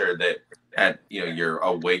make sure that you're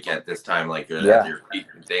awake at this time, like at your peak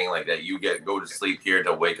thing, like that you go to sleep here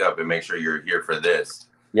to wake up and make sure you're here for this.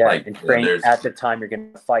 Yeah, like, and train at the time you're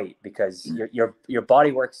going to fight, because your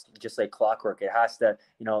body works just like clockwork. It has to,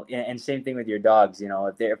 you know, and same thing with your dogs. You know,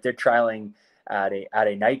 if they're trialing at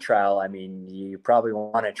a night trial, I mean, you probably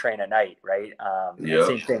want to train at night, right?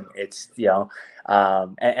 Same thing. It's, you know,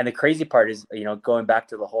 and the crazy part is, you know, going back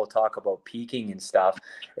to the whole talk about peaking and stuff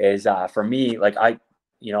is, for me, like I,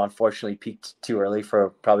 you know, unfortunately peaked too early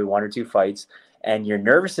for probably one or two fights, and your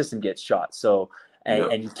nervous system gets shot. So,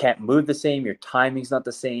 and you can't move the same, your timing's not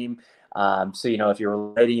the same. So, you know, if you're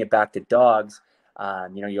relating it back to dogs,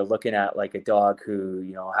 you know, you're looking at like a dog who,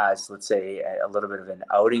 you know, has, let's say, a little bit of an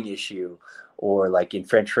outing issue, or like in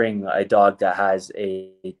French ring, a dog that has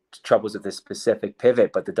troubles with a specific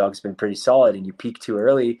pivot, but the dog's been pretty solid, and you peak too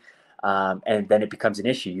early, and then it becomes an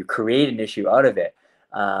issue. You create an issue out of it.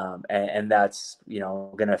 And that's, you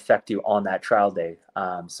know, going to affect you on that trial day.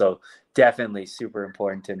 So definitely super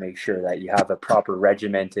important to make sure that you have a proper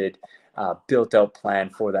regimented, built out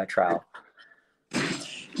plan for that trial.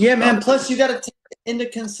 Yeah, man. Plus you got to take into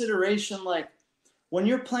consideration, like when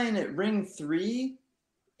you're playing at ring 3,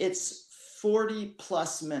 it's 40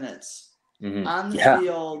 plus minutes on the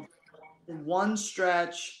field, one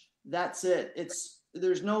stretch. That's it.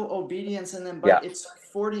 There's no obedience in them, but it's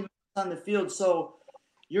 40 minutes on the field. So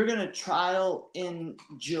you're going to trial in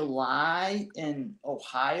July in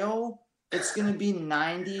Ohio. It's going to be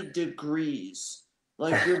 90 degrees.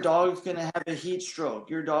 Like your dog's going to have a heat stroke.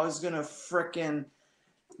 Your dog's going to frickin'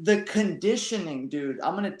 the conditioning, dude.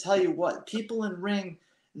 I'm going to tell you what, people in ring,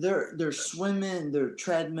 they're swimming, they're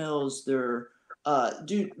treadmills, they're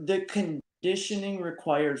dude, the conditioning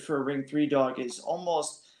required for a ring 3 dog is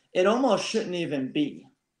almost shouldn't even be.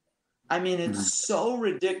 I mean, it's so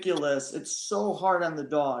ridiculous. It's so hard on the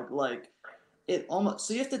dog. Like it almost,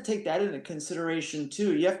 so you have to take that into consideration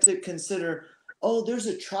too. You have to consider, oh, there's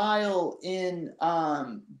a trial in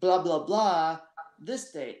blah blah blah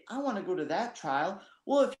this date. I want to go to that trial.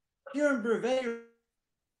 Well, if you're in Brevet,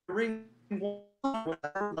 ring 1,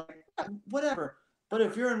 whatever. But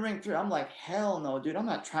if you're in ring 3, I'm like, hell no, dude. I'm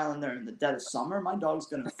not trialing there in the dead of summer. My dog's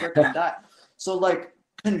gonna freaking die. So like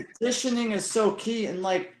conditioning is so key. And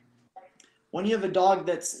like when you have a dog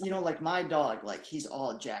that's, you know, like my dog, like he's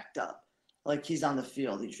all jacked up, like he's on the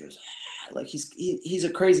field, he's just like he's a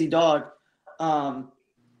crazy dog.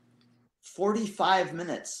 45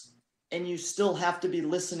 minutes, and you still have to be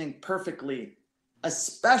listening perfectly,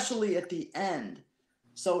 especially at the end.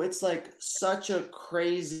 So it's like such a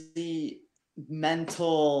crazy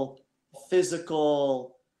mental,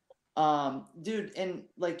 physical, dude. And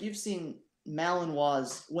like you've seen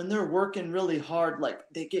Malinois, when they're working really hard, like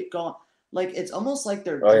they get going, like it's almost like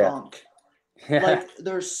they're drunk. Like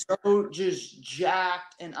they're so just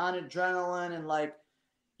jacked and on adrenaline, and like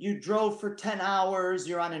you drove for 10 hours,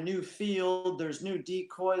 you're on a new field, there's new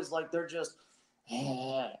decoys, like they're just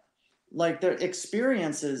like their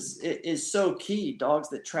experiences is so key. Dogs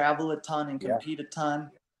that travel a ton and compete a ton.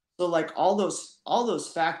 So like all those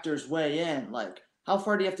factors weigh in. Like how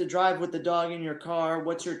far do you have to drive with the dog in your car?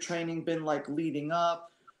 What's your training been like leading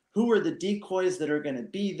up? Who are the decoys that are going to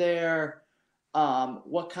be there?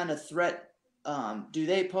 What kind of threat do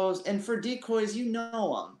they pose? And for decoys, you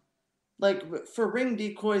know them. Like for ring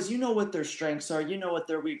decoys, you know what their strengths are, you know what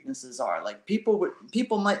their weaknesses are. Like people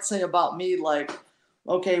might say about me, like,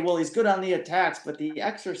 okay, well he's good on the attacks, but the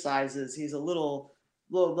exercises he's a little.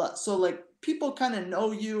 So like people kind of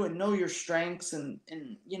know you and know your strengths, and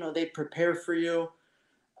you know they prepare for you.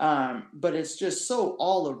 But it's just so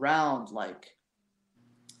all around, like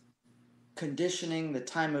conditioning, the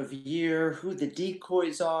time of year, who the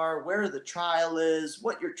decoys are, where the trial is,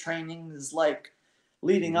 what your training is like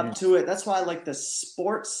leading up to it. That's why I like the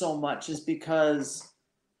sport so much, is because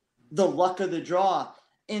the luck of the draw.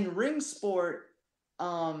 In ring sport,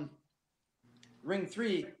 ring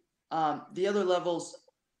 3, the other levels,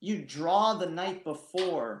 you draw the night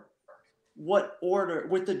before what order,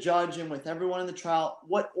 with the judge and with everyone in the trial,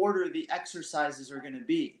 what order the exercises are going to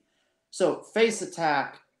be. So face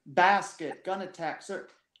attack, basket, gun attack, so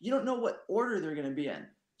you don't know what order they're going to be in.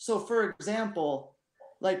 So for example,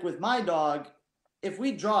 like with my dog, if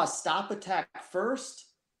we draw a stop attack first,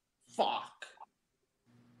 fuck.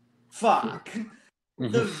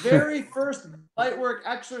 The very first bite work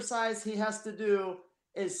exercise he has to do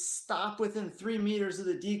is stop within 3 meters of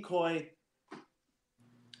the decoy.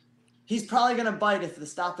 He's probably going to bite if the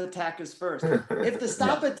stop attack is first. If the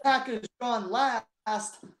stop attack is drawn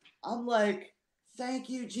last, I'm like, thank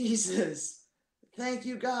you, Jesus. Thank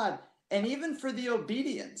you, God. And even for the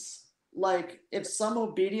obedience, like if some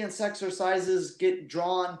obedience exercises get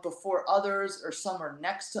drawn before others, or some are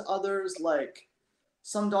next to others, like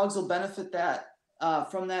some dogs will benefit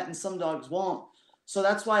from that and some dogs won't. So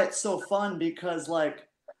that's why it's so fun, because like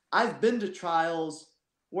I've been to trials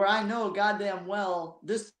where I know goddamn well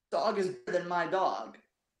this dog is better than my dog.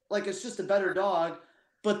 Like it's just a better dog.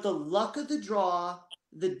 But the luck of the draw,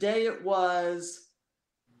 the day it was,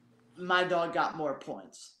 my dog got more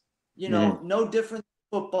points. You know, no different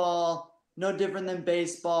than football, no different than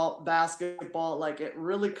baseball, basketball. Like it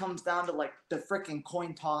really comes down to like the freaking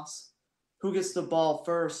coin toss. Who gets the ball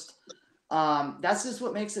first? That's just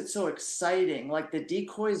what makes it so exciting. Like the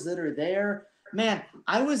decoys that are there. Man,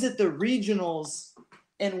 I was at the regionals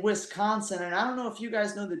in Wisconsin, and I don't know if you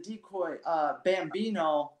guys know the decoy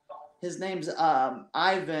Bambino. His name's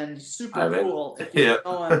Ivan. He's super cool. If you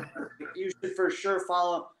know him, you should for sure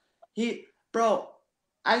follow him.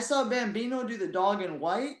 I saw Bambino do the dog in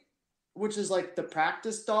white, which is like the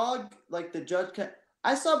practice dog, like the judge can.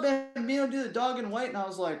 I saw Bambino do the dog in white, and I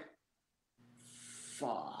was like,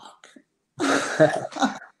 fuck.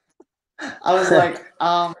 I was like,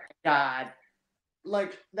 oh my God.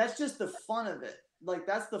 Like, that's just the fun of it. Like,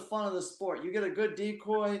 that's the fun of the sport. You get a good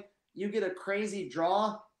decoy, you get a crazy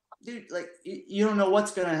draw. Dude, like, you don't know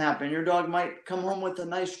what's going to happen. Your dog might come home with a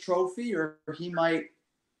nice trophy, or you might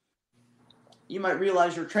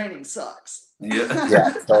realize your training sucks.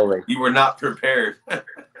 Yeah, totally. You were not prepared.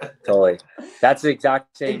 Totally. That's the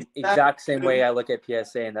exact same way I look at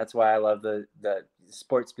PSA, and that's why I love the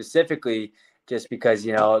sport specifically, just because,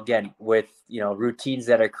 you know, again, with, you know, routines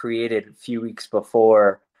that are created a few weeks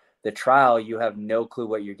before the trial, you have no clue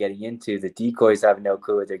what you're getting into. The decoys have no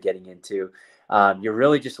clue what they're getting into. You're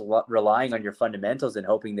really just relying on your fundamentals and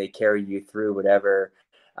hoping they carry you through whatever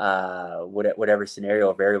scenario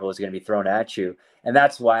or variable is going to be thrown at you. And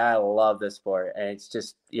that's why I love this sport. And it's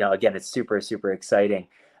just, you know, again, it's super, super exciting.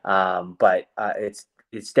 But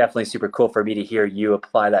it's definitely super cool for me to hear you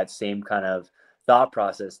apply that same kind of thought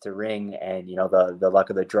process to ring, and, you know, the luck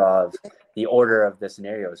of the draw of the order of the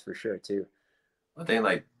scenarios for sure too. I think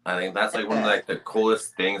that's like one of like the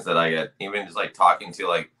coolest things that I get, even just like talking to,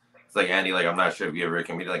 like, it's like Andy, like I'm not sure if you ever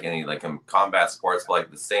competed like any like combat sports, but like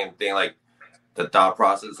the same thing, like the thought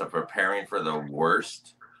process of preparing for the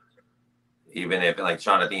worst, even if, like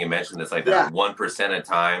Shaun, I think you mentioned this, like that 1% of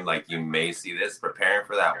time, like you may see this, preparing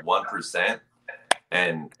for that 1%,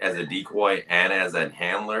 and as a decoy and as a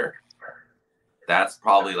handler, that's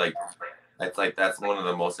probably like that's one of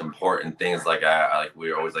the most important things. Like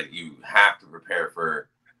we're always like, you have to prepare for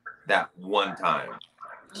that one time.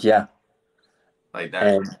 Yeah. Like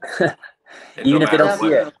that. And even if they don't see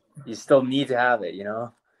it, you still need to have it, you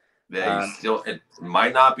know? Yeah, it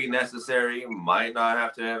might not be necessary, might not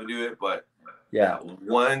have to do it, but that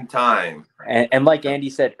one time. And like Andy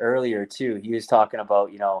said earlier too, he was talking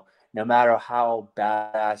about, you know, no matter how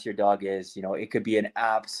badass your dog is, it could be an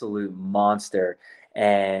absolute monster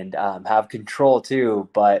and have control too.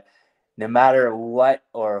 But no matter what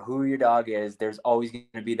or who your dog is, there's always going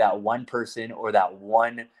to be that one person or that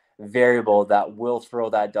one variable that will throw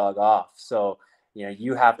that dog off. So,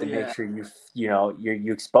 you have to make sure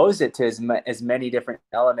you expose it to as many different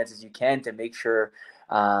elements as you can to make sure,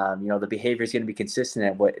 the behavior is going to be consistent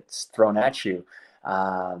at what's thrown at you.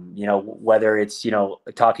 Whether it's,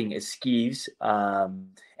 talking esquives,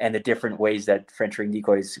 and the different ways that French ring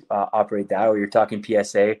decoys operate that, or you're talking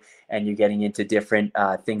PSA and you're getting into different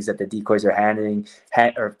things that the decoys are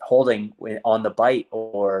or holding on the bite,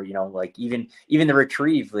 or, like even the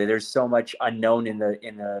retrieve. There's so much unknown in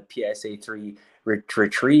the PSA 3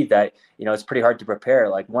 retrieve that, it's pretty hard to prepare.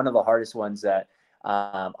 Like one of the hardest ones that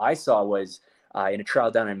I saw was in a trial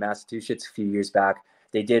down in Massachusetts a few years back.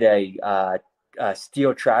 They did a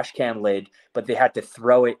steel trash can lid, but they had to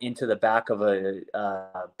throw it into the back of a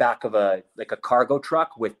like a cargo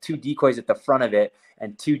truck with 2 decoys at the front of it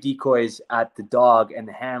and 2 decoys at the dog and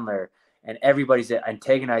the handler, and everybody's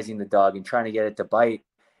antagonizing the dog and trying to get it to bite,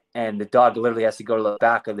 and the dog literally has to go to the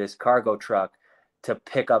back of this cargo truck to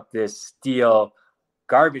pick up this steel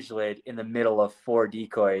garbage lid in the middle of 4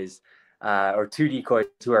 decoys, or 2 decoys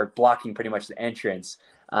who are blocking pretty much the entrance.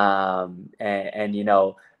 That's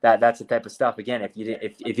the type of stuff. Again, if you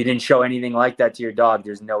didn't show anything like that to your dog,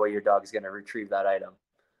 there's no way your dog is going to retrieve that item.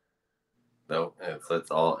 No,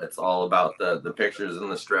 it's all about the pictures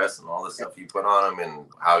and the stress and all the stuff you put on them and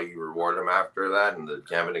how you reward them after that, and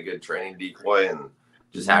having a good training decoy and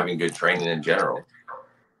just having good training in general.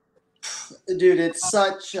 Dude, it's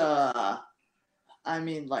such like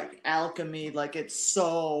alchemy. Like it's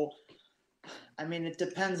so. It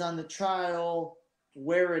depends on the trial,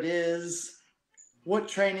 where it is, what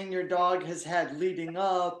training your dog has had leading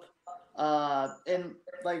up, and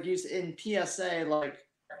like you said, in PSA, like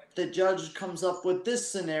the judge comes up with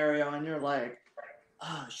this scenario and you're like,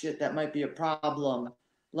 oh shit, that might be a problem.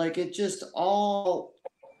 Like it just all,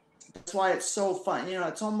 that's why it's so fun.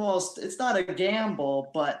 It's not a gamble,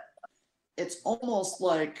 but it's almost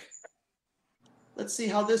like, let's see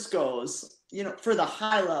how this goes, for the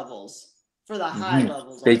high levels.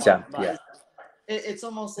 Big time. Yeah. It's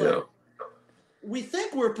almost like we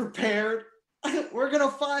think we're prepared. We're going to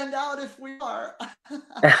find out if we are.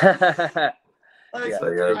 I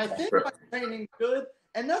think my training's good.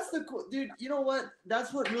 And that's the cool, dude. You know what?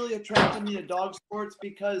 That's what really attracted me to dog sports,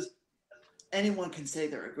 because anyone can say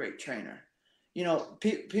they're a great trainer.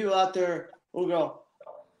 People out there will go,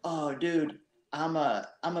 "Oh, dude, I'm a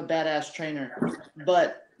badass trainer."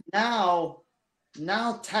 But now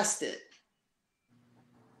test it.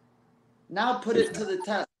 Now put it to the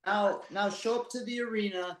test. Now show up to the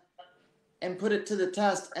arena and put it to the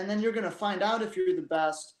test, and then you're going to find out if you're the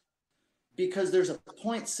best, because there's a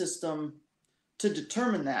point system to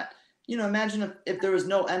determine that. Imagine if there was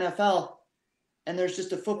no NFL and there's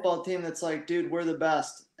just a football team that's like, dude, we're the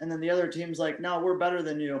best. And then the other team's like, no, we're better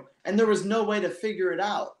than you. And there was no way to figure it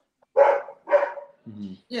out.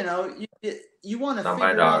 Mm-hmm. You want to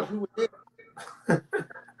figure out who it is.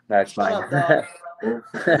 That's Shut mine. up, dog.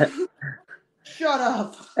 Shut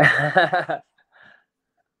up.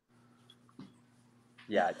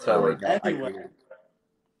 Yeah, totally. No, anyway.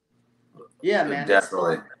 Yeah, man.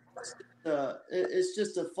 Definitely. It's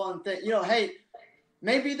just a fun thing. Hey,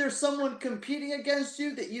 maybe there's someone competing against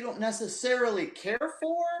you that you don't necessarily care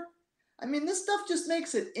for. This stuff just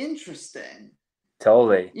makes it interesting.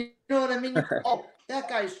 Totally. You know what I mean? Oh, that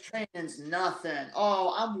guy's training's nothing.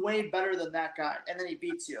 Oh, I'm way better than that guy. And then he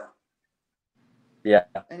beats you. Yeah.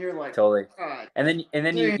 And you're like, totally. God. And then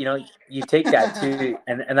you take that too,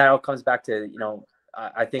 and that all comes back to,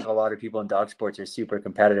 I think a lot of people in dog sports are super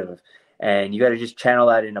competitive, and you got to just channel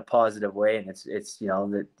that in a positive way. And it's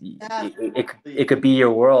that it could be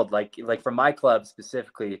your world. Like for my club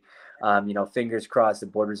specifically, fingers crossed the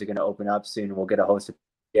borders are going to open up soon. We'll get a host of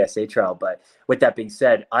PSA trial. But with that being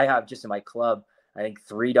said, I have just in my club, I think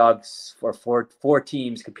 3 dogs or four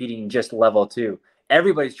teams competing in just level 2.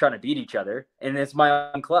 Everybody's trying to beat each other, and it's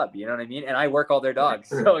my own club. You know what I mean? And I work all their dogs,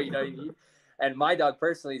 so and my dog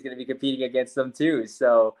personally is going to be competing against them too.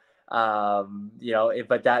 So,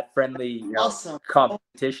 but that friendly, awesome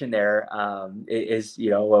competition there is,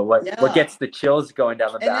 what gets the chills going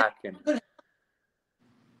down the back.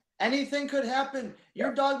 Anything could happen.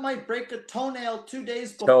 Your dog might break a toenail 2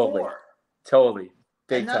 days before. Totally.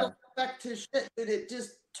 Big and that'll time. affect his shit. It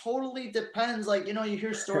just totally depends. Like, you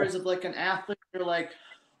hear stories of like an athlete, you're like,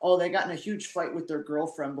 oh, they got in a huge fight with their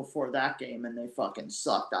girlfriend before that game and they fucking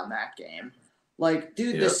sucked on that game. Like,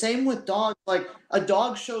 dude, Yeah. the same with dogs. Like, a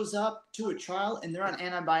dog shows up to a trial and they're on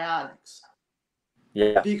antibiotics.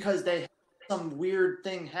 Yeah. Because they had some weird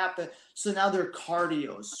thing happen. So now their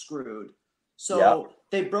cardio's screwed. So Yeah.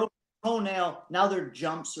 they broke a toenail. Now their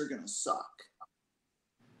jumps are going to suck.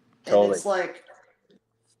 Totally. And it's like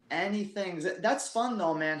anything. That's fun,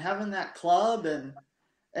 though, man. Having that club and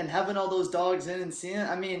having all those dogs in and seeing it.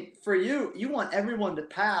 I mean, for you, you want everyone to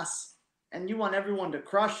pass and you want everyone to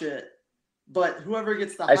crush it. But whoever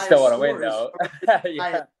gets the I highest still want to score win, though.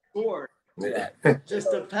 highest score. Yeah.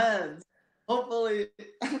 Just depends. Hopefully,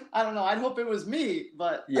 I don't know. I'd hope it was me,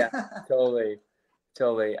 but Yeah, totally.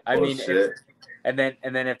 I mean, shit. Oh, and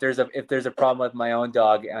then if there's a problem with my own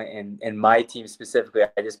dog and my team specifically,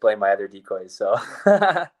 I just blame my other decoys. So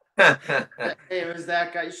hey, it was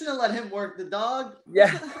that guy. You should have let him work the dog.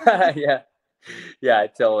 yeah,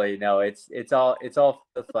 totally. No, it's all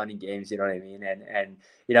the funny games. You know what I mean? And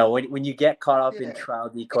you know, when you get caught up in trial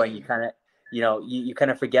decoying, you kind of, you know, you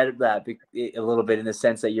kind of forget that a little bit, in the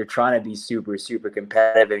sense that you're trying to be super, super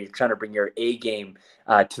competitive and you're trying to bring your A game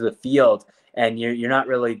to the field, and you're not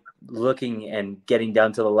really looking and getting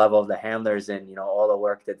down to the level of the handlers and, you know, all the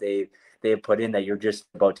work that they've put in that you're just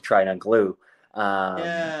about to try and unglue.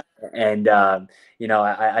 And you know,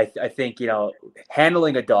 I think, you know,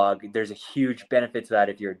 handling a dog, there's a huge benefit to that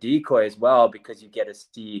if you're a decoy as well, because you get to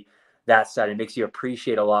see that side. It makes you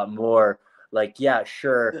appreciate a lot more. Like, yeah,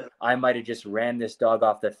 sure, I might have just ran this dog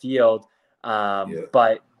off the field,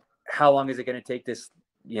 but how long is it going to take this,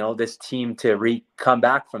 you know, this team to come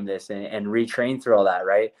back from this and retrain through all that,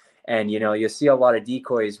 right? And, you know, you'll see a lot of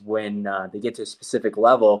decoys when they get to a specific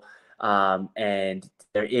level, and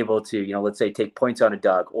they're able to, you know, let's say take points on a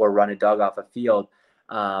dog or run a dog off a field.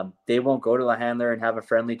 They won't go to the handler and have a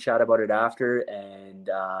friendly chat about it after. And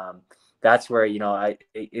that's where, you know,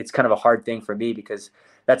 it's kind of a hard thing for me, because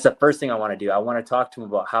that's the first thing I want to do. I want to talk to them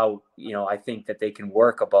about how, you know, I think that they can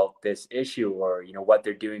work about this issue, or, you know, what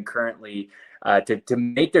they're doing currently to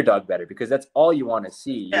make their dog better, because that's all you want to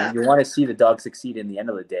see. Yeah. You want to see the dog succeed in the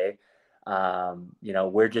end of the day. You know,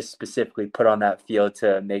 we're just specifically put on that field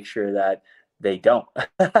to make sure that they don't,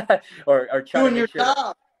 or try doing to your make sure.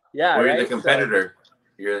 job. Yeah, or right? you're the competitor.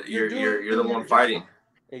 You're You're the doing one your fighting. job.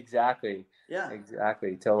 Exactly. Yeah.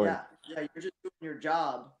 Exactly. Totally. Yeah, you're just doing your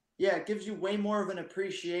job. Yeah, it gives you way more of an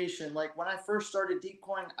appreciation. Like, when I first started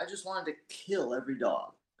decoying, I just wanted to kill every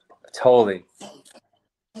dog. Totally.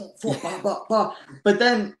 But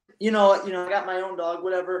then, you know, I got my own dog,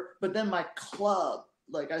 whatever. But then my club,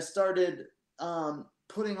 like, I started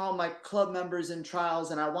putting all my club members in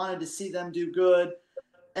trials, and I wanted to see them do good.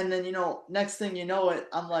 And then, you know, next thing you know it,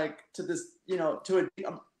 I'm like, to this, you know,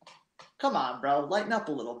 come on, bro, lighten up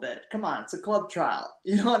a little bit. Come on, it's a club trial.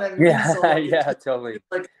 You know what I mean? Yeah, So, like, yeah, totally.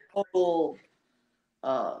 Like, total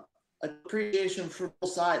appreciation for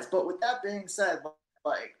both sides. But with that being said,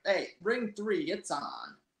 like, hey, ring 3, it's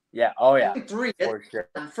on. Yeah. Oh yeah. Ring 3, For sure.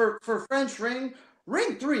 For French ring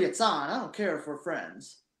 3, it's on. I don't care if we're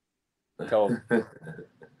friends. Totally.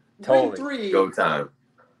 Ring 3, Go time.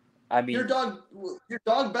 I mean, your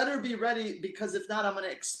dog better be ready, because if not, I'm gonna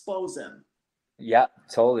expose him. yeah,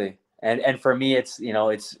 totally. And for me, it's, you know,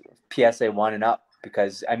 it's PSA 1 and up,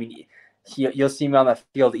 because I mean, you'll see me on the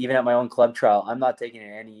field, even at my own club trial. I'm not taking it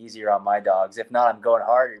any easier on my dogs. If not, I'm going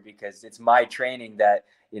harder, because it's my training that,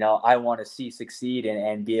 you know, I want to see succeed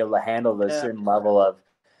and be able to handle a certain level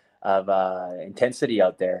of intensity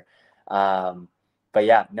out there. But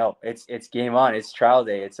yeah, no, it's game on. It's trial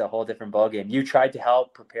day. It's a whole different ballgame. You tried to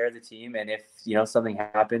help prepare the team, and if, you know, something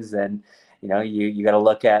happens, then, you know, you got to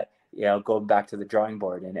look at, you know, going back to the drawing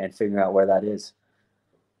board and figuring out where that is.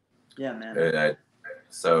 Yeah, man.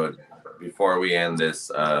 So before we end this,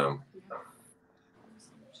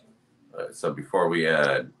 before we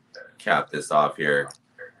cap this off here,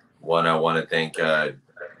 I want to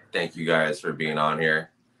thank you guys for being on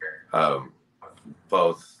here,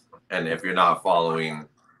 both. And if you're not following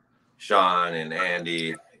Shaun and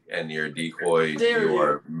Andy and your decoy, you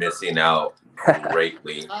are missing out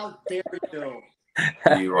greatly. How dare you?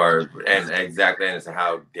 You are, and exactly, and it's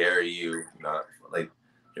how dare you not, like,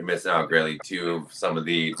 you're missing out greatly. 2 of some of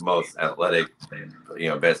the most athletic, you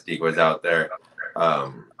know, best decoys out there.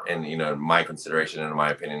 And, you know, my consideration and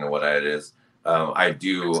my opinion of what it is, I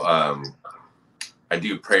do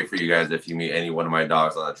pray for you guys if you meet any one of my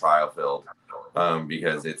dogs on the trial field,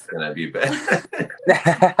 because it's gonna be bad.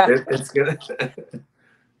 It's gonna.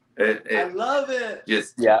 I love it.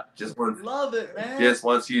 Just love it, man. Just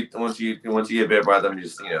once you get bit by them,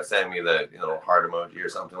 just, you know, send me the, you know, heart emoji or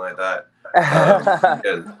something like that.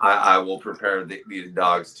 Because I will prepare these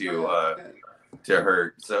dogs to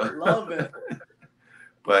hurt. So love it.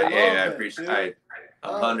 But I yeah, love I it, appreciate, dude. I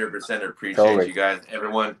 100% appreciate Totally. you guys.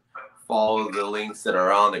 Everyone, follow the links that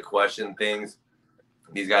are on the question things.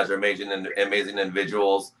 These guys are amazing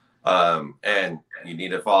individuals. And you need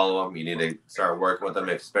to follow them. You need to start working with them,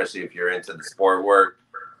 especially if you're into the sport work.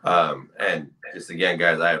 And just again,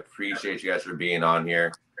 guys, I appreciate you guys for being on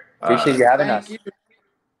here. Appreciate you having Thank us. you.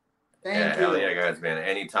 Yeah, Thank hell you. yeah, guys, man.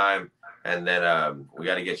 Anytime. And then we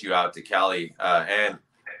got to get you out to Cali. And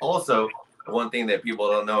also, one thing that people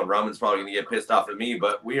don't know, Roman's probably going to get pissed off at me,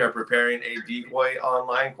 but we are preparing a decoy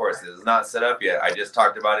online course. It's not set up yet. I just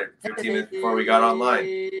talked about it 15 minutes before we got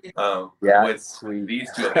online Yeah, with sweet. these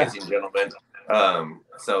two amazing gentlemen.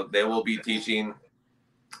 So they will be teaching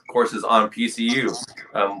courses on PCU.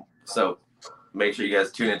 So make sure you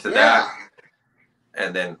guys tune into that.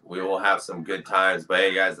 And then we will have some good times. But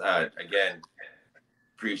hey, guys, again,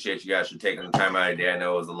 appreciate you guys for taking the time out of the day. I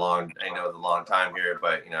know it was a long time here,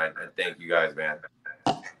 but I thank you guys, man.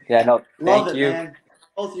 Yeah, no, Love thank it, you. man.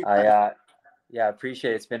 Both you guys. Yeah,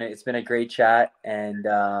 appreciate it. It's been a great chat, and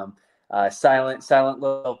silent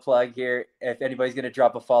little plug here. If anybody's gonna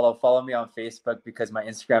drop a follow me on Facebook, because my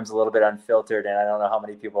Instagram's a little bit unfiltered, and I don't know how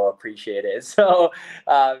many people appreciate it. So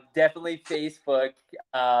definitely Facebook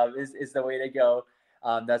is the way to go.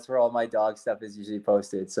 That's where all my dog stuff is usually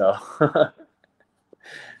posted. So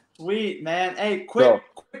Sweet, man. Hey, quick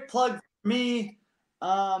plug for me.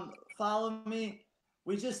 Follow me.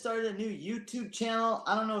 We just started a new YouTube channel.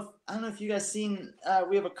 I don't know if you guys seen.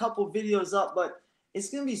 We have a couple videos up, but it's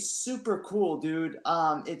gonna be super cool, dude.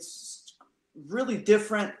 It's really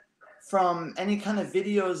different from any kind of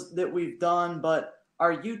videos that we've done. But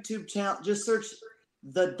our YouTube channel, just search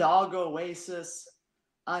The Dog Oasis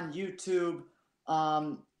on YouTube.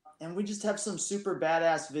 And we just have some super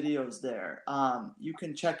badass videos there. You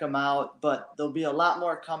can check them out, but there'll be a lot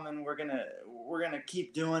more coming. We're gonna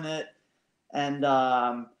keep doing it. And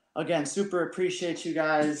again, super appreciate you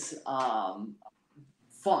guys.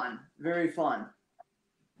 Fun, very fun.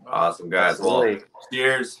 Awesome, guys. Absolutely. Well,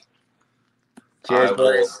 cheers. Cheers,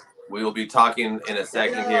 boys. We will be talking in a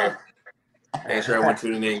second here. Thanks for everyone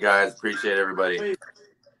tuning in, guys. Appreciate everybody. Later.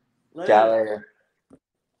 Later.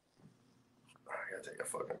 I gotta take a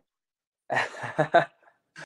fucking